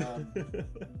promise.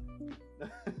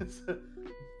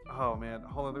 Oh man,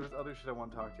 hold on. There's other shit I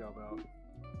want to talk to y'all about.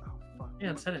 Oh fuck.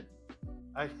 Yeah, said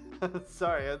it.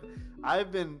 Sorry,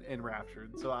 I've been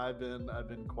enraptured, so I've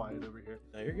been quiet over here.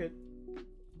 No, you're good.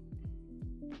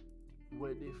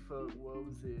 What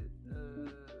was it?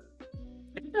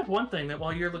 I did have one thing that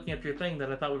while you're looking at your thing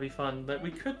that I thought would be fun that we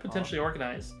could potentially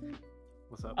organize.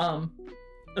 What's up?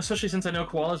 Especially since I know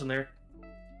Koala's in there.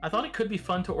 I thought it could be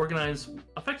fun to organize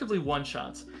effectively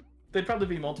one-shots. They'd probably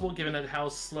be multiple, given that how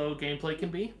slow gameplay can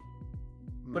be.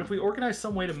 But if we organize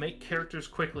some way to make characters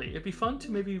quickly, it'd be fun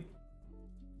to maybe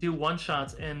do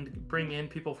one-shots and bring in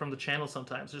people from the channel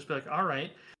sometimes. Just be like, all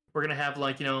right, we're gonna have,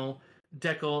 like, you know,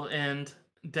 Deckel and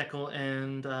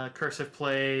Cursive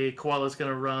play, Koala's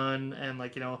gonna run, and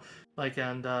like, you know, like,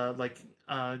 and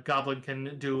Goblin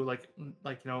can do like you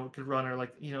know, could run, or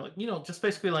like, you know, just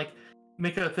basically like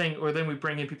make it a thing, or then we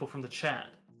bring in people from the chat,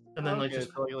 and then like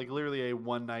just like literally a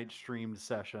one-night streamed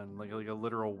session, like a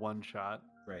literal one-shot.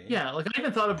 Right. Yeah, like I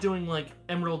even thought of doing like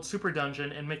Emerald Super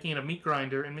Dungeon and making it a meat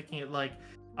grinder and making it like,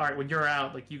 all right, when you're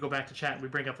out, like you go back to chat and we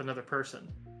bring up another person.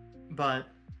 But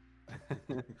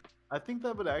I think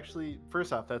that would actually,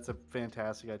 first off, that's a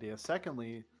fantastic idea.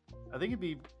 Secondly, I think it'd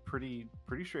be pretty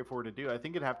straightforward to do. I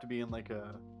think it'd have to be in like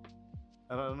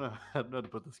I don't know how to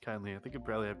put this kindly. I think it'd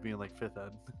probably have to be in like 5th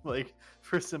ed, like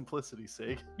for simplicity's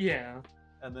sake. Yeah.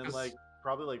 And then like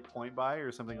probably like point buy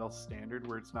or something else standard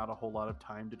where it's not a whole lot of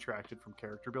time detracted from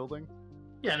character building.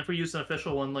 Yeah, and if we use an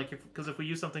official one, like if we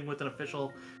use something with an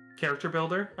official character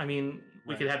builder, I mean,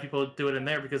 we could have people do it in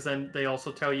there, because then they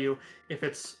also tell you if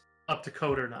it's up to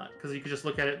code or not. Because you could just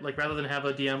look at it, like, rather than have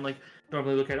a DM like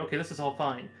normally look at, okay, this is all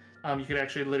fine. You could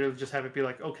actually literally just have it be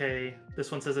like, okay,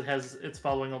 this one says it's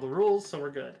following all the rules, so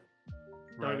we're good.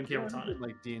 Don't even care what's on it.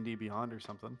 Like D&D Beyond or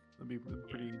something. That'd be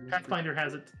pretty easy. Pathfinder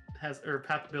or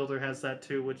Path Builder has that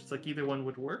too, which is like either one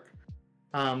would work.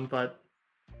 But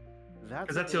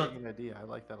that's a good idea. I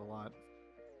like that a lot.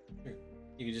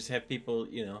 You could just have people,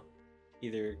 you know,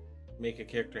 either make a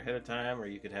character ahead of time, or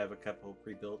you could have a couple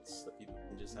pre-builts that people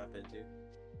can just hop into.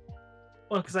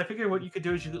 Well, because I figure what you could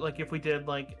do is like if we did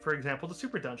like, for example, the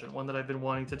super dungeon, one that I've been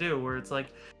wanting to do, where it's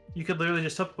like you could literally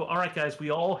just tell people, all right, guys,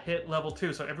 we all hit level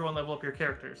 2, so everyone level up your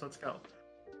characters. Let's go,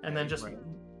 and then just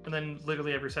and then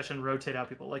literally every session rotate out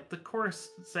people. Like the course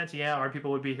said, yeah, our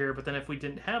people would be here, but then if we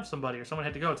didn't have somebody or someone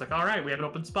had to go, it's like, all right, we have an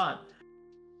open spot.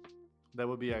 That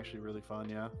would be actually really fun,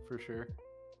 yeah, for sure.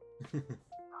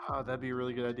 Oh, that'd be a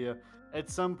really good idea. At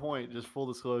some point, just full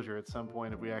disclosure, at some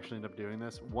point, if we actually end up doing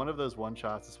this, one of those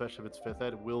one-shots, especially if it's 5th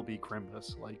ed, will be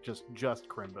Crimbus. Like, just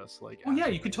Crimbus. Like, well, yeah,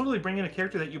 you could totally bring in a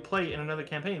character that you play in another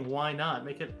campaign. Why not?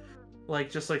 Make it, like,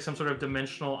 just like some sort of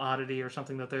dimensional oddity or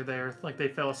something that they're there. Like, they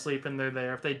fell asleep and they're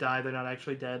there. If they die, they're not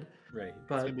actually dead. Right.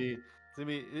 But it's gonna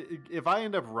be, if I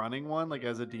end up running one, like,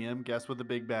 as a DM, guess what the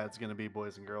big bad's gonna be,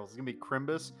 boys and girls? It's gonna be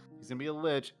Crimbus. He's gonna be a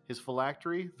lich. His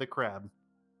phylactery, the crab.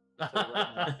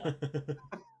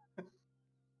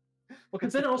 Well,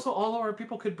 because then also all our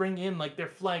people could bring in like their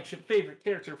flagship favorite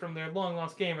character from their long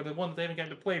lost game, or the one that they haven't gotten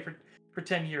to play for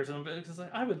 10 years. And it's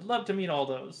like, I would love to meet all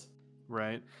those.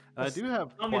 Right. I do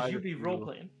have. As long as you be role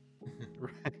playing.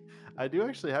 Right. I do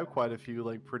actually have quite a few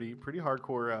like pretty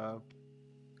hardcore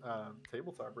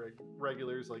tabletop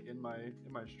regulars like in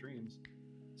my streams,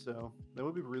 so that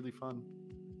would be really fun.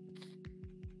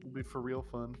 It would be for real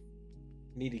fun.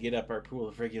 Need to get up our pool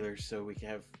of regulars so we can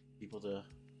have people to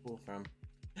pull from.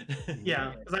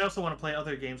 Yeah, because I also want to play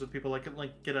other games with people, like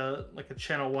get a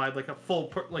channel wide, like a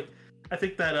full like I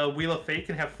think that Wheel of Fate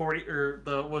can have 40, or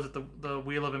the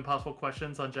Wheel of Impossible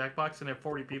Questions on Jackbox and have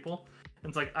 40 people. And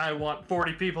it's like, I want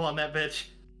 40 people on that bitch.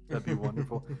 That'd be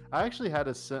wonderful. I actually had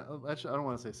actually, I don't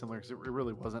want to say similar because it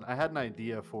really wasn't. I had an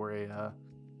idea for a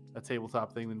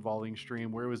tabletop thing involving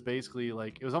stream where it was basically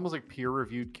like, it was almost like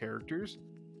peer-reviewed characters.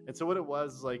 And so what it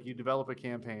was is like you develop a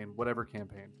campaign, whatever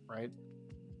campaign, right?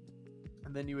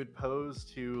 And then you would pose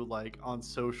to like on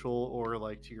social or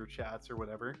like to your chats or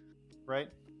whatever, right?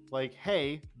 Like,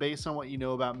 hey, based on what you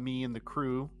know about me and the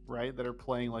crew, right, that are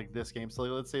playing like this game. So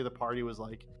like, let's say the party was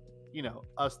like, you know,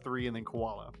 us 3 and then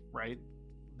Koala, right?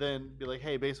 Then be like,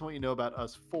 hey, based on what you know about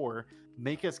us 4,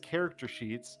 make us character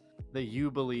sheets that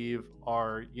you believe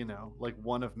are, you know, like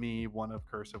one of me, one of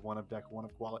Cursive, one of Deck, one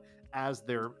of Koala, as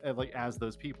their like as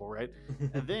those people, right?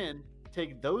 And then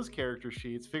take those character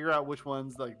sheets, figure out which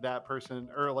ones like that person,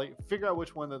 or like figure out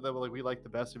which one that like we like the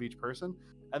best of each person,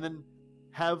 and then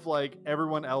have like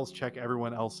everyone else check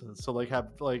everyone else's. So like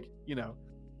have like, you know,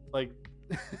 like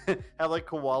have like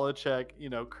Koala check, you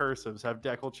know, Cursives, have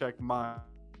Deckle check mine,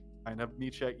 have me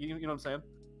check, you know what I'm saying?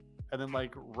 And then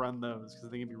like run those, because I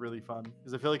think it'd be really fun.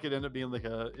 Because I feel like it'd end up being like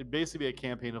it'd basically be a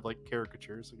campaign of like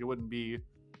caricatures. Like it wouldn't be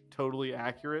totally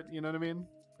accurate, you know what I mean?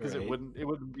 Because right. it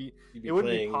wouldn't be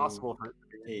possible for it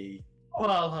to be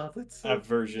a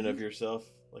version of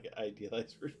yourself, like an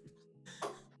idealized version.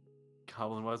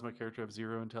 Goblin, why does my character have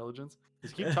 0 intelligence?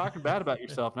 Just keep talking bad about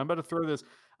yourself. And I'm about to throw this.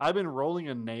 I've been rolling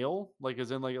a nail, like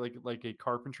as in like a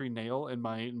carpentry nail in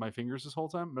my fingers this whole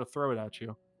time. I'm gonna throw it at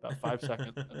you about 5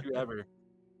 seconds. Don't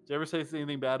you ever say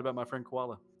anything bad about my friend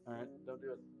Koala? All right, don't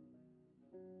do it.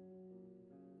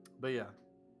 But yeah,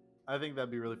 I think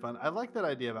that'd be really fun. I like that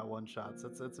idea about one shots.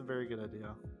 That's a very good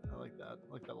idea. I like that.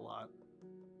 I like that a lot.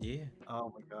 Yeah.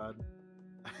 Oh my god.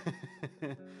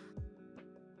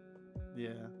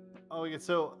 Yeah. Oh yeah.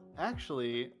 So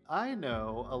actually, I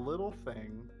know a little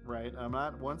thing, right? I'm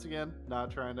not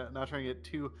trying to get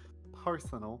too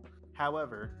personal.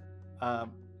 However,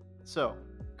 so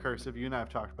Cursive, you and I have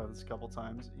talked about this a couple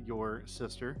times. Your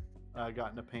sister got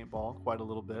into paintball quite a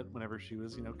little bit whenever she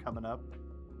was, you know, coming up,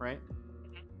 right?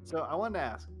 So I wanted to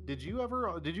ask, did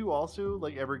you also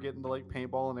like ever get into like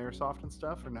paintball and airsoft and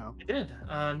stuff, or no? I did.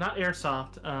 Not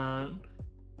airsoft.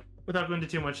 Without going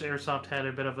into too much, airsoft had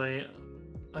a bit of a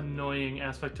annoying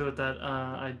aspect to it that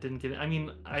I didn't get. I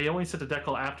mean, I only said to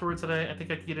Deckle afterwards that I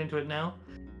think I could get into it now,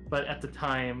 but at the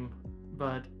time,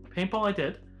 paintball I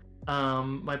did.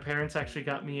 My parents actually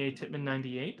got me a Tippmann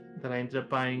 98 that I ended up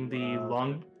buying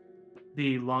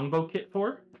the longbow kit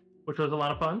for, which was a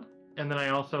lot of fun. And then I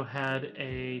also had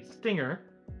a Stinger,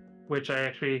 which I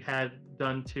actually had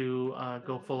done to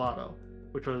go full auto,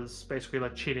 which was basically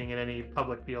like cheating in any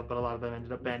public field, but a lot of them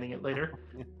ended up banning it later.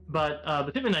 But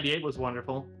the Tippmann 98 was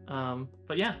wonderful.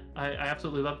 But yeah, I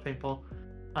absolutely loved paintball.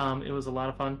 It was a lot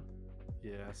of fun.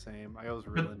 Yeah, same. I was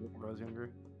really into it when I was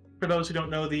younger. For those who don't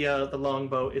know the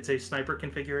longbow, it's a sniper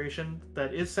configuration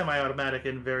that is semi-automatic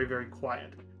and very, very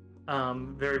quiet.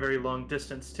 Very, very long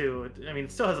distance too. I mean,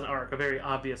 it still has an arc, a very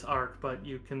obvious arc, but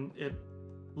it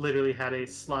literally had a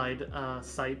slide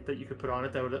sight that you could put on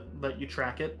it that would let you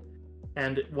track it.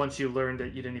 And once you learned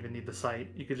it, you didn't even need the sight.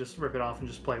 You could just rip it off and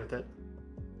just play with it.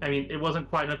 I mean, it wasn't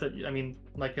quiet enough that, I mean,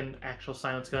 like an actual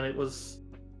silence gun, it was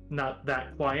not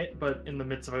that quiet, but in the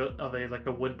midst of a like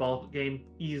a wood ball game,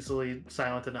 easily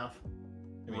silent enough.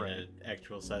 I mean, an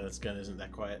actual silence gun isn't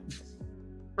that quiet.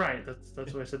 Right,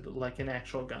 that's what I said, like an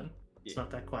actual gun. It's not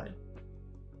that quiet.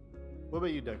 What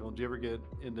about you, Declan? Did you ever get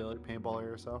into like paintball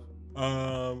or airsoft?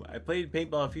 I played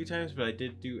paintball a few times, but I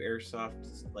did do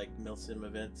airsoft like milsim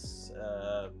events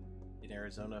in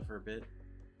Arizona for a bit.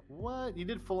 What? You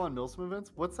did full-on milsim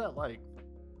events? What's that like?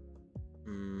 I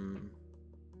don't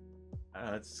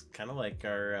know, it's kind of like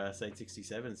our Site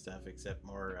 67 stuff, except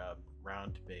more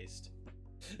round based.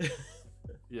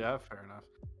 Yeah, fair enough.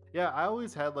 Yeah, I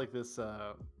always had like this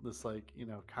like, you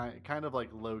know, kind of like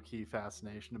low key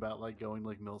fascination about like going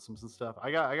like milsims and stuff.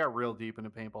 I got real deep into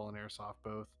paintball and airsoft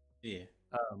both. Yeah.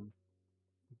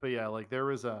 But yeah, like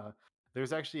there's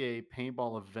actually a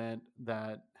paintball event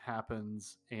that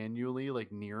happens annually,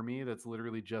 like near me. That's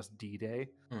literally just D-Day,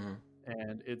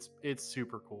 and it's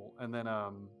super cool. And then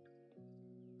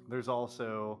there's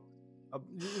also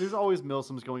there's always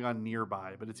milsims going on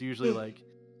nearby, but it's usually like,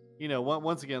 you know,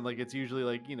 once again, like it's usually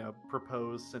like, you know,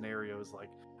 proposed scenarios like,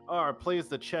 oh, it plays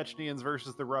the Chechens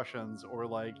versus the Russians, or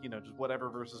like, you know, just whatever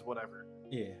versus whatever.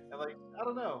 Yeah. And like, I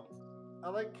don't know, I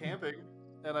like camping,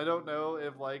 and I don't know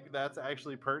if like that's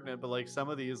actually pertinent, but like some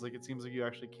of these, like it seems like you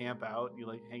actually camp out and you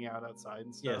like hang out outside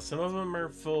and stuff. Yeah, some of them are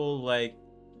full like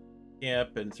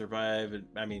camp and survive, and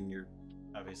I mean, you're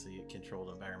obviously a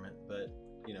controlled environment, but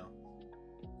you know.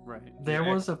 Right. There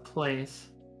was a place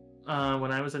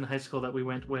when I was in high school that we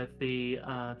went with the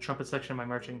trumpet section of my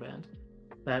marching band.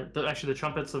 Actually, the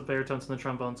trumpets, the baritones, and the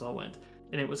trombones all went,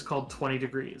 and it was called 20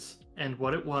 Degrees. And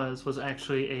what it was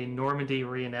actually a Normandy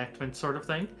reenactment sort of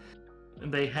thing.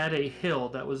 And they had a hill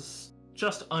that was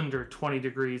just under 20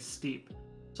 degrees steep,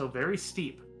 so very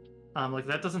steep. Like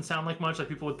that doesn't sound like much. Like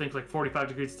people would think like 45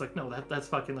 degrees. It's like no, that's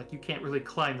fucking like you can't really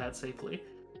climb that safely.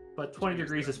 But 20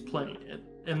 degrees is plenty.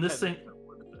 And this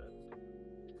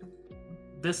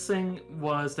thing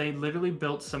was, they literally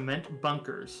built cement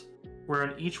bunkers where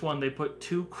on each one they put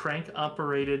 2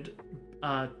 crank-operated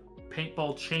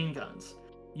paintball chain guns.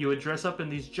 You would dress up in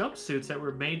these jumpsuits that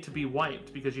were made to be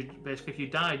wiped, because you basically, if you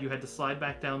died, you had to slide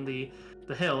back down the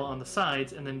hill on the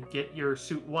sides and then get your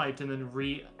suit wiped and then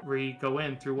go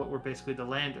in through what were basically the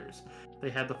landers. They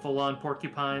had the full-on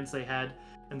porcupines,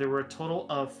 and there were a total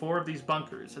of 4 of these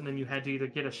bunkers, and then you had to either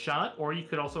get a shot or you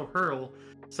could also hurl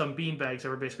some beanbags that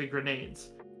were basically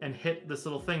grenades and hit this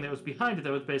little thing that was behind it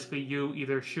that was basically you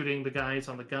either shooting the guys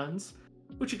on the guns,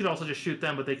 which you could also just shoot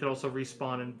them, but they could also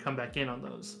respawn and come back in on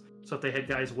those. So if they had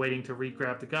guys waiting to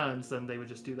re-grab the guns, then they would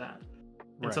just do that.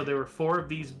 And so there were 4 of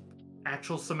these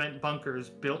actual cement bunkers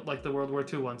built like the World War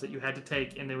II ones that you had to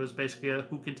take, and it was basically a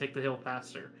who can take the hill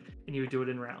faster, and you would do it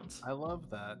in rounds. I love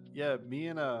that. Yeah, me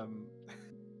and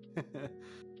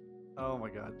oh my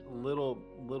god, little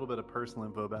bit of personal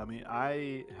info about me.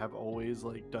 I have always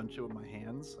like done shit with my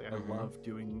hands. Like I love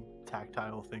doing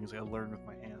tactile things. I learn with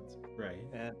my hands. Right.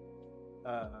 And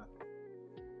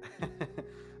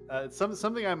it's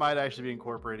something I might actually be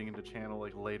incorporating into channel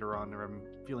like later on, where I'm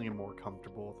feeling more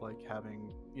comfortable with like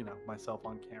having, you know, myself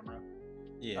on camera.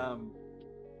 Yeah.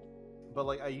 But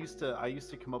like I used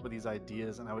to come up with these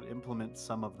ideas, and I would implement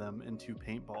some of them into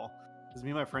paintball. Because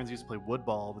me and my friends used to play wood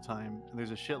ball all the time, and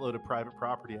there's a shitload of private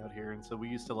property out here, and so we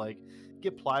used to like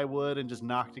get plywood and just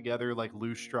knock together like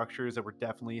loose structures that were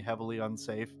definitely heavily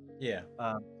unsafe. Yeah.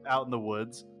 Out in the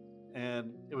woods,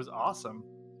 and it was awesome.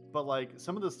 But like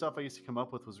some of the stuff I used to come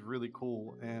up with was really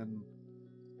cool, and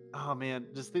oh man,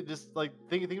 just like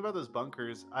think about those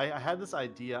bunkers. I had this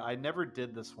idea. I never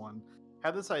did this one.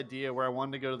 Had this idea where I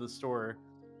wanted to go to the store.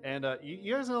 And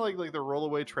you guys know like the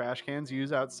rollaway trash cans you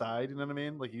use outside, you know what I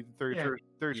mean? Like you throw your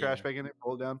trash bag in it,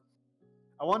 roll it down.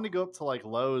 I wanted to go up to like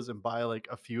Lowe's and buy like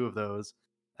a few of those,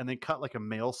 and then cut like a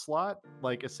mail slot,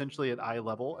 like essentially at eye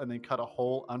level, and then cut a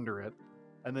hole under it,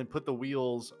 and then put the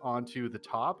wheels onto the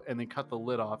top, and then cut the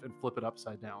lid off and flip it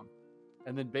upside down,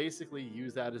 and then basically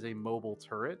use that as a mobile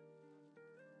turret,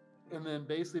 and then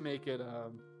basically make it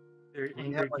very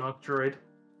angry knock droid.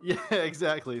 Yeah,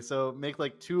 exactly. So make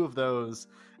like 2 of those,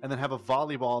 and then have a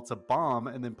volleyball. It's a bomb,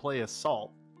 and then play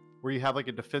assault, where you have like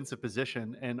a defensive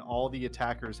position, and all the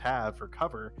attackers have for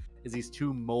cover is these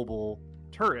 2 mobile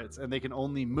turrets, and they can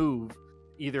only move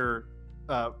either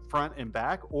front and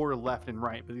back or left and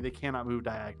right, but they cannot move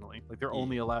diagonally. Like they're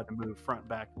only allowed to move front,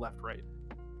 back, left, right,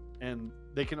 and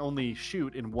they can only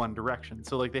shoot in one direction.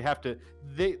 So like they have to,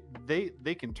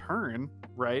 they can turn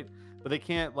right, but they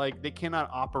cannot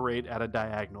operate at a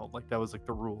diagonal. Like that was like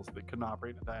the rules. They couldn't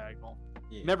operate at a diagonal.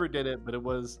 Yeah. Never did it, but it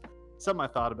was something I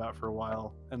thought about for a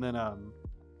while. And then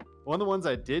one of the ones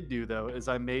I did do though is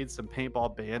I made some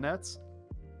paintball bayonets.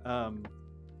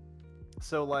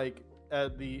 So like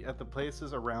at the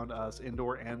places around us,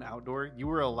 indoor and outdoor, you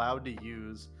were allowed to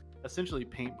use essentially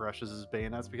paintbrushes as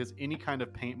bayonets because any kind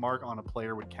of paint mark on a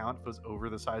player would count if it was over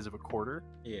the size of a quarter.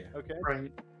 Yeah. Okay.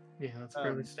 Right. Yeah, that's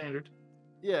fairly standard.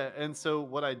 Yeah, and so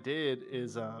what I did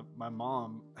is my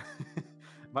mom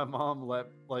my mom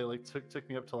took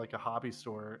me up to like a hobby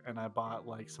store, and I bought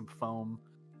like some foam,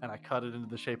 and I cut it into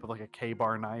the shape of like a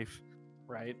K-bar knife,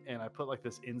 right? And I put like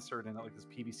this insert in it, like this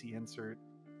PVC insert.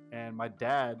 And my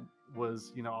dad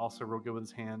was, also real good with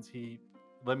his hands. He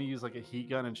let me use like a heat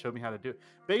gun and showed me how to do it.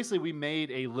 Basically, we made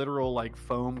a literal like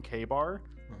foam K-bar,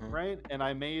 right? And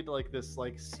I made like this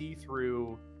like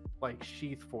see-through like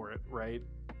sheath for it, right?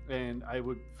 And I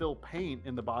would fill paint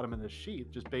in the bottom of this sheath,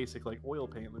 just basic like oil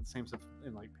paint, with the same stuff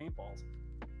in like paintballs.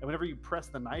 And whenever you press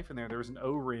the knife in there was an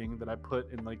O-ring that I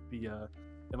put in like the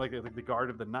the guard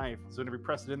of the knife. So whenever you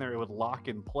press it in there, it would lock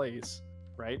in place,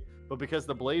 right? But because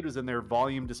the blade was in there,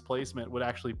 volume displacement would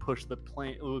actually push the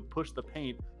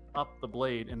paint up the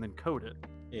blade and then coat it.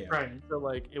 Yeah. Right. So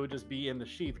like it would just be in the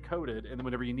sheath coated, and then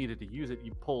whenever you needed to use it,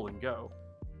 you pull and go.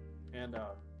 And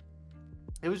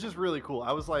it was just really cool.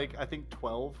 I was like, I think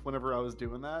 12 whenever I was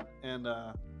doing that, and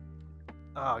oh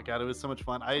god, it was so much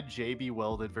fun. I had JB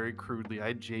welded very crudely. I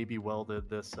had JB welded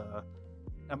this.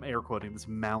 I'm air quoting this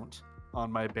mount on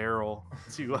my barrel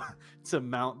to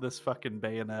mount this fucking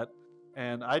bayonet.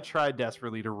 And I tried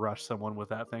desperately to rush someone with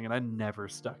that thing, and I never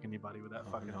stuck anybody with that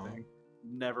thing.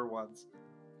 Never once.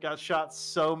 Got shot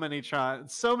so many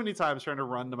times trying to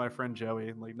run to my friend Joey,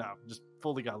 and like, no, just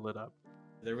fully got lit up.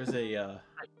 There was a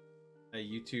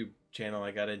YouTube channel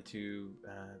I got into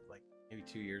like maybe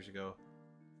 2 years ago.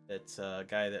 That's a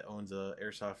guy that owns a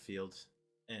airsoft field,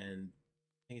 and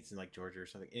I think it's in like Georgia or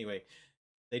something. Anyway,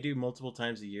 they do multiple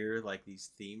times a year like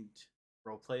these themed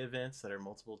roleplay events that are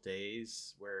multiple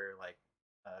days, where like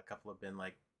a couple have been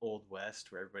like Old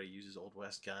West, where everybody uses Old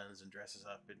West guns and dresses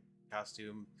up in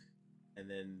costume, and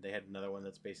then they had another one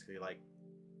that's basically like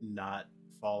not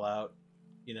Fallout,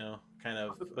 kind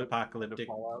of apocalyptic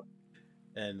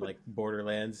and like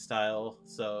Borderlands style.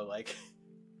 So like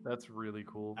that's really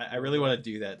cool. I really want to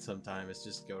do that sometime. It's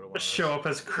just go to one. Show up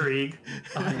as Krieg.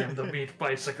 I am the meat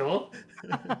bicycle.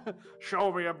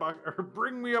 Show me a bucket, or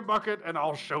bring me a bucket, and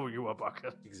I'll show you a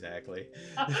bucket. Exactly.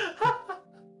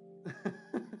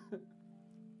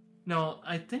 No,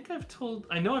 I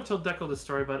know I've told Deco this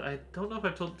story, but I don't know if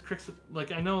I've told Crix.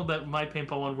 Like, I know that my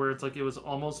paintball one where it's like it was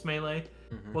almost melee.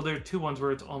 Well, there are two ones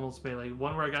where it's almost melee.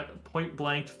 One where I got point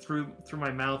blanked through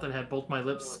my mouth and had both my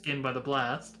lips skinned by the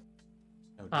blast.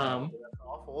 That's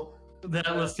awful.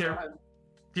 That was terrible.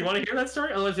 Do you want to hear that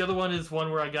story? Otherwise, the other one is one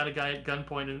where I got a guy at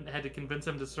gunpoint and had to convince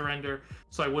him to surrender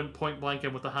so I wouldn't point blank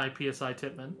him with a high PSI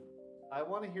Titman. I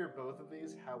want to hear both of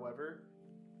these. However,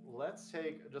 let's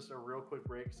take just a real quick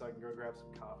break so I can go grab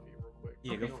some coffee real quick.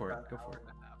 Yeah, go for it. Go for it.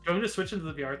 Do you want me to switch into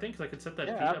the VR thing? Because I could set that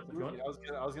feed up if you want.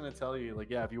 I was gonna tell you,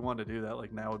 like, yeah, if you want to do that,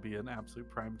 like, now would be an absolute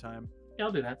prime time. Yeah,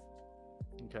 I'll do that.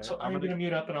 Okay. So I'm gonna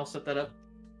mute up and I'll set that up.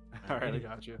 All right, I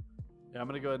got you. Yeah, I'm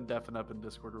gonna go ahead and deafen up in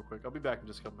Discord real quick. I'll be back in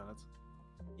just a couple minutes.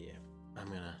 Yeah, I'm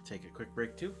gonna take a quick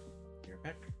break too. You're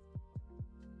back.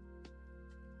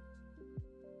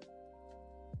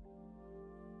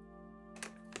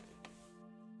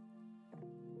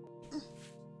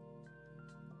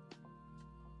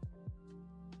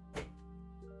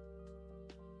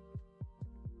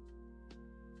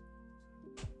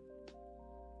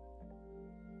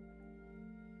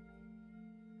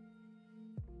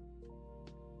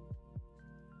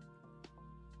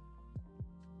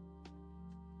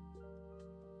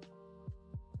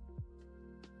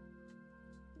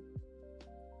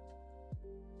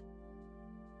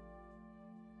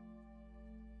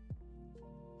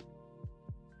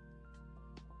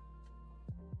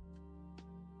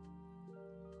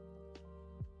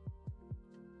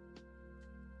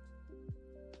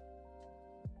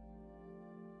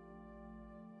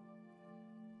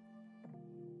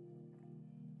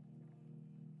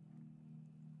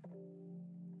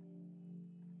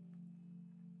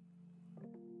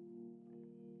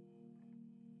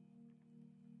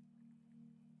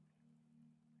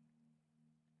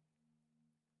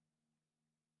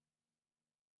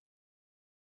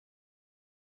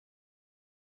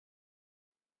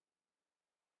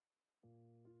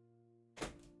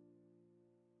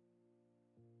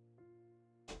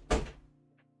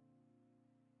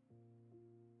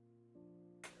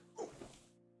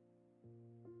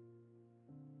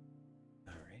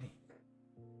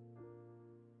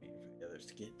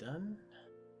 To get done.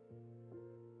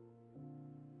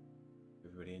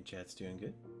 Everybody And chat's doing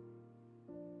good.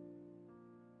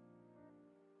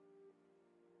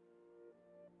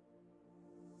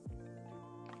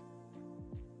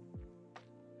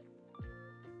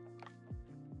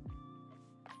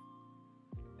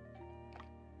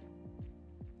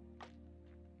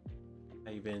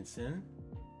 How you been, Sin?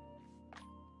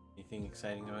 Anything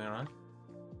exciting going on?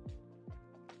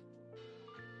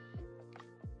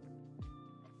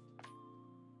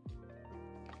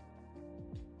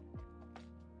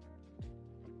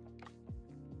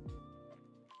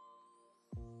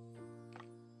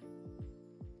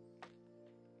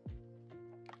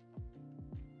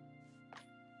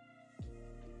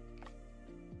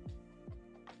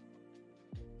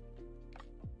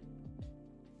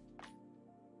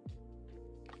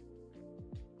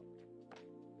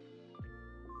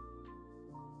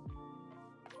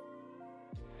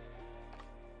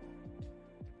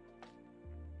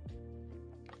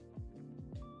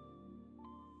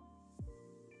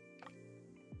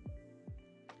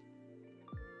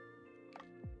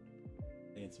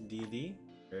 Playing some D&D.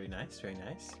 Very nice, very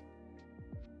nice.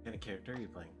 What kind of character are you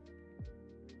playing?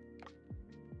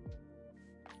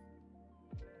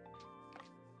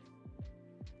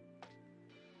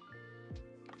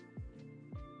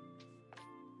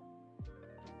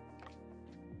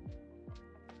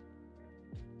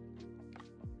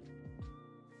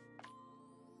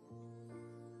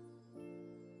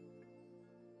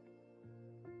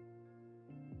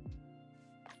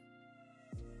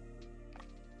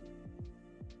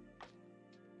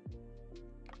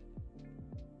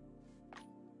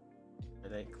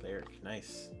 Cleric,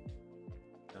 nice.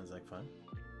 Sounds like fun.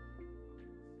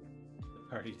 The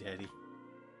party daddy,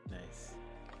 nice.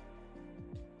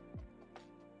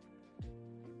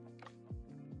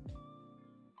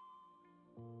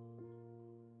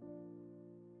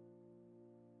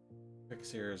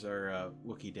 Pixar is our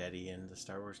Wookiee daddy in the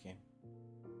Star Wars game.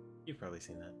 You've probably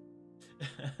seen that.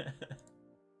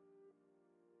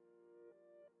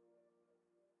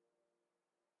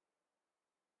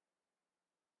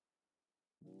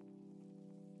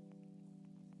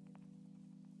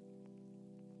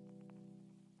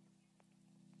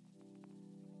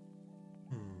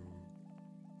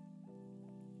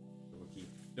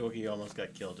 The Wookiee almost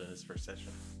got killed in his first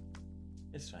session.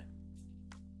 It's fine.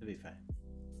 It'll be fine.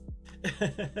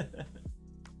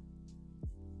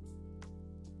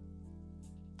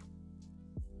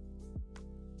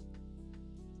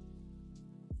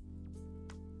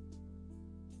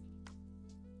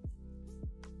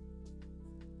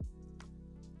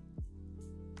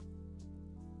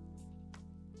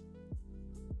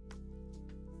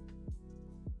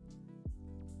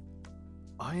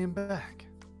 I am back.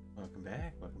 Welcome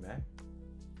back, welcome back.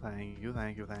 Thank you,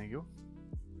 thank you, thank you.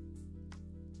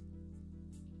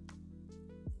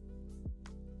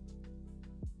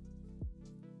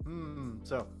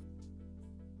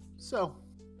 So,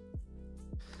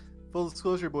 full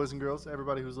disclosure, boys and girls,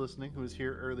 everybody who's listening, who was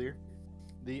here earlier,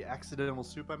 the accidental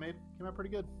soup I made came out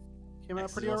pretty good. Came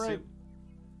out pretty alright.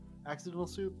 Accidental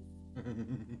soup.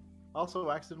 Also,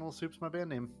 Accidental Soup's my band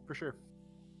name, for sure.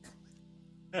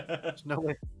 There's no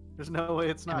way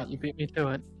it's not. You beat me to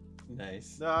it.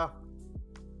 Nice.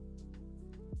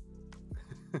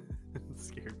 It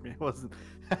scared me.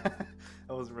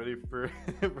 I wasn't ready for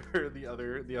the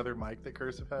other mic that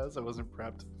Cursive has. I wasn't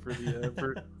prepped for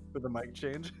the for the mic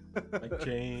change. Mic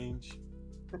change.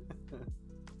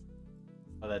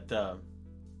 Oh, that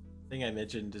thing I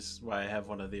mentioned is why I have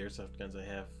one of the airsoft guns I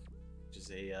have, which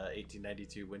is a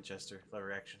 1892 Winchester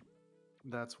lever action.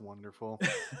 That's wonderful.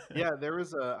 Yeah, there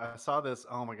was I saw this.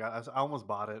 Oh my god, I almost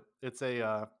bought it. It's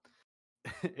a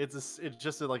it's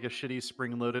just like a shitty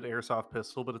spring-loaded airsoft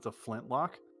pistol, but it's a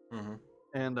flintlock. Mm-hmm.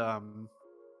 And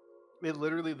it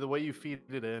literally, the way you feed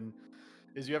it in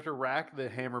is you have to rack the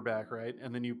hammer back, right,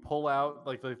 and then you pull out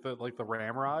like the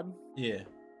ramrod. Yeah.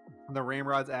 And the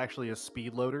ramrod's actually a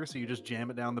speed loader, so you just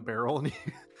jam it down the barrel and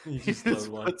you just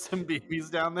put some BBs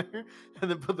down there,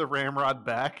 and then put the ramrod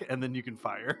back, and then you can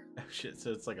fire. Oh shit!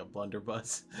 So it's like a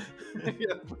blunderbuss.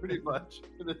 Yeah, pretty much.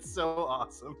 And it's so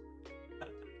awesome.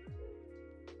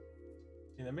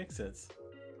 Yeah, that makes sense.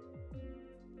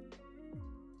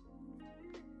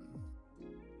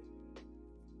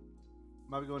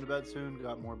 Might be going to bed soon.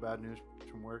 Got more bad news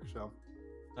from work, so.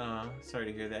 Sorry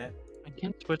to hear that. I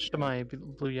can't switch to my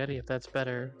Blue Yeti if that's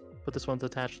better, but this one's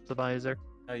attached to the visor.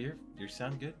 Oh, you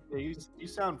sound good. Yeah, you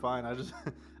sound fine.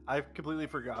 I completely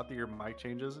forgot that your mic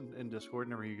changes in Discord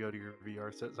whenever you go to your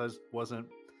VR set. So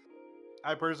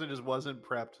I personally just wasn't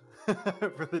prepped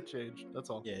for the change.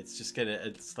 That's all. Yeah, it's just got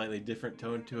a slightly different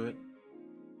tone to it.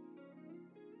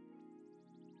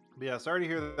 But yeah, sorry to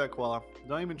hear that, Koala.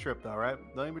 Don't even trip, though, right?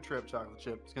 Don't even trip, Chocolate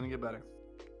Chip. It's gonna get better.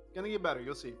 It's gonna get better.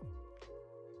 You'll see.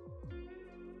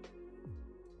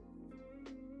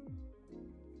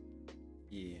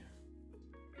 Yeah.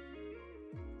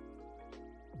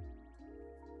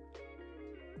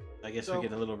 I guess we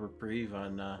get a little reprieve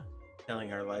on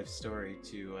telling our life story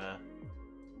to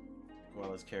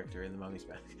Koala's character in the Mummy's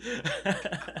Back.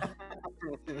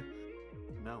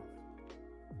 No.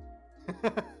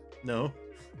 No?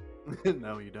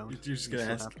 No, you don't. You're just going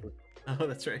to ask. Oh,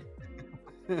 that's right.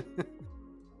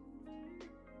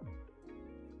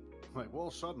 Like,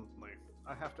 well, suddenly,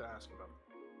 I have to ask about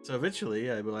it. So eventually,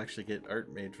 I will actually get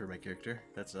art made for my character.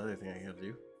 That's another thing I gotta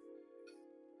do.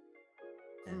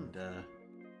 And,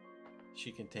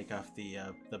 she can take off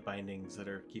the bindings that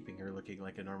are keeping her looking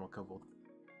like a normal kobold.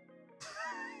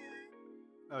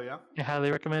 Oh, yeah? I highly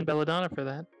recommend Belladonna for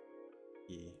that.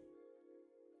 Yeah.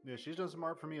 Yeah, she's done some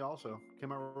art for me also.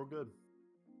 Came out real good.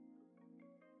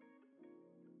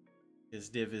 His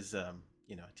div is, a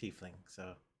tiefling,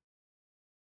 so...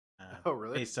 oh,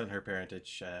 really? Based on her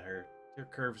parentage, her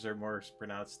curves are more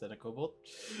pronounced than a kobold.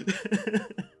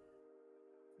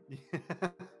 Yeah.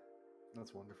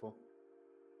 That's wonderful.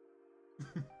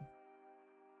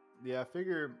 Yeah, I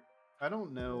figure... I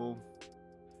don't know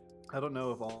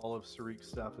if all of Sarik's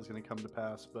stuff is going to come to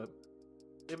pass, but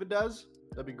if it does,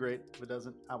 that'd be great. If it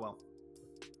doesn't, I will.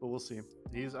 But we'll see.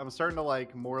 I'm starting to,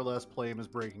 like, more or less play him as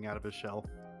breaking out of his shell.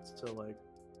 So, like...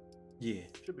 Yeah.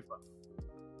 Should be fun.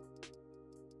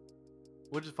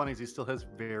 Which is funny is he still has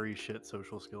very shit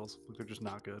social skills. They're just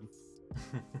not good.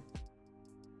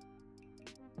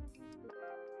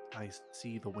 I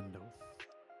see the window,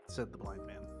 said the blind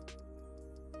man.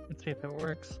 Let's see if it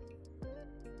works.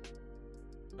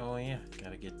 Oh yeah,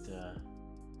 gotta get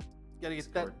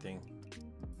that thing.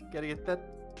 Gotta get that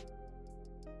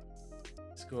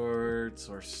Discord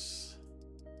source.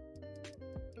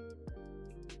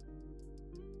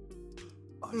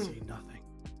 I see nothing.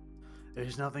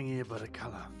 There's nothing here but a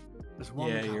color. There's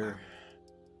one color. You're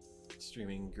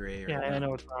streaming gray. Yeah, I know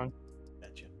what's wrong.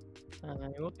 Gotcha.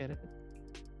 You'll get it.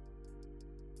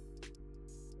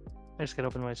 I just gotta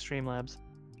open my Streamlabs.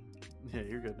 Yeah,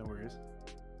 you're good. No worries.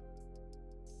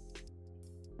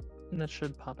 And that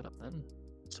should pop it up then.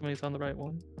 Somebody's on the right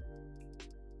one.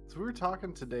 So we were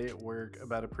talking today at work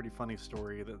about a pretty funny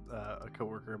story that a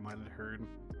coworker of mine had heard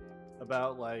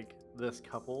about, like, this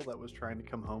couple that was trying to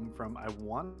come home from, I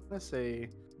want to say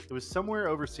it was somewhere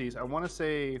overseas. I want to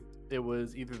say it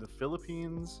was either the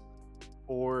Philippines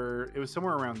or it was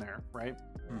somewhere around there, right?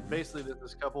 Mm-hmm. Basically,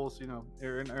 this couple's,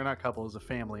 or not couple, is a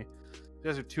family. You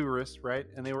guys are tourists, right?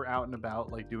 And they were out and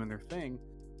about, like, doing their thing,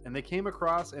 and they came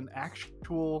across an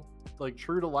actual, like,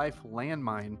 true to life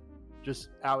landmine just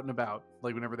out and about,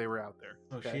 like, whenever they were out there.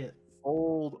 Oh, okay? Shit.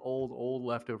 Old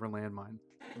leftover landmine.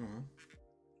 Mm-hmm.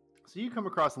 So you come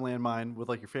across a landmine with,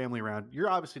 like, your family around, you're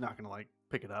obviously not going to, like,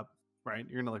 pick it up, right?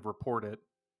 You're going to, like, report it,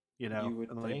 and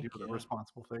like, do the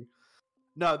responsible thing.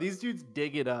 No, these dudes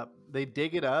dig it up. They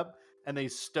dig it up and they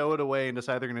stow it away and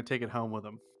decide they're going to take it home with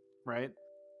them, right?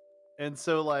 And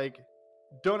so, like,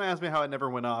 don't ask me how it never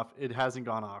went off. It hasn't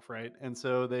gone off, right? And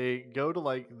so they go to,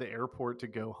 like, the airport to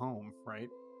go home, right?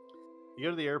 You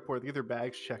go to the airport, they get their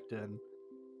bags checked in,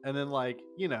 and then, like,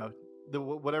 the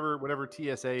whatever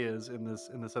TSA is in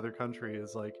this other country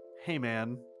is like, hey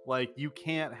man, like, you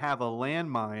can't have a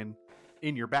landmine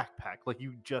in your backpack. Like,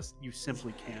 you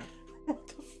simply can't. What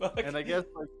the fuck? And I guess,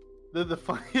 like, the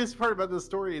funniest part about this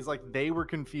story is, like, they were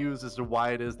confused as to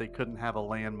why it is they couldn't have a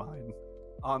landmine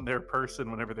on their person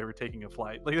whenever they were taking a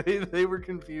flight. Like, they were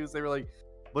confused. They were like,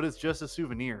 but it's just a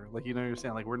souvenir. Like, you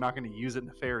understand? Like, we're not going to use it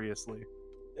nefariously.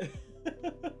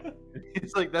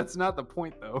 It's like, that's not the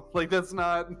point, though. Like, that's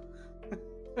not...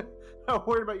 Don't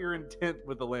worry about your intent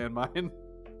with the landmine.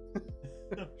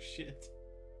 Oh, shit.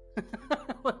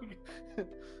 Like...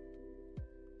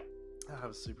 That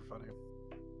was super funny.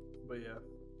 But yeah.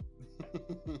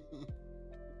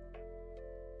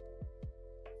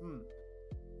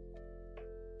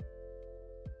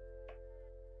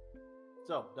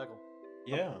 So, Declan.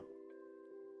 Yeah.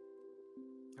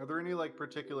 Are there any, like,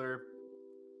 particular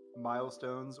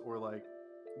milestones or, like,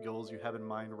 goals you have in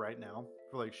mind right now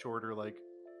for, like, shorter, like,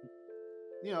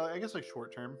 I guess, like,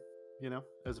 short term,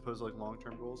 as opposed to, like, long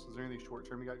term goals? Is there anything short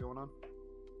term you got going on?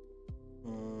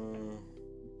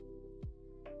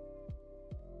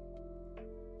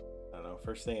 I don't know.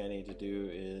 First thing I need to do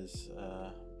is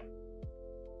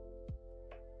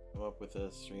come up with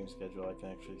a stream schedule I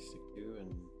can actually stick to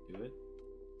and do it.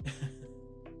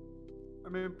 I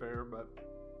mean, fair, but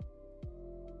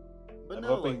I'm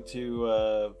hoping, like,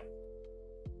 to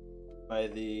by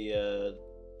the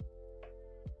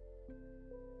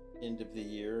end of the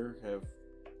year have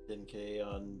 10K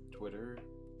on Twitter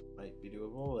might be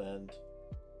doable, and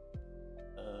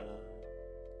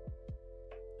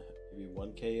maybe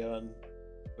 1K on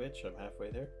Twitch. I'm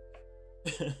halfway there.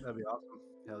 That'd be awesome.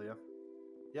 Hell yeah.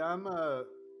 Yeah,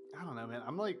 I don't know, man.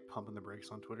 I'm like pumping the brakes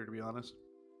on Twitter, to be honest.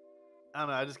 I don't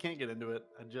know. I just can't get into it.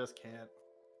 I just can't.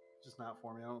 It's just not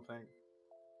for me, I don't think.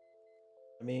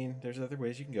 I mean, there's other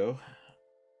ways you can go.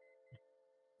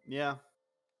 Yeah.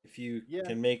 If you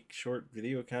can make short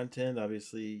video content,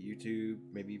 obviously YouTube,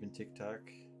 maybe even TikTok.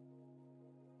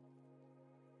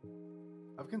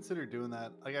 I've considered doing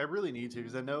that. Like, I really need to,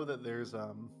 because I know that there's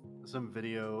some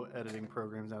video editing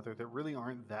programs out there that really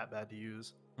aren't that bad to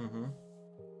use. Mm-hmm.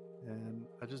 And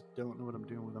I just don't know what I'm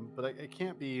doing with them. But it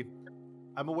can't be.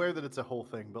 I'm aware that it's a whole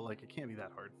thing, but like it can't be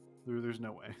that hard. There's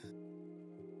no way.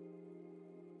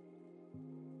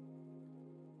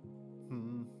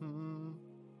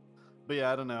 But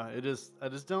yeah, I don't know. I just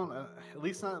don't. At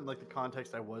least not in like the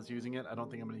context I was using it. I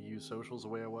don't think I'm going to use socials the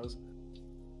way I was.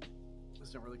 I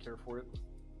just don't really care for it.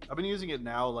 I've been using it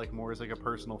now like more as like a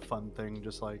personal fun thing,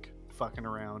 just like fucking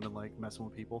around and like messing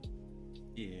with people.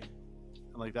 Yeah.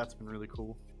 And like that's been really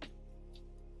cool.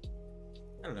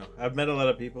 I don't know. I've met a lot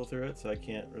of people through it, so I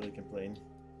can't really complain.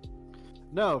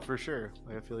 No, for sure.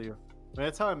 Like, I feel you. I mean,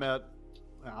 that's how I met,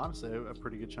 honestly, a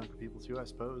pretty good chunk of people too, I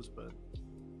suppose. But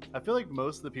I feel like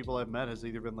most of the people I've met has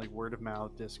either been like word of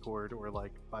mouth, Discord, or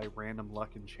like by random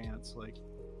luck and chance, like,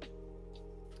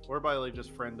 or by like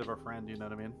just friend of a friend. You know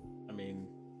what I mean? I mean,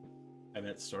 I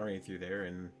met Stormy through there,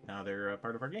 and now they're a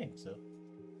part of our game. So.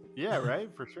 Yeah, right.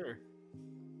 For sure.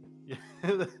 Yeah,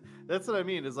 that's what I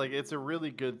mean. Is like it's a really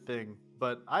good thing.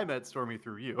 But I met Stormy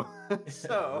through you.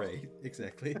 So right,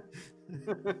 exactly.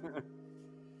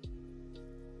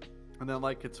 And then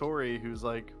like Katori, who's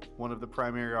like one of the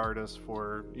primary artists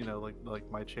for, you know,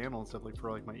 like my channel and stuff, like for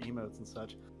like my emotes and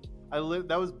such.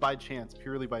 That was by chance,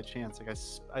 purely by chance. Like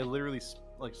I literally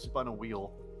like spun a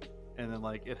wheel, and then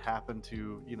like it happened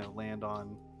to, you know, land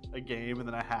on a game, and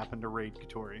then I happened to raid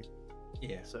Katori.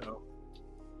 Yeah. So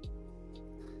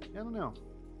I don't know.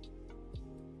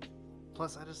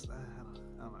 Plus, I don't know.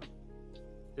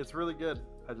 It's really good.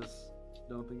 I just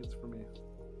don't think it's for me.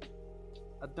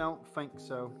 I don't think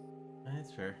so.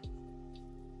 That's fair.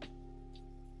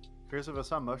 Cursive, I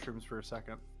saw mushrooms for a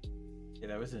second. Yeah,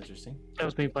 that was interesting. That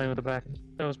was me playing with the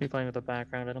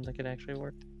background. I don't think it actually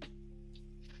worked.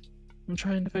 I'm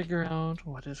trying to figure out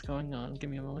what is going on. Give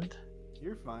me a moment.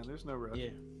 You're fine. There's no rush. Yeah.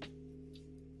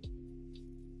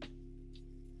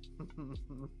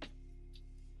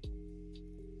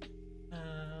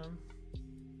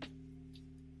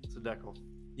 So Deckle.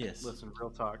 Yes. Listen,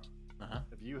 real talk.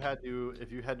 If you had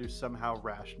to somehow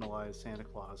rationalize Santa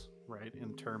Claus, right,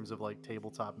 in terms of like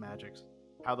tabletop magics,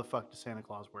 how the fuck does Santa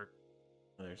Claus work?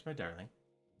 Well, there's my darling.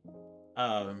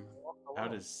 How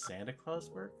does Santa Claus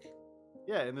work?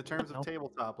 Yeah, in the terms of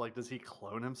tabletop, like, does he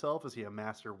clone himself? Is he a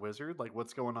master wizard? Like,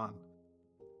 what's going on?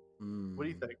 What do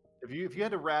you think? If you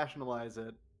had to rationalize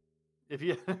it, and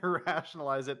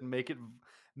make it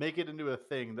into a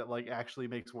thing that like actually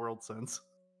makes world sense.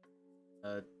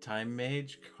 A time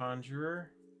mage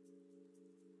conjurer.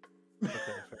 Okay,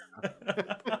 fair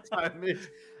enough.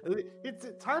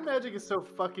 Time magic is so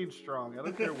fucking strong. I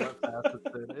don't care what path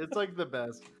it's in. It's like the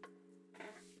best.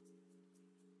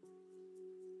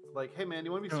 Like, hey man,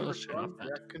 you want to be super strong?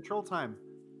 Yeah, control time.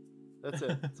 That's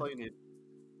it. That's all you need.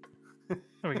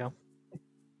 There we go.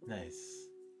 Nice.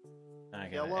 I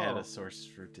gotta add a source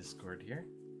for Discord here.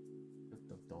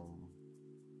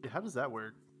 Yeah, how does that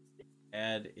work?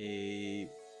 Add a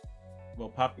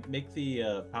make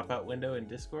the pop out window in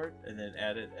Discord and then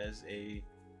add it as a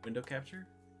window capture.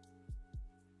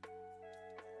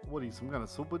 What are you, some kind of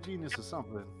super genius or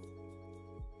something?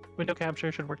 Window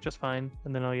capture should work just fine,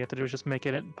 and then all you have to do is just make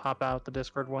it pop out the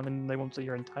Discord one, and they won't see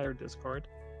your entire Discord.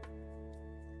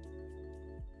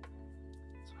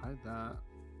 Let's hide that.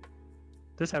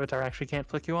 This avatar actually can't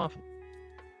flick you off.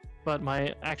 But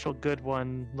my actual good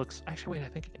one looks... Actually, wait, I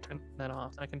think I can turn that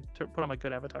off. I can put on my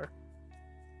good avatar.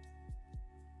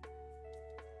 You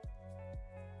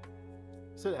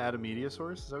said add a media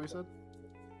source? Is that what you said?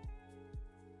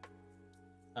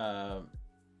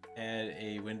 Add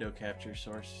a window capture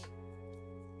source.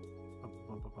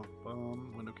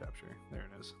 Window capture. There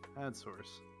it is. Add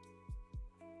source.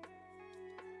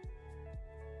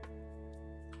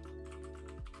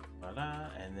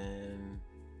 Voila, and then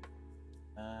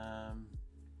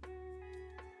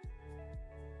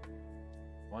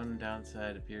one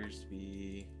downside appears to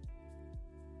be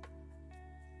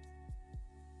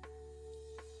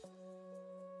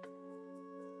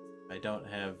if I don't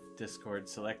have Discord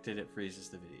selected, it freezes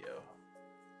the video.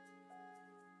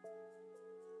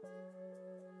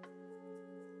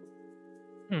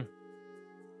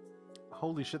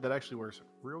 Holy shit, that actually works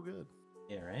real good.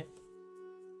 Yeah, right?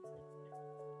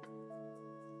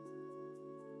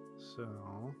 So,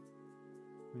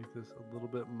 make this a little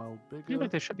bit more bigger. I feel like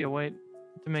there should be a way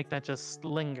to make that just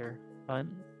linger, but...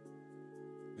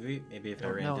 Maybe if I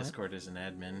ran Discord as an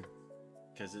admin,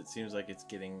 because it seems like it's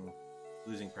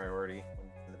losing priority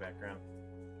in the background.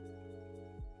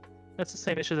 That's the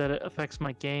same issue that it affects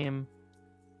my game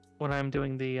when I'm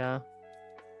doing the,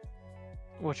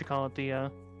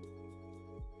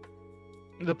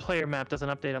 the player map doesn't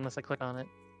update unless I click on it.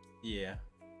 Yeah.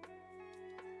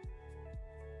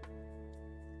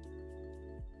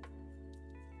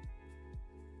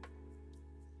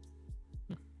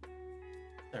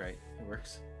 Alright, it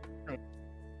works.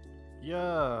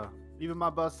 Yeah, even my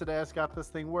busted ass got this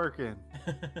thing working.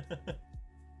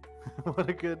 What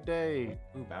a good day.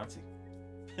 Ooh, bouncy.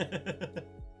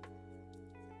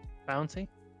 Bouncy?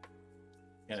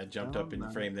 Kind of jumped up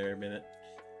in frame there a minute.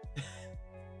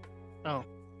 Oh.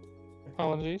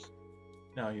 Apologies.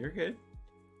 No, you're good.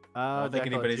 I don't think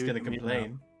anybody's going to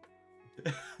complain.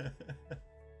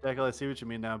 Deckle, I see what you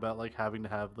mean now about like having to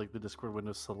have like the Discord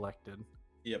window selected.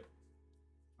 Yep.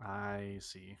 I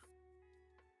see.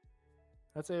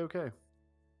 That's A-okay.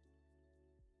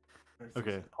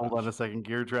 Okay, hold on a second.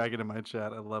 Gear Dragon in my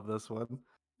chat. I love this one.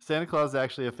 Santa Claus is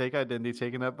actually a fake identity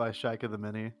taken up by Shika the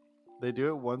Mini. They do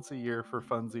it once a year for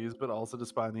funsies, but also to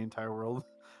spy on the entire world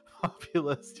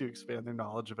populace to expand their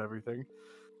knowledge of everything.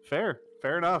 Fair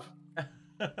enough.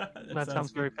 that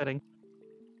sounds very fitting.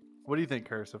 What do you think,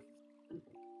 Cursive?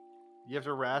 You have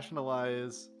to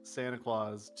rationalize Santa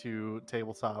Claus to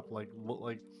tabletop, like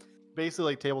basically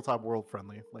like tabletop world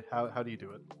friendly. Like how do you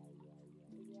do it?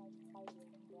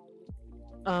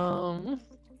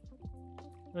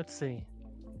 Let's see.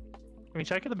 I mean,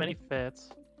 Shika the Mini fits.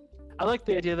 I like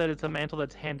the idea that it's a mantle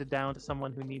that's handed down to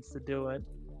someone who needs to do it.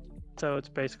 So it's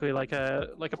basically like a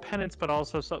penance, but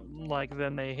also something like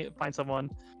then they find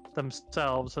someone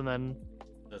themselves, and then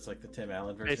that's like the Tim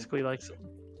Allen version. Basically, like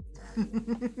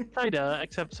kinda,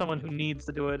 except someone who needs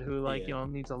to do it, who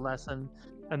needs a lesson,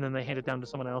 and then they hand it down to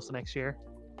someone else the next year.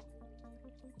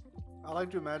 I like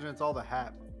to imagine it's all the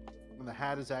hat, and the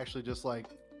hat is actually just like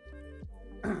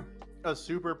a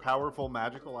super powerful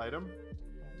magical item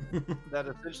that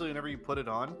essentially whenever you put it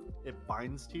on, it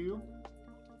binds to you,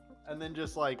 and then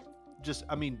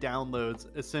downloads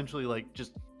essentially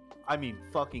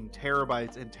fucking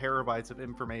terabytes and terabytes of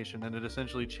information, and it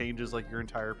essentially changes like your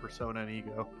entire persona and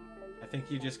ego. I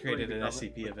think you just created an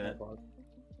SCP event.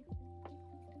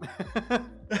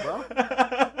 Well,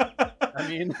 I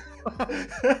mean,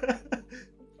 I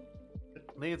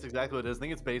think it's exactly what it is. I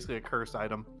think it's basically a cursed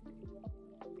item.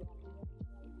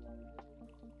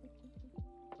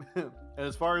 And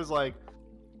as far as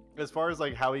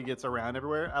how he gets around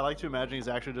everywhere, I like to imagine he's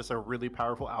actually just a really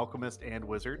powerful alchemist and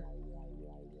wizard.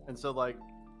 And so like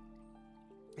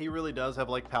he really does have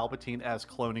like Palpatine as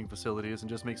cloning facilities and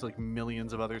just makes like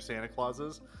millions of other Santa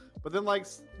Clauses. But then like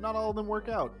not all of them work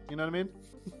out. You know what I mean?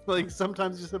 Like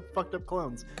sometimes you just have fucked up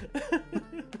clones.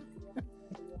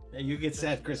 And you get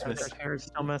sad Christmas. Their hair's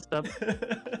still messed up.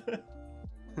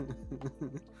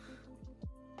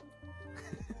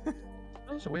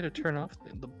 There's a way to turn off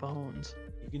the bones.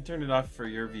 You can turn it off for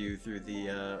your view through the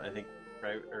I think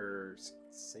private or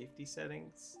safety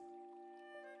settings.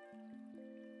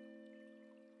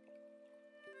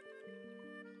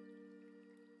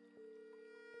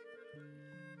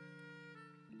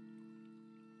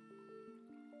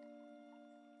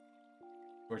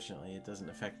 Fortunately, it doesn't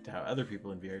affect how other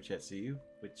people in VR chat see you,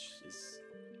 which is...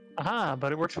 Aha,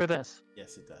 but it works for this.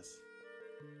 Yes, it does.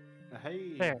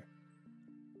 Hey. There.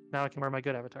 Now I can wear my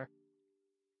good avatar.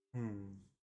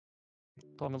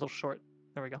 So I'm a little short.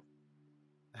 There we go.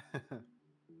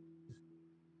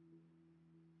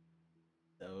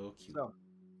 So cute.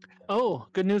 Oh,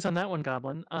 good news on that one,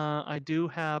 Goblin. I do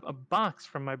have a box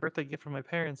from my birthday gift from my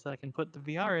parents that I can put the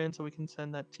VR in, so we can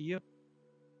send that to you.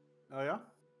 Oh, yeah?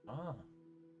 Ah.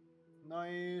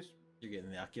 Nice. You're getting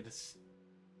the Oculus.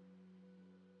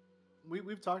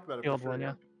 We've talked about it. The old one,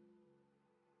 yeah.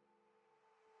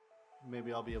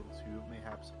 Maybe I'll be able to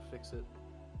mayhaps fix it.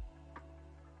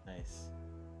 Nice.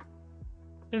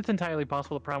 It's entirely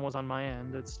possible the problem was on my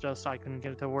end. It's just I couldn't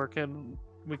get it to work, and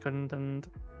we couldn't. And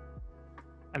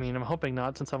I mean, I'm hoping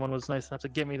not, since someone was nice enough to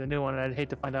get me the new one. And I'd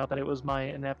hate to find out that it was my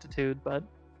ineptitude, but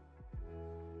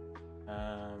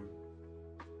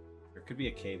there could be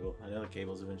a cable. I know the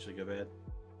cables eventually go bad.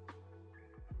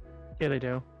 Yeah, they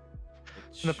do.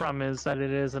 And the problem is that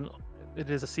it is a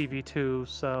CV2,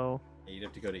 so you'd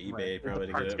have to go to eBay probably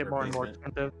to get more and more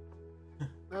expensive.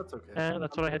 That's okay. And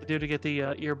that's what I had to do to get the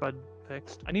earbud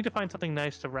fixed. I need to find something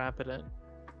nice to wrap it in.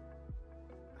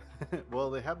 Well,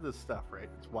 they have this stuff, right?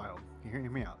 It's wild. Hear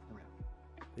me out. Hear me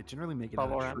out. They generally make it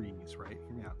out of trees, right?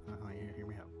 Hear me out. Hear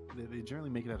me out. They generally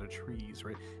make it out of trees,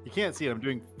 right? You can't see it. I'm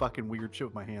doing fucking weird shit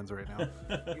with my hands right now.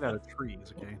 Make it out of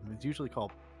trees, okay? And it's usually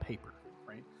called paper,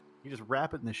 right? You just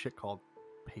wrap it in this shit called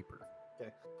paper.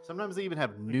 Okay. Sometimes they even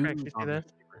have news on this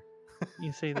paper.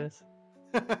 You see this?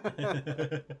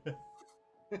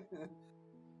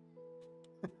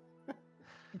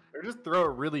 Or just throw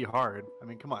it really hard. I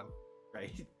mean, come on.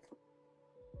 Right.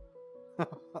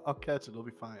 I'll catch it. It'll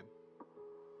be fine.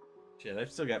 Shit,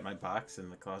 I've still got my box in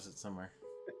the closet somewhere.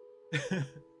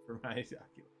 For my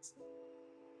Oculus.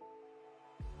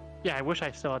 Yeah, I wish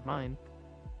I still had mine.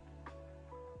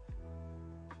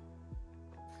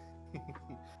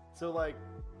 So, like...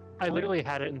 I literally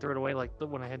had it and threw it away like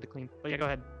when I had to clean. But yeah, go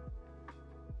ahead.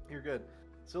 You're good.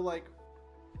 So, like,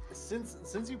 since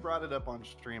you brought it up on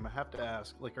stream, I have to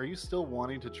ask, like, are you still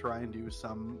wanting to try and do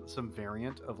some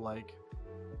variant of, like,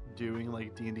 doing,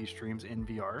 like, D&D streams in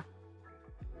VR?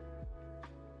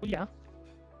 Yeah.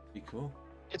 Be cool.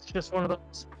 It's just one of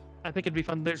those. I think it'd be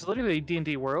fun. There's literally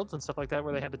D&D worlds and stuff like that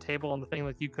where they have the table and the thing,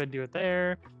 like you could do it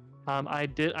there.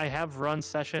 I have run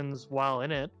sessions while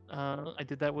in it. I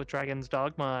did that with Dragon's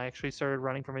Dogma. I actually started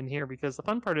running from in here because the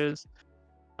fun part is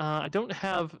I don't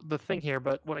have the thing here,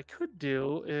 but what I could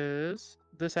do is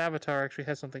this avatar actually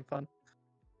has something fun.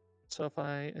 So if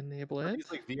I enable it, these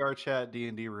like VR chat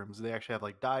D&D rooms, they actually have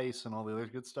like dice and all the other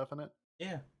good stuff in it.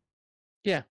 Yeah.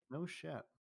 Yeah. No shit.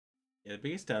 Yeah, the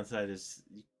biggest downside is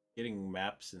getting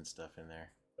maps and stuff in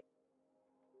there.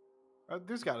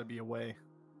 There's got to be a way.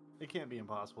 It can't be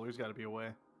impossible. There's got to be a way.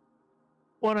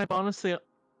 Well, and I've honestly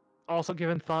also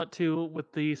given thought to,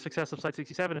 with the success of Site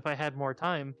 67, if I had more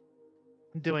time,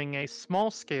 doing a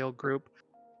small scale group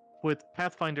with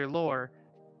Pathfinder lore,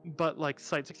 but like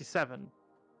Site 67.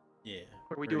 Yeah.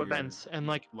 Where we do events. And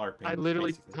like, LARPing, I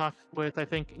literally talked with, I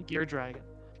think, Gear Dragon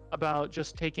about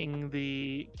just taking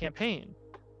the campaign.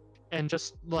 And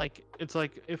just like, it's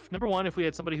like, if number one, if we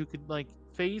had somebody who could like,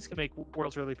 FaZe can make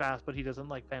worlds really fast, but he doesn't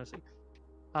like fantasy.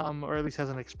 Or at least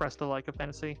hasn't expressed the like of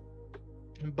fantasy.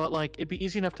 But like, it'd be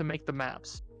easy enough to make the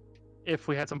maps if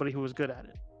we had somebody who was good at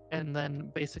it. And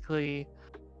then basically,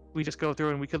 we just go through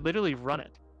and we could literally run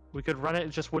it. We could run it, it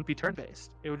just wouldn't be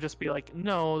turn-based. It would just be like,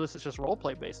 no, this is just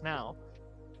roleplay based now.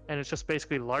 And it's just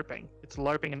basically LARPing. It's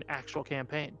LARPing an actual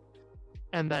campaign.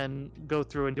 And then go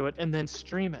through and do it, and then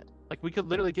stream it. Like, we could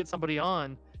literally get somebody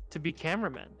on to be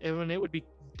cameramen. And it would be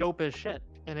dope as shit.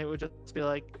 And it would just be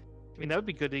like, I mean, that would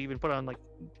be good to even put on, like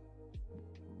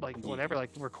whatever,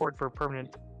 like, record for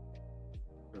permanent.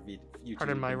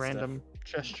 Pardon my random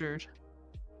gestures.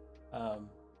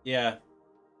 Yeah,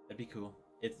 that'd be cool.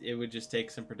 It would just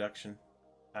take some production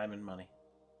time and money.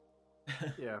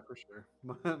 Yeah, for sure.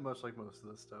 Much like most of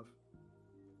this stuff.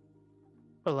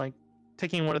 But like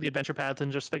taking one of the adventure paths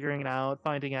and just figuring it out,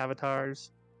 finding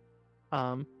avatars.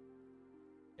 Yeah,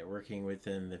 working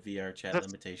within the VR chat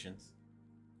limitations.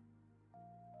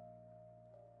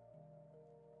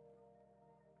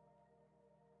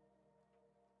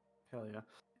 Hell yeah.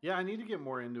 Yeah, I need to get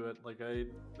more into it. Like,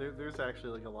 there's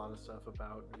actually like a lot of stuff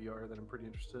about VR that I'm pretty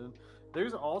interested in.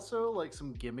 There's also like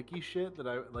some gimmicky shit that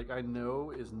I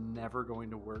know is never going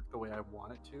to work the way I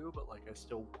want it to, but like I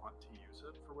still want to use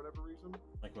it for whatever reason.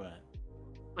 Like what?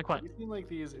 Like what?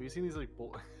 Have you seen these like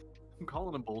I'm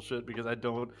calling them bullshit because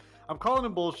I'm calling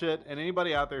them bullshit, and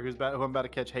anybody out there who I'm about to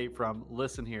catch hate from,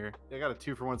 listen here. I got a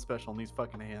 2-for-1 special in these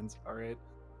fucking hands, all right?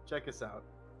 Check us out.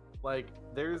 Like,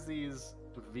 there's these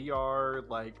VR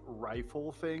like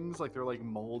rifle things, like they're like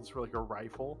molds for like a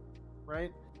rifle,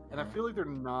 right? And I feel like they're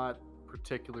not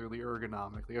particularly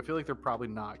ergonomic. Like, I feel like they're probably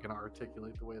not going to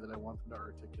articulate the way that I want them to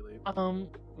articulate.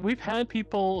 We've had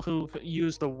people who've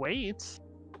used the weights.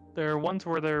 There are ones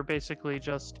where they're basically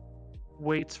just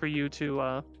weights for you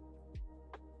to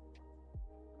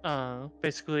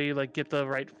basically like get the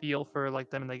right feel for like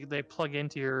them, and they plug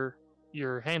into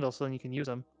your handle so then you can use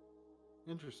them.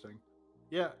 Interesting.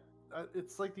 Yeah,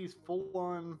 it's like these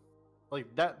full-on like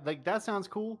that sounds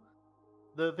cool.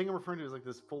 The thing I'm referring to is like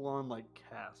this full-on like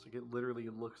cast. Like, it literally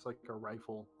looks like a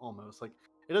rifle almost. Like,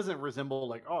 it doesn't resemble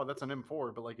like, oh, that's an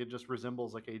M4, but like it just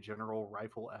resembles like a general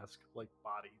rifle-esque like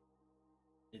body.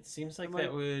 It seems like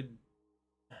that would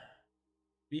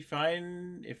be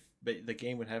fine but the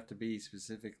game would have to be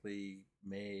specifically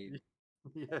made.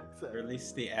 Yeah, exactly. Or at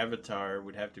least the avatar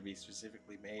would have to be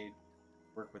specifically made,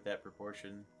 work with that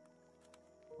proportion.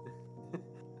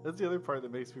 That's the other part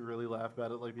that makes me really laugh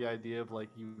about it, like the idea of like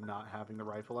you not having the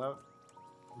rifle out.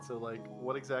 And so like,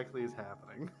 what exactly is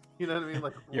happening? You know what I mean?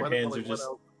 Like, your hands are just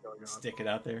sticking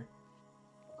out there.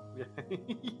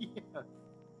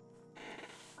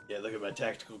 Yeah. Yeah, look at my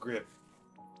tactical grip.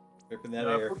 Gripping that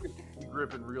air.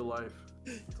 Grip in real life.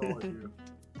 That's all I do.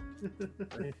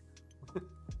 Right?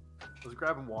 I was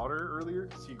grabbing water earlier.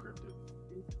 Sea gripped it.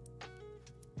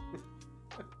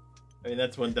 I mean,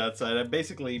 that's one downside. I'm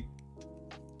basically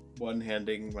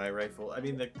one-handing my rifle. I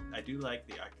mean, I do like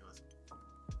the Oculus.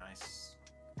 Nice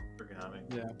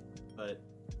ergonomic. Yeah. But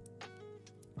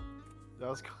that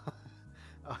was.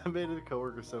 I made a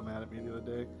coworker so mad at me the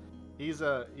other day. He's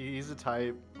a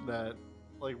type that,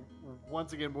 like,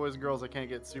 once again, boys and girls, I can't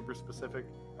get super specific.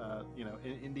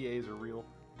 NDAs are real.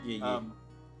 Yeah.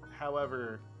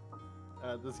 However,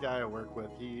 this guy I work with,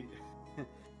 he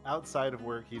outside of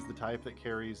work, he's the type that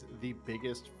carries the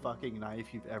biggest fucking knife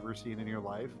you've ever seen in your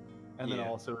life, and then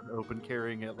also an open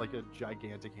carrying it like a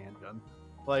gigantic handgun.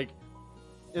 Like,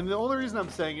 and the only reason I'm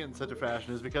saying it in such a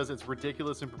fashion is because it's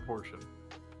ridiculous in proportion.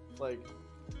 Like,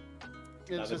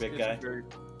 it's just a big guy.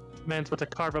 Man's about to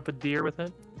carve up a deer with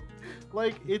it.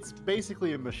 Like, it's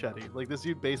basically a machete. Like, this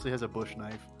dude basically has a bush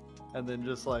knife, and then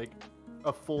just like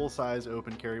a full-size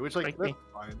open carry, which like that's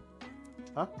fine.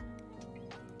 Huh?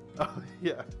 Oh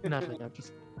yeah. Nothing. I'm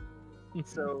just.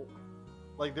 So,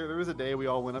 like, there was a day we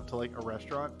all went up to like a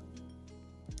restaurant,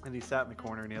 and he sat in the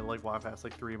corner, and he had to like walk past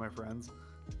like 3 of my friends,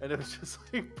 and it was just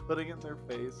like putting it in their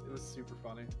face. It was super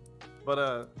funny.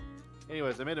 But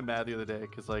anyways, I made him mad the other day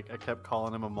because like I kept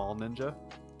calling him a mall ninja,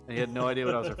 and he had no idea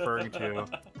what I was referring to.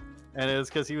 And it was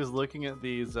because he was looking at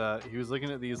these.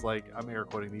 Like, I'm air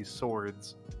quoting, these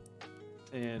swords,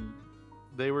 and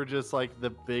they were just like the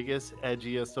biggest,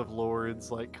 edgiest of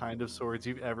lords, like kind of swords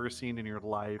you've ever seen in your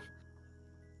life.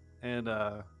 And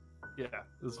yeah,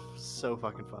 it was so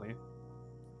fucking funny.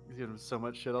 He's getting so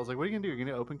much shit. I was like, "What are you gonna do? You're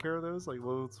gonna open carry those? Like,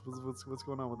 what's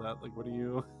going on with that? Like, what are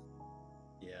you?"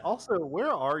 Yeah. Also,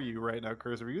 where are you right now,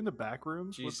 Cursive? Are you in the back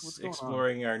rooms? She's what's going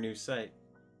exploring our new site.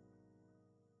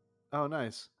 Oh,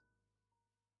 nice.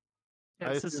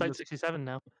 Yeah, this is Site 67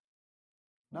 now.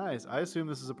 Nice. I assume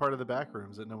this is a part of the back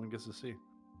rooms that no one gets to see.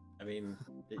 I mean,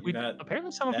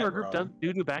 apparently some of our group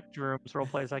do back rooms role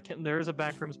plays. There is a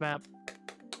back rooms map.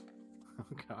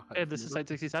 Oh god. And this is Site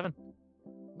 67.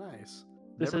 Nice.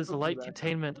 This is light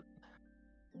containment.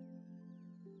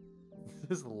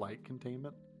 This is light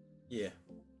containment? Yeah.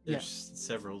 There's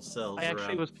several cells I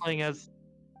actually was playing as...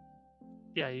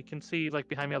 Yeah, you can see like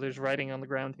behind me there's writing on the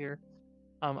ground here.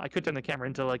 I could turn the camera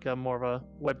into like a more of a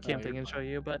webcam thing and show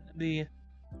you, but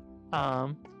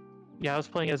I was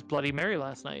playing as Bloody Mary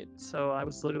last night, so I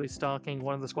was literally stalking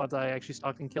one of the squads I actually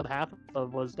stalked and killed half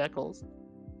of was Deckles.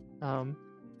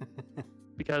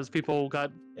 Because people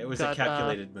got... It was a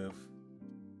calculated move.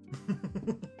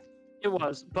 It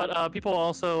was, but people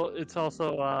also... It's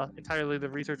also entirely the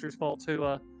researcher's fault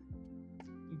who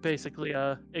basically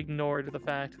ignored the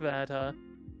fact that...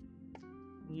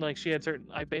 like she had certain...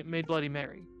 I made Bloody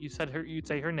Mary. You'd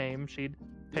say her name, she'd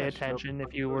pay attention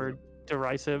if you were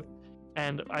derisive,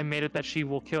 and I made it that she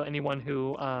will kill anyone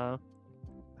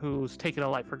who's taken a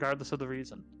life, regardless of the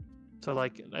reason. So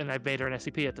like, and I've made her an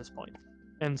SCP at this point,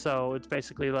 and so it's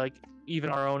basically like even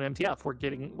our own MTF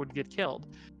would get killed.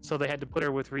 So they had to put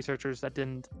her with researchers that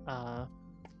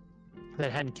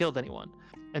hadn't killed anyone.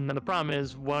 And then the problem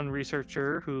is one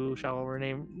researcher who shall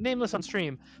remain nameless on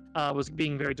stream was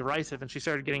being very derisive, and she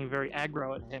started getting very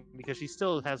aggro at him because she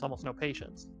still has almost no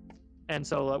patience. And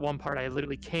so at one part I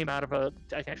literally came out of I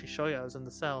can actually show you, I was in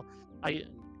the cell. I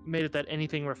made it that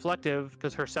anything reflective,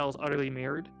 because her cell is utterly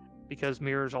mirrored, because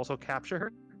mirrors also capture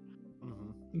her.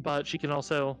 Mm-hmm. But she can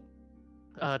also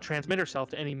transmit herself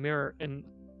to any mirror, and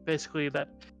basically that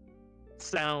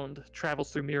sound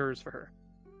travels through mirrors for her.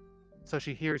 So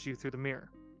she hears you through the mirror.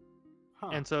 Huh.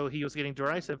 And so he was getting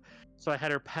derisive, so I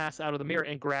had her pass out of the mirror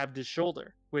and grabbed his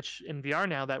shoulder, which in VR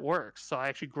now that works. So I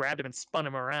actually grabbed him and spun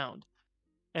him around.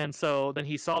 And so then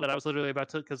he saw that I was literally about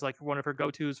to, because like one of her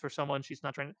go-tos for someone, if she's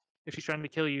trying to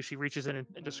kill you, she reaches in and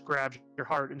just grabs your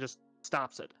heart and just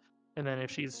stops it. And then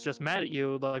if she's just mad at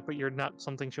you, like, but you're not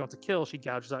something she wants to kill, she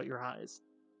gouges out your eyes.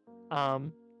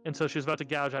 And so she was about to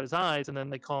gouge out his eyes, and then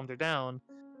they calmed her down.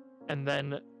 And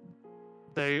then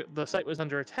the site was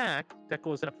under attack.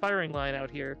 Deckle was in a firing line out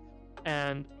here,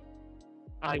 and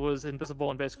I was invisible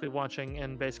and basically watching,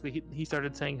 and basically he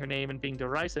started saying her name and being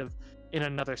derisive in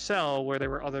another cell where there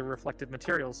were other reflective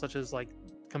materials, such as like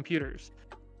computers.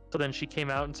 So then she came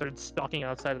out and started stalking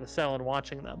outside of the cell and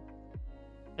watching them.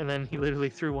 And then he literally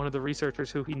threw one of the researchers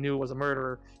who he knew was a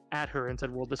murderer at her and said,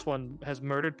 well, this one has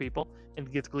murdered people, and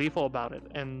gets gleeful about it.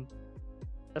 And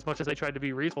as much as they tried to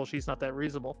be reasonable, she's not that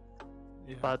reasonable.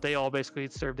 Yeah. But they all basically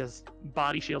served as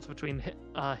body shields between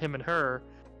him and her,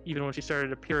 even when she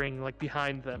started appearing like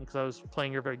behind them, because I was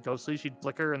playing her very ghostly. She'd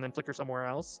flicker and then flicker somewhere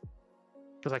else.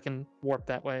 because I can warp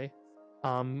that way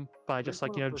by just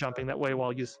like jumping that way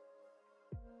while use.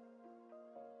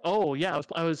 Oh yeah,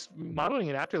 I was modeling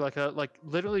it after like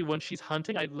literally when she's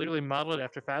hunting, I literally modeled it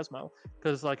after Phasmo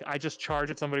because like I just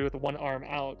charge at somebody with one arm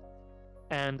out,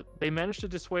 and they managed to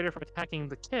dissuade her from attacking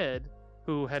the kid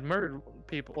who had murdered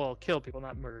people. Well, killed people,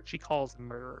 not murdered. She calls them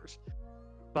murderers.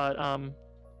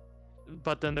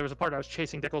 But then there was a part I was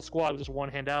chasing Deckle's squad with just one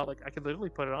hand out. Like I could literally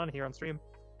put it on here on stream,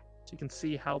 so you can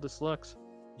see how this looks.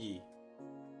 Yeah.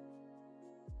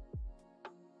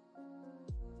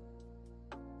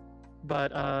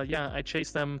 But yeah, I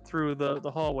chased them through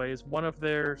the hallways. One of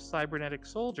their cybernetic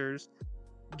soldiers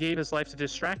gave his life to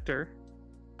distract her,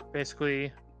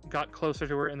 basically got closer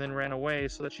to her and then ran away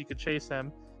so that she could chase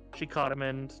him. She caught him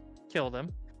and killed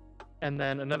him. And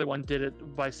then another one did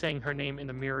it by saying her name in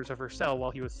the mirrors of her cell while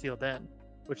he was sealed in,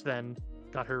 which then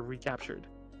got her recaptured.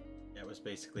 That was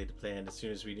basically the plan as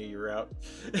soon as we knew you were out.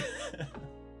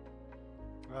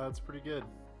 That's pretty good.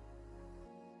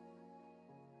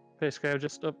 Basically, I would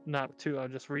just, I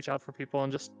would just reach out for people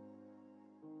and just...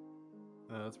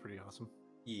 That's pretty awesome.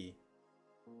 Yeah.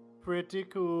 Pretty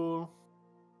cool.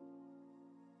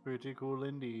 Pretty cool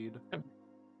indeed.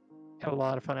 Have a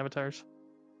lot of fun avatars.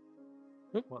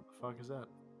 Oop. What the fuck is that?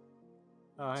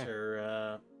 Oh, It's hey.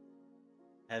 her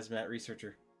hazmat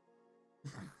researcher.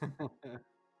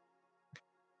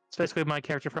 It's basically my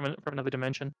character from another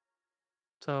dimension.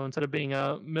 So instead of being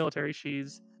a military,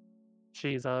 she's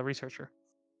a researcher.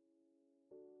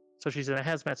 So she's in a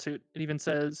hazmat suit. It even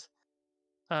says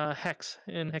Hex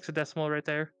in hexadecimal right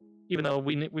there. Even though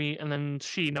we and then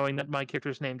she, knowing that my character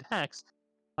is named Hex,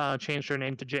 changed her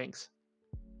name to Jinx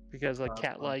because like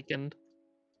cat-like, and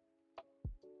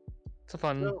it's a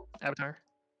fun avatar.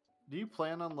 Do you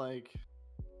plan on like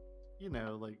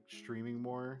streaming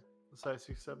more Site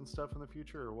 67 stuff in the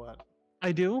future or what?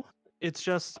 I do. It's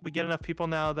just we get enough people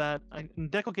now that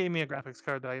Deckle gave me a graphics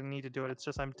card that I need to do it. It's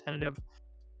just I'm tentative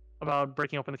about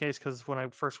breaking open the case because when I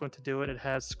first went to do it, it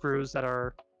has screws that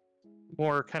are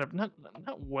more kind of not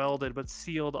welded but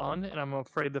sealed on, and I'm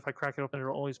afraid that if I crack it open,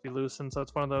 it'll always be loose. And so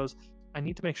it's one of those. I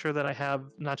need to make sure that I have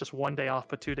not just 1 day off,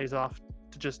 but 2 days off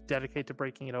to just dedicate to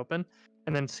breaking it open,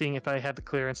 and then seeing if I had the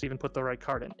clearance to even put the right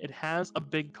card in. It has a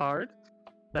big card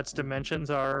that's dimensions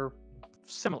are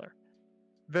similar,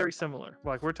 very similar.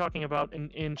 Like we're talking about an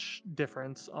inch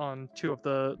difference on two of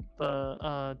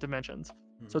the dimensions.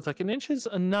 So it's like an inch is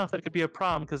enough that it could be a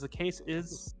problem because the case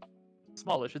is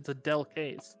smallish. It's a Dell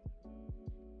case.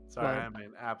 Sorry, I'm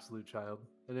an absolute child.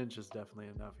 An inch is definitely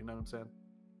enough. You know what I'm saying?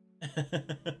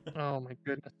 Oh my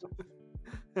goodness.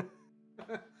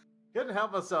 Couldn't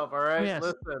help myself. All right, yes.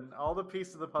 Listen, all the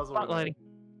pieces of the puzzle. Spotlighting.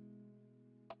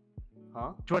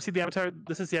 Huh? Do you want to see the avatar?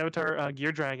 This is the avatar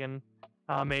Gear Dragon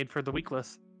made for the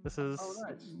weekless. This is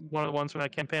one of the ones from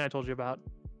that campaign I told you about.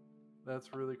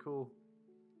 That's really cool.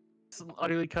 It's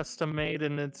utterly custom made,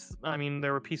 and it's, I mean,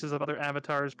 there were pieces of other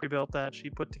avatars pre-built that she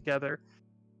put together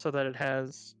so that it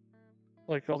has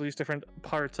like all these different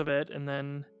parts of it, and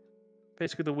then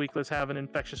basically the weekless have an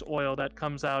infectious oil that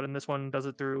comes out, and this one does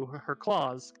it through her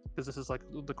claws because this is like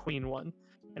the queen one,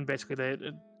 and basically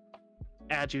it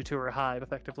adds you to her hive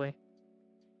effectively.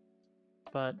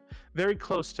 But very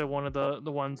close to one of the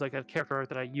ones like a character art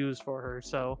that I used for her,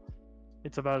 so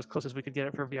it's about as close as we could get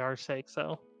it for VR's sake.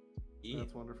 So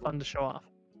that's wonderful. Fun to show off.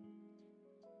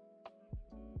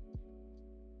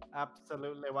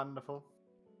 Absolutely wonderful.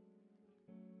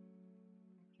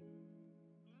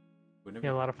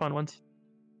 Yeah, a lot of fun ones.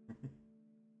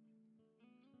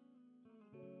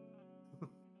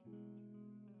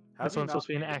 This one's supposed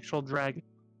to be an actual dragon.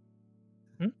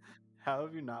 How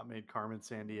have you not made Carmen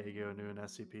Sandiego into an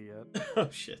SCP yet? Oh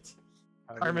shit.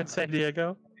 Carmen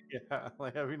Sandiego? Yeah,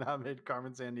 like have you not made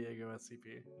Carmen Sandiego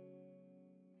SCP?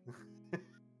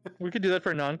 We could do that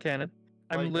for non-canon.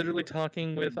 I'm literally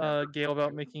talking with Gail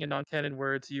about making a non-canon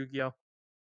where it's Yu-Gi-Oh.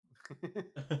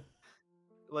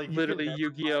 Like literally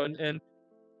Yu-Gi-Oh and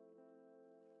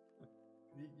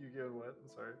Yu-Gi-Oh what? I'm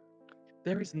sorry.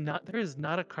 There is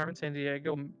not a Carmen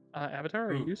Sandiego avatar.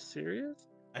 Are you serious?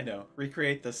 I know.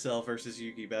 Recreate the Cell versus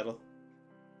Yugi battle.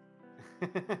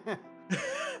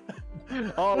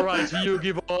 All right,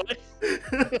 Yugi boy.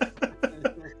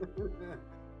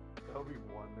 That would be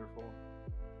wonderful.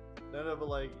 No, but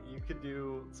like you could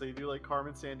do, so you do like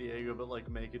Carmen Sandiego, but like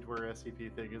make it to where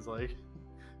SCP thing is like,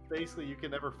 basically you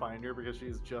can never find her because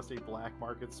she's just a black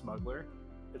market smuggler,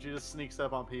 and she just sneaks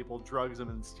up on people, drugs them,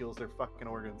 and steals their fucking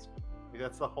organs. Like,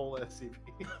 that's the whole SCP.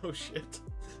 Oh shit.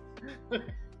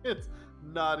 It's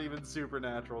not even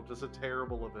supernatural, just a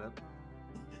terrible event.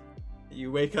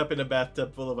 You wake up in a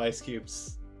bathtub full of ice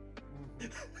cubes.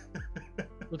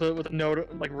 with a note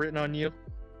like written on you.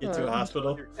 Into a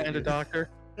hospital. And a doctor.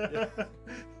 Yeah.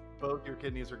 Both your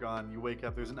kidneys are gone. You wake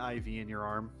up. There's an IV in your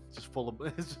arm. It's just full of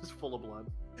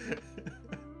blood. It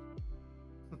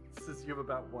says you have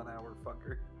about 1 hour,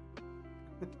 fucker.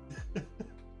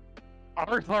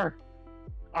 Arthur.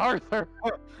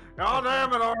 God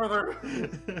damn it, Arthur.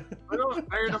 We don't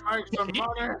need to make some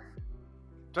money.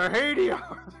 Tahiti,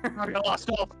 Arthur. I lost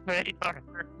all faith,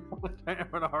 Arthur. Damn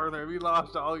it, Arthur. You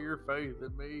lost all your faith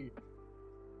in me.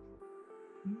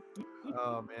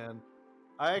 Oh, man.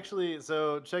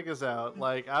 So check this out.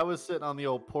 Like, I was sitting on the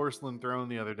old porcelain throne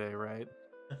the other day, right?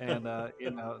 And,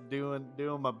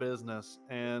 doing my business.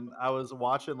 And I was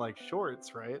watching, like,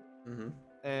 shorts, right? Mm-hmm.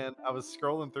 And I was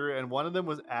scrolling through, and one of them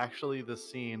was actually the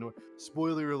scene.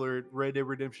 Spoiler alert: Red Dead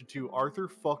Redemption 2. Arthur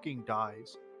fucking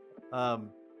dies.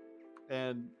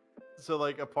 And so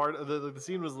like a part of the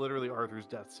scene was literally Arthur's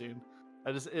death scene.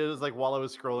 It was like while I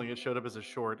was scrolling, it showed up as a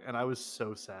short, and I was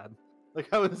so sad.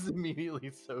 Like I was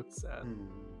immediately so sad.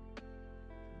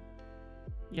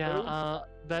 Yeah,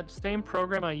 that same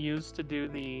program I used to do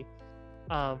the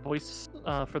voice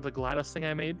for the GLaDOS thing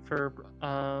I made for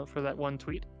that one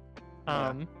tweet.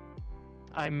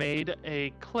 I made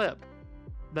a clip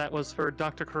that was for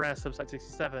Dr. Caress of Site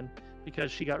 67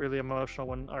 because she got really emotional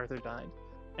when Arthur died.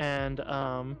 And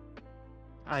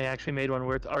I actually made one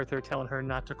where it's Arthur telling her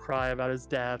not to cry about his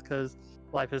death because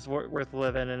life is worth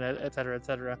living, and et cetera, et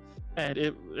cetera. And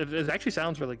it actually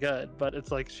sounds really good, but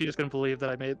it's like she just couldn't believe that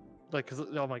I made, like, cause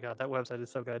oh my god, that website is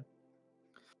so good.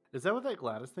 Is that what that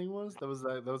GLaDOS thing was? That was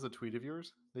a tweet of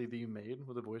yours that you made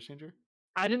with a voice changer?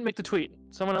 I didn't make the tweet.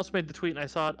 Someone else made the tweet, and I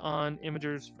saw it on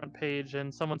Imager's front page,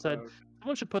 and someone said,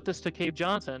 someone should put this to Cave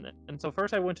Johnson. And so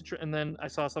first I went to, and then I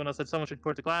saw someone else said someone should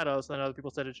put it to GLaDOS, and then other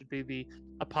people said it should be the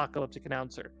apocalyptic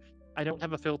announcer. I don't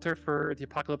have a filter for the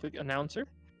apocalyptic announcer,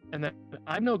 and then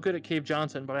I'm no good at Cave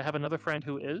Johnson, but I have another friend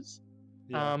who is,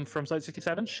 from Site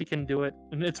 67. She can do it,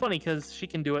 and it's funny because she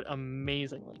can do it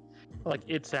amazingly. Like,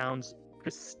 it sounds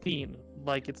pristine,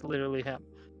 like it's literally him.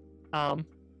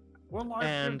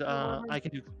 And I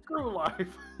can do Screw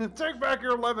life. Take back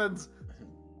your lemons.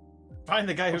 Find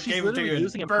the guy who gave it to you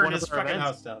and burn his fucking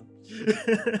house down.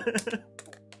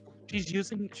 She's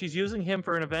using him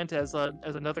for an event as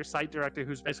another site director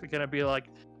who's basically going to be like,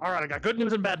 all right, I got good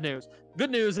news and bad news.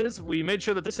 Good news is we made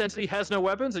sure that this entity has no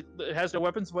weapons. It has no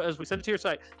weapons as we send it to your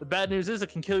site. The bad news is it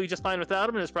can kill you just fine without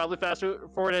them, and it's probably faster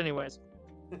for it anyways.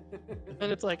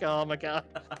 And it's like, oh my god.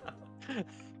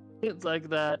 It's like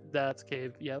that's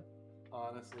Cave. Yep.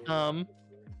 Honestly.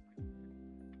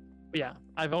 But yeah,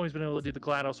 I've always been able to do the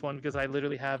GLaDOS one because I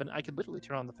literally have, and I could literally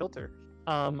turn on the filter.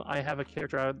 I have a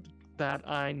character that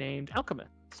I named Alchemist,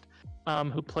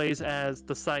 who plays as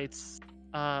the site's.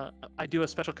 I do a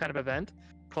special kind of event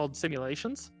called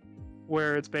Simulations,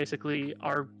 where it's basically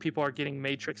our people are getting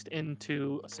matrixed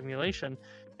into a simulation,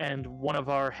 and one of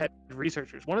our head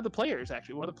researchers, one of the players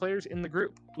in the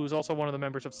group, who's also one of the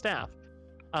members of staff,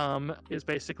 is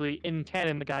basically in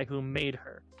canon the guy who made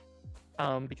her,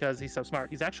 because he's so smart.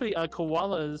 He's actually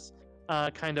Koala's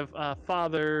kind of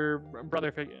father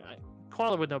brother figure.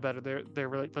 Koala would know better. They're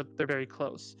really, but they're very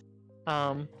close.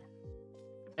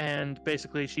 And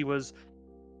basically she was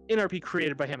NRP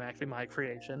created by him, actually my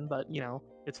creation, but you know,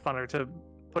 it's funner to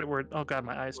put it where, oh god,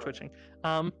 my eye's twitching.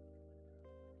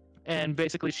 And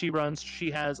basically she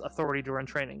has authority to run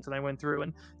trainings, and I went through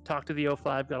and talked to the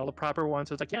O5, got all the proper ones.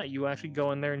 So it's like, yeah, you actually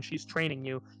go in there and she's training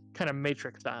you kind of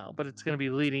Matrix style, but it's going to be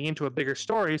leading into a bigger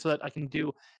story so that I can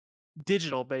do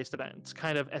digital based events,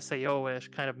 kind of SAO-ish,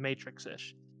 kind of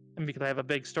Matrix-ish. And because I have a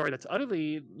big story that's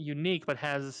utterly unique, but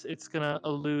it's going to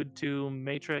allude to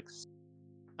Matrix,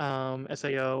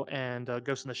 SAO, and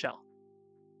Ghost in the Shell.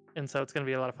 And so it's going to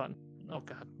be a lot of fun. Oh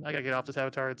god, I gotta get off this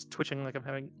avatar. It's twitching like I'm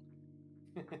having...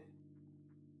 You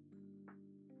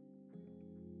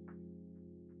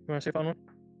want to say fun one?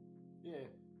 Yeah.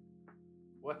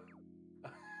 What?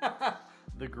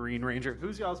 The Green Ranger.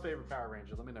 Who's y'all's favorite Power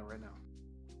Ranger? Let me know right now.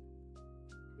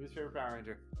 Who's your favorite Power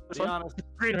Ranger? Be honest.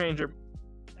 Green Ranger.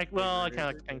 Well, I kind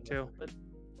of like Pink too, but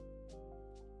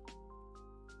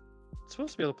it's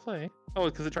supposed to be able to play. Oh,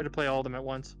 because it tried to play all of them at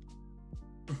once.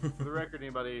 For the record,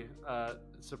 anybody,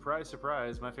 surprise,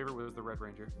 surprise, my favorite was the Red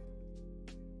Ranger.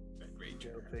 Red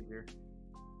Ranger figure.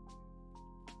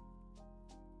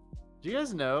 Do you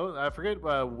guys know? I forget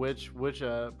which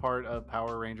part of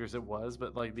Power Rangers it was,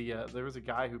 but like there was a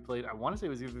guy who played. I want to say it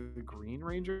was either the Green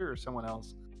Ranger or someone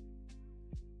else.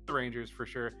 The Rangers for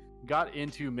sure got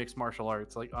into mixed martial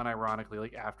arts, like unironically,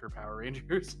 like after Power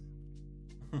Rangers,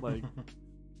 like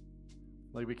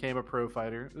became a pro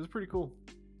fighter. It was pretty cool.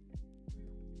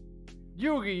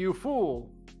 Yugi, you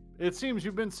fool! It seems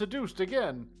you've been seduced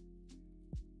again.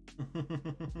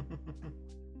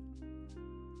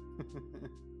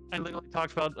 I literally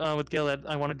talked about with Gil that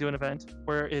I want to do an event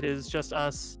where it is just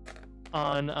us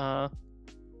on.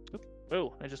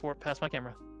 Oh, I just warped past my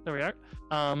camera. There we are.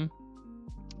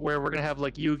 Where we're gonna have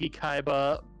like Yugi,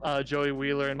 Kaiba, Joey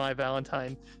Wheeler, and my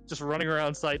Valentine just running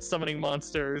around site summoning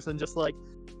monsters and just like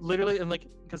literally and like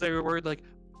because they were worried like,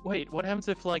 wait, what happens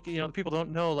if like the people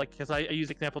don't know like because I use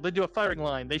example they do a firing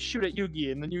line, they shoot at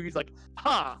Yugi and then Yugi's like,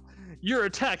 ha! Your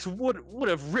attacks would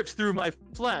have ripped through my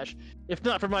flash if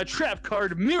not for my trap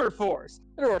card Mirror Force.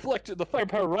 It'll reflect the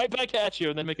firepower right back at you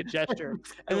and then make a gesture.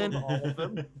 And then all of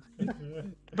them.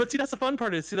 But see, that's the fun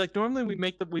part is see like normally we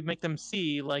make them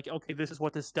see like okay this is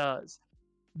what this does.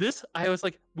 This I was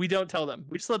like we don't tell them.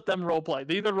 We just let them roleplay.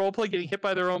 They either roleplay getting hit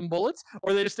by their own bullets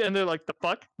or they just stand there like the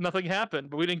fuck nothing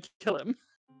happened but we didn't kill him.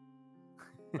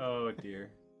 Oh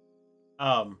dear.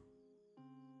 Oh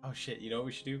shit, you know what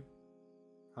we should do?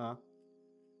 Huh?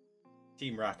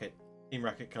 Team Rocket. Team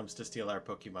Rocket comes to steal our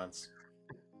Pokemons.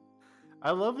 I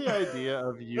love the idea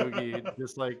of Yugi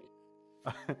just like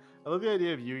I love the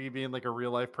idea of Yugi being like a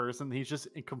real life person. He's just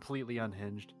completely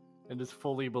unhinged and just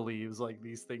fully believes like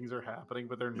these things are happening,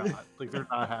 but they're not. Like they're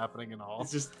not happening at all.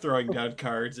 He's just throwing down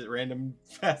cards at random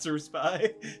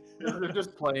passersby. They're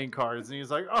just playing cards, and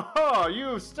he's like, "Oh,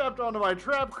 you stepped onto my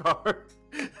trap card."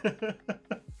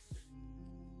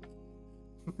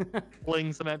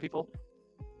 Fling some at people.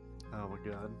 Oh my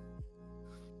god.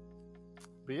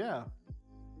 But yeah,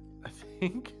 I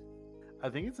think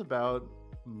it's about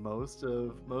most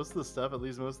of the stuff, at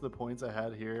least most of the points I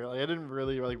had here. Like I didn't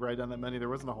really like write down that many. There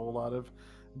wasn't a whole lot of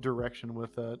direction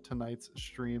with tonight's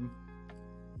stream,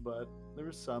 but there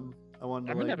was some I wanted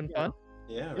to. I've been having fun.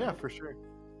 Yeah, right. Yeah, for sure.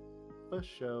 The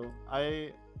show.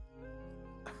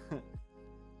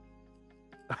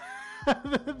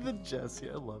 The Jesse,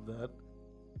 I love that.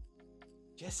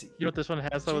 Jesse. You know what this one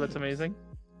has though that's amazing?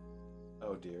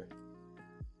 Oh dear.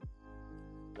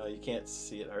 No, you can't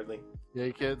see it hardly. Yeah,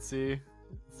 you can't see.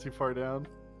 It's too far down.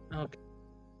 Okay.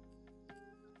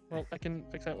 Well, I can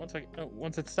fix that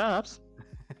once it stops.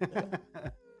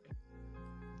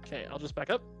 Okay, I'll just back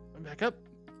up. Back up.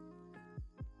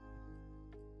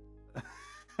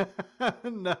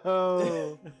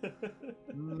 No.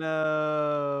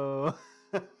 No.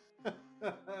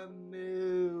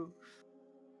 No.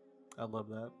 I love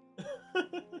that.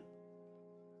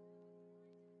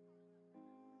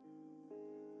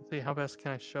 Let's see, how best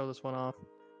can I show this one off?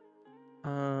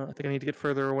 I think I need to get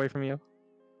further away from you.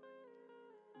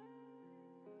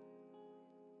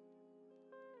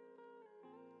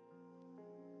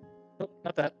 Oh,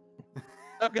 not that.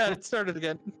 Oh god, it started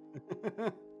again.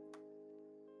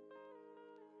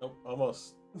 Nope,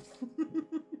 almost. A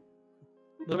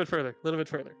little bit further, a little bit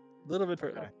further, a little bit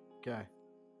further. Okay.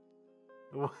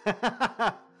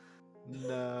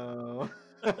 No.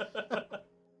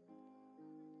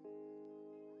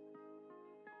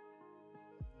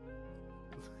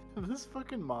 This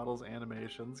fucking model's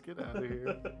animations. Get out of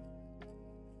here.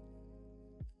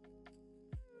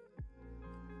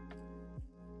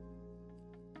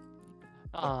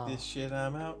 Fuck this shit,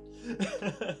 I'm out.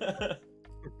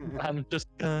 I'm just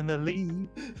gonna leave,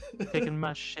 taking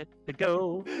my shit to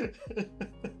go.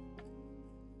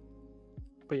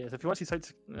 But yes, if you want to see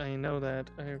sites, I know that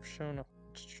I have shown.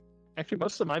 Actually,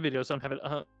 most of my videos don't have it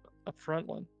up front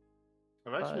one.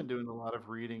 I've actually been doing a lot of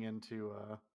reading into.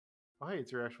 Oh, hey,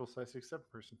 it's your actual size 6'7"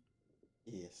 person.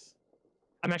 Yes.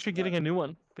 I'm actually getting a new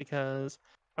one because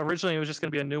originally it was just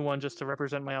going to be a new one just to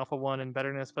represent my Alpha 1 and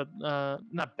betterness, but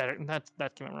not better.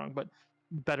 That came out wrong, but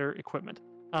better equipment.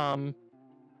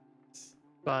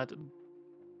 But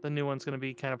the new one's going to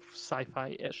be kind of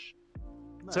sci-fi-ish.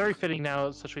 Nice. It's very fitting now,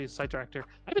 especially as site director.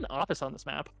 I have an office on this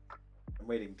map. I'm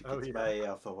waiting to get to my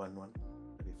Alpha 1 one.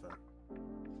 That'd be fun.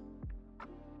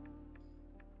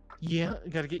 Yeah,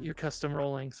 got to get your custom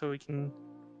rolling so we can.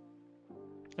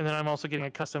 And then I'm also getting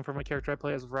a custom for my character I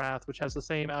play as Wrath, which has the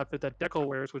same outfit that Deckle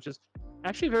wears, which is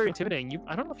actually very intimidating.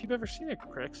 I don't know if you've ever seen it,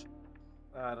 Crix.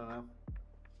 I don't know.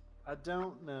 I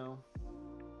don't know.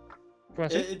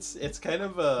 It's kind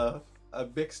of a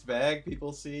mixed bag.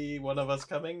 People see one of us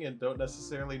coming and don't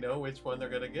necessarily know which one they're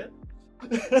gonna get.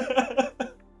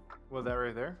 Well, that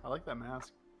right there. I like that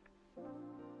mask.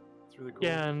 It's really cool.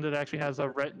 Yeah, and it actually has a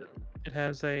red. It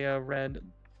has a red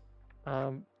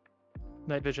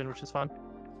night vision, which is fun.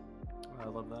 I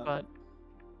love that. But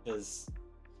because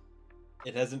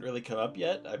it hasn't really come up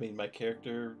yet. I mean, my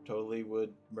character totally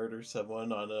would murder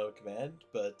someone on a command,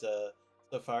 but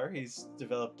so far he's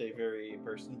developed a very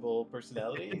personable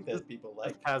personality that people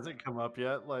like. It hasn't come up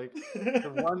yet. Like,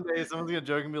 one day someone's gonna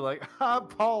joke and be like, "Ah,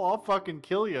 Paul, I'll fucking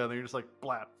kill you," and you're just like,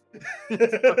 "Blap."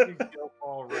 fucking kill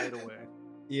Paul right away.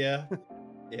 Yeah.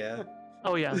 Yeah.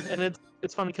 Oh yeah, and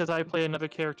it's funny because I play another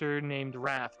character named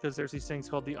Wrath, because there's these things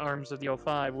called the Arms of the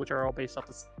O5, which are all based off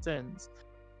the sins.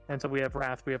 And so we have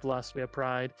Wrath, we have Lust, we have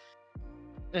Pride.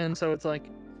 And so it's like,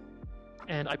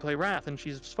 and I play Wrath, and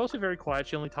she's supposed to be very quiet.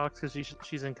 She only talks because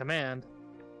she's in command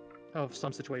of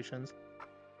some situations.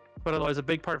 But otherwise, a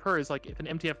big part of her is like, if an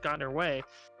MTF got in her way,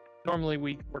 normally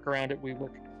we work around it, we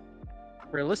work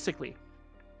realistically.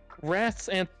 Wrath's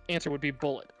answer would be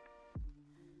bullet.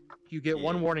 You get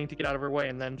one warning to get out of her way,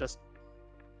 and then just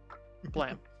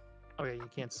blam. Okay, you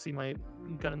can't see my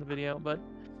gun in the video, but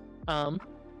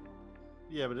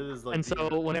yeah, but it is like. And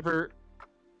so whenever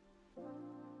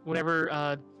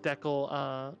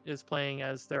Dekel is playing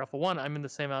as their Alpha 1, I'm in the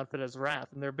same outfit as Wrath,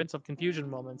 and there have been some confusion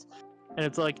moments. And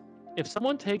it's like, if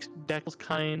someone takes Dekel's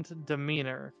kind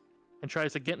demeanor and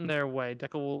tries to get in their way,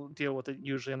 Dekel will deal with it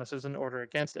usually unless there's an order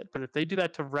against it. But if they do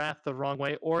that to Wrath the wrong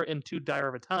way or in too dire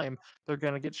of a time, they're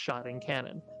gonna get shot in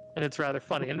cannon. And it's rather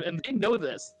funny. And they know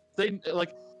this. They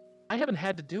like, I haven't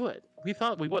had to do it. We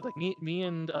thought we would. Like me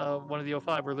and one of the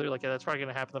O5 were literally like, yeah, that's probably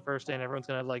gonna happen the first day, and everyone's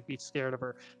gonna like be scared of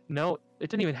her. No, it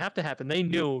didn't even have to happen. They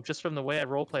knew just from the way I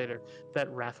roleplayed her that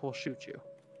Wrath will shoot you.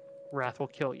 Wrath will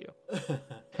kill you.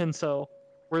 And so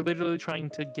we're literally trying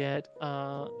to get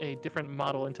a different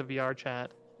model into VR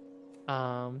chat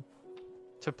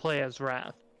to play as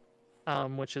Wrath,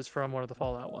 which is from one of the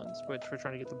Fallout ones, which we're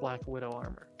trying to get the Black Widow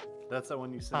armor. That's the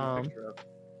one you sent a picture of.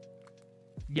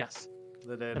 Yes.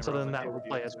 And so then that will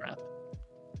play as Wrath.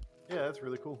 Yeah, that's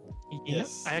really cool.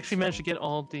 Yes. I actually managed to get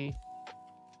all the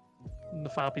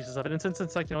file pieces of it, and since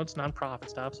it's like, it's non-profit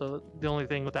stuff, so the only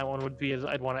thing with that one would be is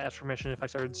I'd want to ask permission if I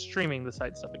started streaming the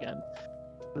site stuff again.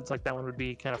 It's like that one would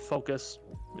be kind of focus,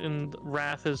 and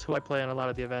Wrath is who I play on a lot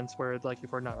of the events where it's like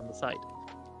if we're not on the site,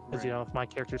 because if my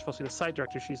character is supposed to be the site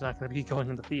director, she's not going to be going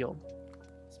in the field.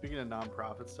 Speaking of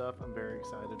non-profit stuff, I'm very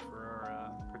excited for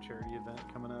our charity event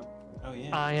coming up. Oh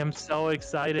yeah, I am so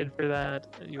excited for that.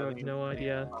 You have no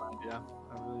idea. Yeah,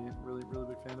 I'm really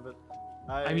big fan of it.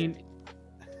 I mean,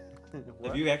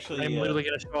 have you actually? I'm literally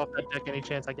going to show off that deck any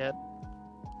chance I get.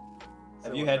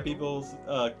 Have you had people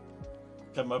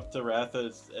come up to Wrath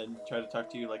and try to talk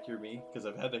to you like you're me? Because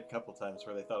I've had it a couple times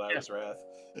where they thought I was Wrath.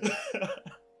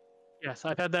 Yes,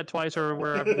 I've had that twice, or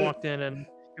where I've walked in and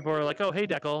people are like, "Oh, hey,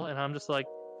 Dekel," and I'm just like,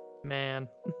 "Man."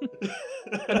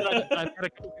 And I've had a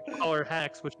couple people call her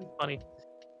Hacks, which is funny.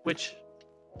 Which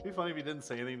it'd be funny if you didn't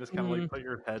say anything, just kind of like put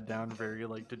your head down, very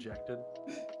like dejected.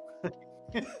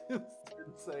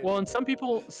 Well, and some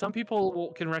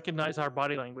people can recognize our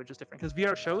body language is different because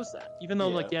VR shows that. Even though,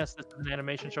 like, yes, this is an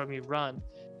animation showing me run,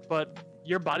 but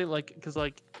your body, like, because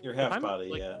like your half body,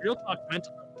 like, real talk,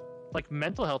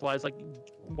 mental health wise, like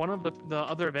one of the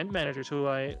other event managers who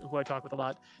I talk with a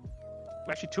lot,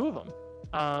 actually two of them,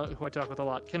 who I talk with a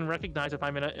lot, can recognize if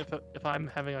I'm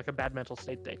having like a bad mental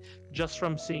state day just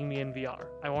from seeing me in VR.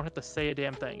 I won't have to say a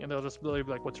damn thing, and they'll just literally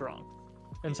be like, "What's wrong?"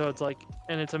 And so it's like,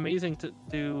 and it's amazing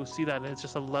to see that, and it's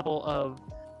just a level of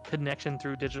connection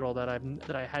through digital that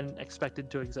I hadn't expected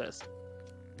to exist.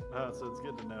 So it's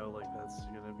good to know, like, that's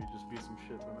gonna be some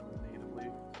shit that I'm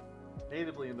gonna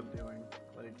natively end up doing.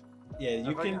 Like, yeah,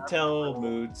 you can tell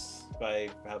moods by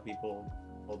how people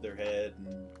hold their head,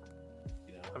 and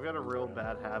I've got a real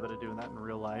bad habit of doing that in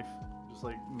real life, just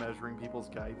like measuring people's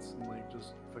guides and like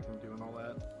just fucking doing all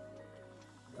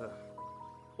that.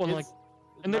 Well,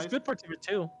 and there's good parts of it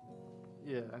too.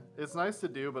 Yeah, it's nice to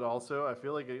do, but also I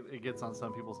feel like it gets on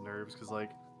some people's nerves because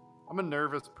like I'm a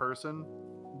nervous person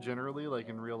generally, like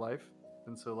in real life,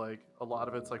 and so like a lot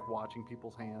of it's like watching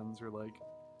people's hands or like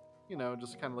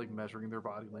just kind of like measuring their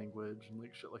body language and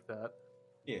like shit like that.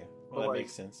 Yeah, well, that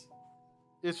makes sense.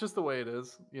 It's just the way it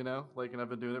is, like, and I've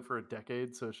been doing it for a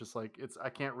decade, so it's just like it's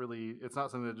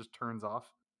not something that just turns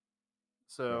off.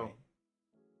 So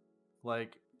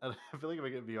like I feel like if I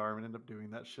get VR, I'm gonna end up doing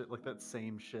that shit, like that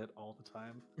same shit all the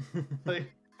time.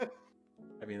 Like,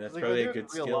 I mean, that's probably a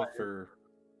good skill for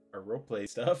our roleplay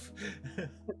stuff.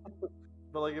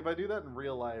 But like, if I do that in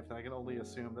real life, then I can only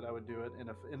assume that I would do it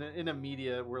in a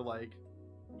media where like,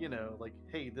 like,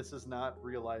 hey, this is not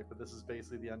real life, but this is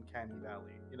basically the uncanny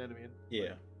valley. You know what I mean?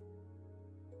 Yeah.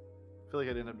 I feel like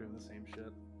I'd end up doing the same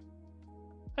shit.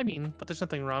 I mean, but there's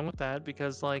nothing wrong with that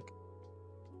because like,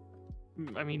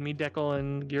 I mean, me, Dekel,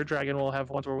 and Gear Dragon will have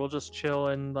ones where we'll just chill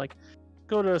and like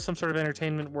go to some sort of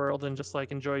entertainment world and just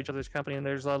like enjoy each other's company. And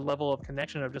there's a level of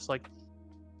connection of just like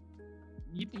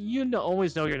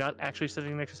always know you're not actually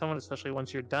sitting next to someone, especially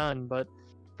once you're done. But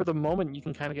for the moment, you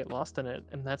can kind of get lost in it,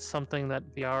 and that's something that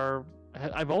VR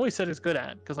I've always said is good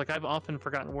at because like I've often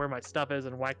forgotten where my stuff is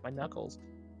and whacked my knuckles.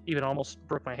 even almost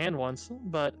broke my hand once.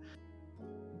 But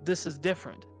this is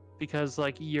different because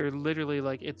like you're literally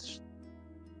like it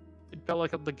felt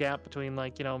like the gap between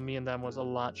like me and them was a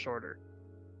lot shorter.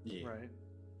 Yeah. Right.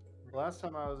 Last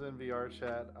time I was in VR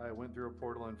chat, I went through a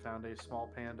portal and found a small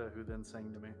panda who then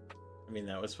sang to me. I mean,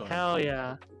 that was fun. Hell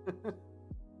yeah.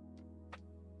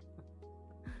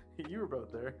 You were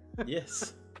both there.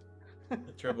 Yes.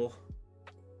 The Treble.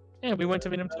 Yeah, we went to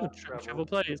meet him too. Treble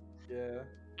plays. Yeah.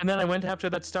 And then I went after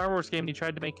that Star Wars game. And he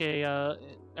tried to make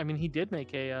he did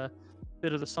make a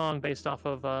bit of the song based off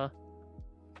of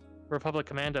Republic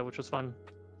Commando, which was fun.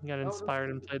 He got inspired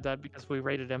and played that because we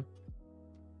rated him.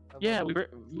 Yeah,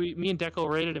 me and Deco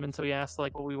rated him, and so he asked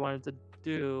like what we wanted to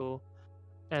do,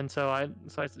 and he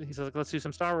says like, let's do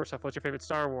some Star Wars stuff. What's your favorite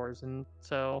Star Wars? And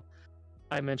so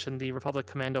I mentioned the Republic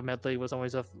Commando medley was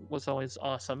always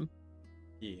awesome.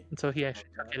 Yeah. And so he actually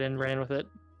took it and ran with it.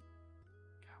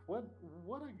 What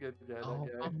a good guy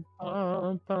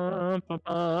that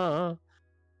guy.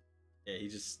 Yeah, he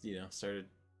just started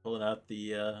pulling out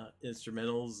the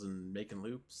instrumentals and making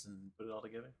loops and put it all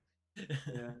together.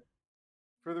 Yeah.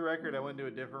 For the record, I went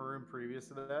into a different room previous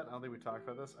to that. I don't think we talked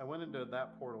about this. I went into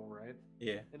that portal, right?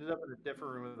 Yeah. Ended up in a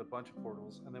different room with a bunch of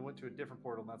portals, and then went to a different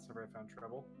portal, and that's where I found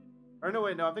Treble. Or no,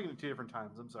 wait, no, I'm thinking of 2 different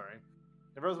times. I'm sorry.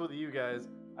 If I was with you guys,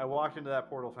 I walked into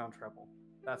that portal, found Treble.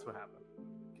 That's what happened.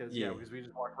 Because we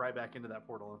just walked right back into that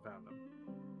portal and found him.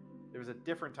 There was a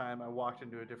different time I walked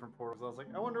into a different portal, so I was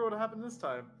like, I wonder what happened this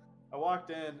time. I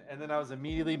walked in, and then I was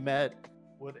immediately met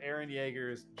with Aaron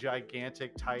Yeager's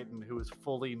gigantic Titan who was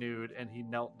fully nude, and he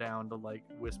knelt down to like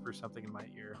whisper something in my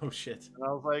ear. Oh shit. And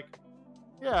I was like,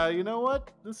 yeah, you know what?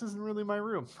 This isn't really my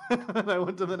room. And I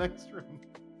went to the next room.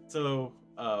 So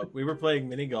we were playing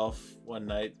mini golf one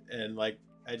night, and like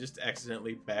I just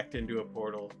accidentally backed into a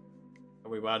portal,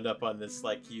 and we wound up on this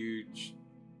like huge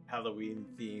Halloween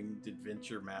themed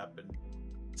adventure map and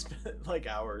spent like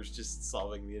hours just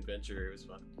solving the adventure. It was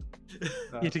fun. You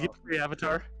had to get free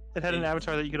avatar. It had an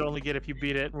avatar that you could only get if you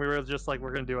beat it, and we were just like,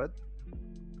 we're gonna do it.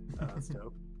 That's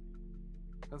dope.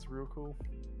 That's real cool.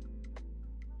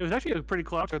 It was actually a pretty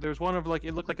cool avatar. There was one of like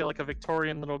it looked like a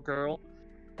Victorian little girl,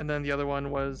 and then the other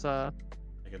one was like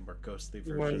a more ghostly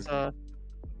version.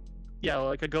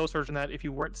 Like a ghost version that if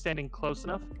you weren't standing close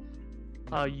enough,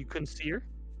 you couldn't see her.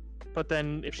 But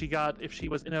then if she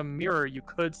was in a mirror, you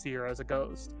could see her as a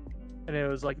ghost. And it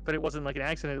was like, but it wasn't like an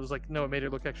accident. It was like, no, it made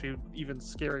it look actually even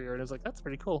scarier. And it was like, that's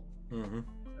pretty cool. Mm-hmm.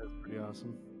 That's pretty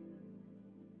awesome.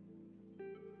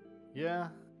 Yeah.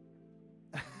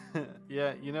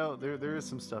 Yeah, there is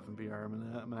some stuff in VR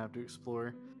I'm gonna have to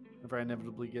explore if I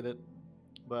inevitably get it.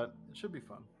 But it should be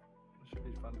fun. It should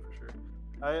be fun for sure.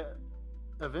 I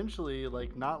eventually,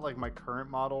 like, not like my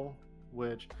current model,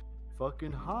 which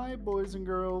fucking hi boys and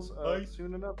girls.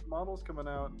 Soon enough models coming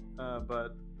out.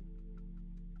 But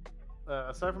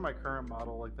aside from my current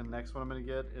model, like the next one I'm gonna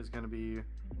get is gonna be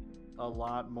a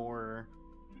lot more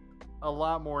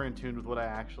in tune with what I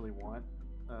actually want.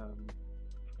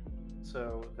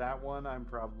 So that one I'm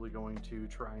probably going to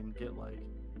try and get like,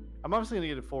 I'm obviously gonna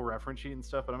get a full reference sheet and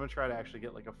stuff, but I'm gonna try to actually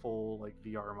get like a full like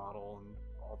VR model and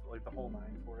all like the whole 9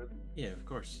 for it. Yeah, of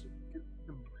course.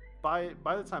 By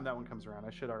the time that one comes around, I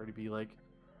should already be like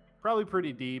probably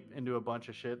pretty deep into a bunch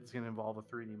of shit that's gonna involve a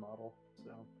 3D model.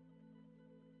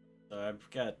 So I've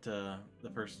got the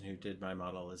person who did my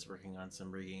model is working on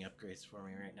some rigging upgrades for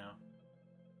me right now.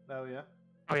 Oh yeah?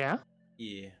 Oh yeah?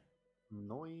 Yeah.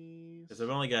 Noise. Because I've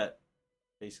only got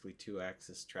basically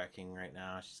 2-axis tracking right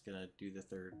now. She's gonna do the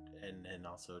third and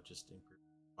also just improve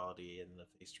quality and the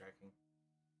face tracking.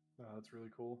 Oh, that's really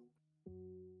cool.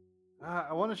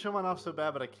 I want to show mine off so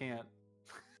bad, but I can't.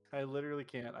 I literally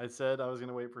can't. I said I was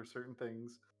gonna wait for certain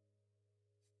things.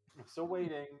 I'm still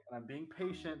waiting, and I'm being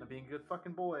patient. I'm being a good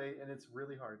fucking boy, and it's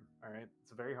really hard. All right,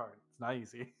 it's very hard. It's not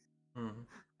easy. Mm-hmm.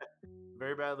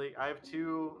 Very badly. I have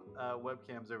 2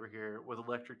 webcams over here with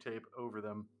electric tape over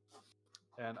them,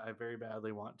 and I very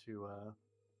badly want to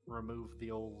remove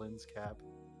the old lens cap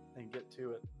and get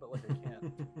to it, but like I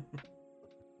can't.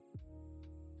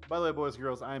 By the way, boys and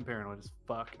girls, I am paranoid as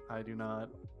fuck. I do not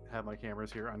have my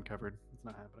cameras here uncovered. It's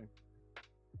not happening.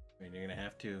 I mean, you're gonna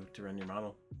have to run your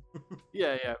model.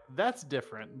 Yeah, that's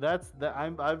different.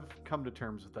 I've come to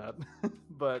terms with that.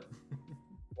 But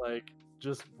like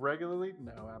just regularly,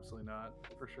 no, absolutely not.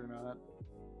 For sure not.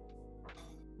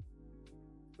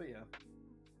 But yeah.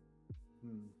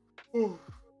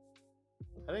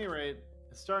 At any rate,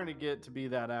 it's starting to get to be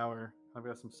that hour. I've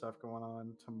got some stuff going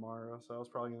on tomorrow, so I was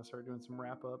probably gonna start doing some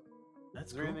wrap up.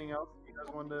 Is there anything else you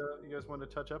guys wanted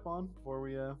to touch up on before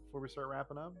we start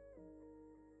wrapping up?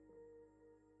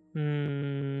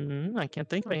 I can't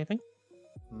think of anything.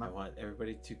 I want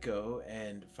everybody to go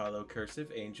and follow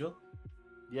CursiveAngel.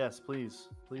 Yes, please.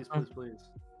 Please. And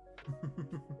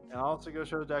also go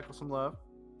show Deckle some love.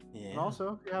 Yeah. And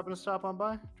also, if you happen to stop on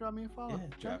by, drop me a follow. Yeah,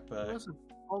 drop listen.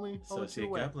 Only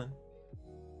AssociateGoblin.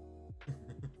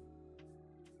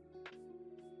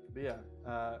 But yeah,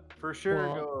 for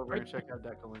sure, go over and check out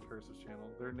Deckle and Cursive's channel.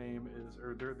 Their name is,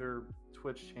 or their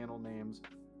Twitch channel names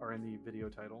are in the video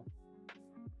title.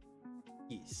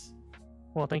 Peace.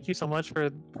 Well, thank you so much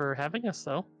for having us,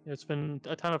 though. It's been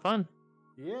a ton of fun.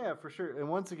 Yeah, for sure. And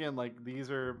once again, like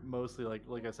these are mostly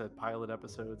like I said, pilot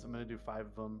episodes. I'm gonna do 5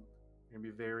 of them. They're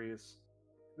gonna be various.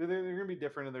 They're gonna be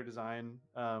different in their design.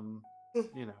 You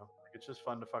know, like it's just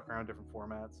fun to fuck around different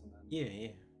formats. And then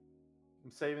Yeah.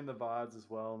 I'm saving the VODs as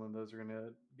well, and then those are gonna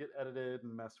get edited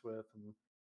and messed with, and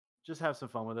just have some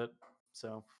fun with it.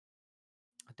 So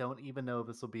I don't even know if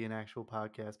this will be an actual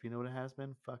podcast, but you know what it has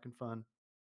been? Fucking fun.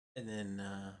 And then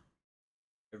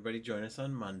everybody join us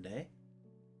on Monday.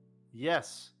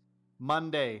 Yes,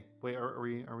 Monday. Wait, are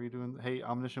we doing? Hey,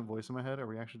 omniscient voice in my head. Are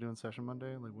we actually doing session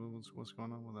Monday? Like, what's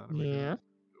going on with that? Yeah, are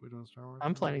we doing Star Wars?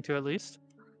 I'm planning to at least,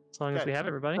 as long as we have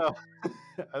everybody. So,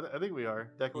 I think we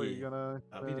are. Definitely, Yeah, you gonna?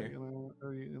 I'll be there.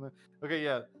 Okay,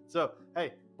 yeah. So,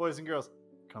 hey, boys and girls,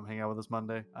 come hang out with us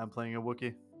Monday. I'm playing a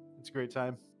Wookiee. It's a great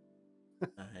time.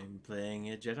 I'm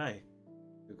playing a Jedi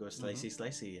who goes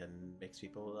slicey and makes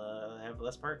people have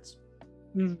less parts.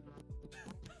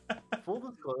 Full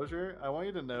disclosure, I want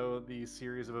you to know the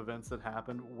series of events that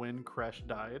happened when Kresh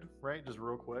died, right? Just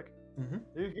real quick.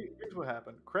 Here's what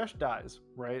happened. Kresh dies,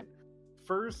 right?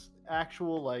 First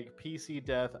actual like PC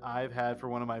death I've had for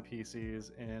one of my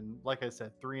PCs in, like I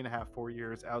said, 3.5, 4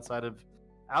 years outside of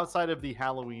the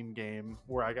Halloween game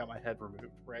where I got my head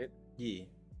removed, right? Yeah.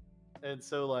 And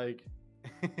so like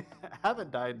I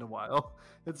haven't died in a while.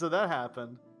 And so that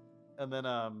happened. And then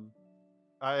I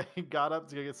got up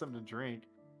to go get something to drink.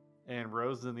 And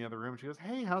Rose is in the other room. She goes,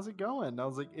 "Hey, how's it going?" And I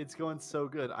was like, "It's going so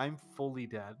good. I'm fully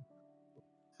dead."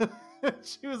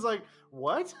 She was like,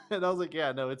 "What?" And I was like,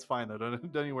 "Yeah, no, it's fine though.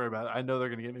 Don't even worry about it. I know they're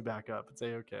gonna get me back up. It's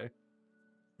okay."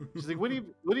 She's like, "What do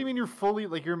you mean you're fully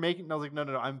like you're making?" And I was like, "No,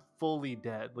 I'm fully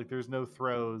dead. Like there's no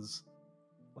throws.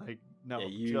 Like no,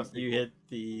 yeah, you hit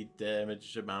the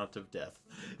damage amount of death."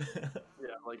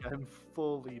 Yeah, like I'm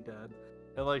fully dead."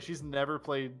 And like she's never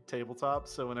played tabletop,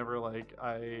 so whenever like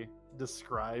I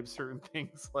describe certain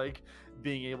things like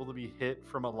being able to be hit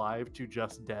from alive to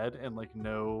just dead and like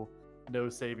no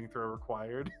saving throw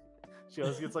required, she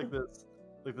always gets like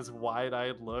this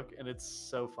wide-eyed look, and it's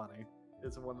so funny.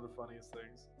 It's one of the funniest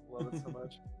things. Love it so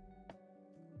much.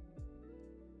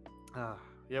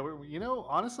 Yeah, you know,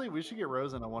 honestly, we should get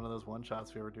Rose in on one of those one shots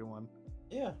if we ever do one.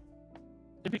 Yeah,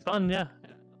 it'd be fun. Yeah,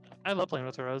 I love playing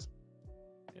with Rose.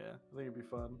 Yeah, I think it'd be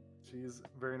fun. She's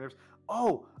very nervous.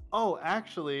 Oh,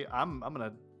 actually, I'm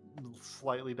gonna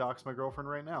slightly dox my girlfriend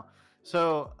right now.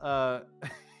 So,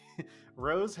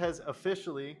 Rose has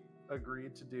officially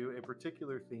agreed to do a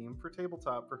particular theme for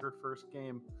tabletop for her first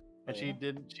game, and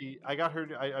I got her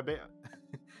to,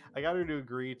 I got her to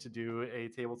agree to do a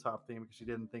tabletop theme because she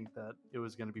didn't think that it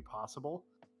was going to be possible.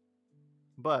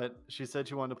 But she said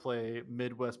she wanted to play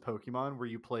Midwest Pokemon, where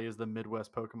you play as the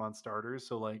Midwest Pokemon starters.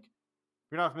 So, like,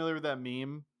 if you're not familiar with that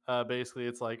meme, basically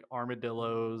it's like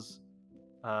armadillos,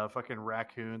 fucking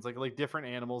raccoons, like different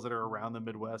animals that are around the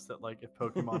Midwest that, like, if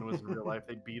Pokemon was in real life,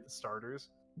 they'd be the starters.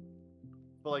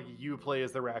 But like you play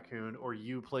as the raccoon, or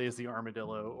you play as the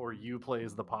armadillo, or you play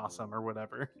as the possum, or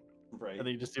whatever. Right. And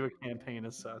then you just do a campaign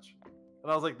as such.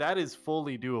 And I was like, that is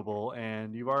fully doable,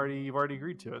 and you've already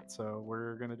agreed to it, so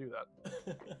we're gonna do that.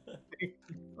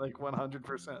 Like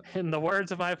 100%. In the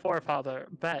words of my forefather,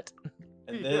 bet.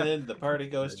 And then the party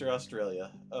goes to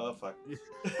Australia. Oh fuck.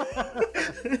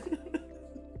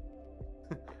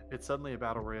 It's suddenly a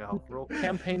battle royale.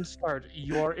 Campaign start.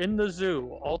 You are in the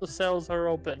zoo. All the cells are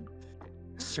open.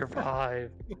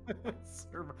 Survive.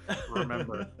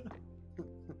 Remember.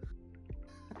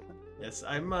 Yes,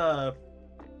 I'm gonna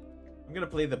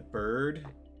play the bird.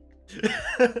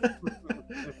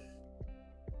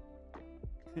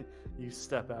 You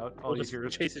step out, all you hear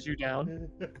is chases you down.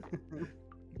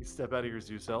 You step out of your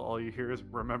zoo cell, all you hear is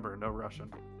remember, no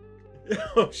Russian.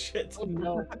 Oh shit. Oh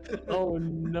no. Oh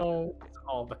no. It's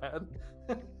all bad.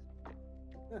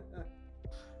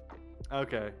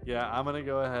 Okay, yeah, I'm gonna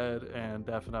go ahead and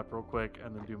deafen up real quick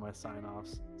and then do my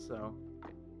sign-offs. So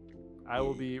I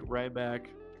will be right back.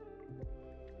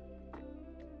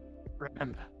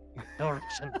 Remember, no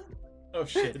Russian. Oh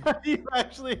shit. You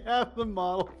actually have the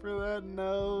model for that?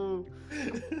 No.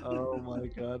 Oh my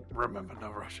god. Remember,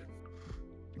 no Russian.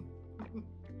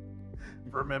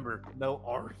 Remember, no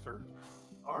Arthur.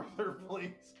 Arthur,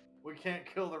 please. We can't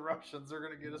kill the Russians. They're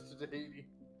gonna get us to Tahiti.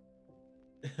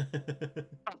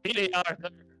 Tahiti, Arthur.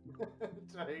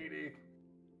 Tahiti.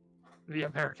 The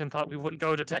American thought we wouldn't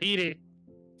go to Tahiti.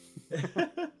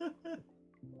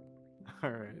 All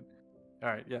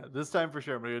right. Yeah, this time for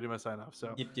sure I'm gonna go do my sign off.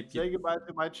 So Yep. say goodbye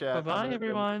to my chat. Bye,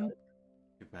 everyone.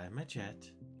 Goodbye, my chat.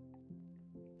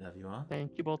 Love you all.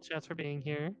 Thank you both chats for being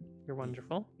here. You're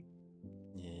wonderful.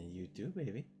 Yeah, you too,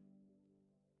 baby.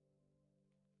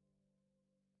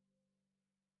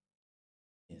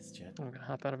 Yes, chat. I'm gonna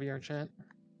hop out of your chat.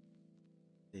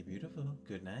 Stay beautiful.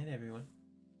 Good night, everyone.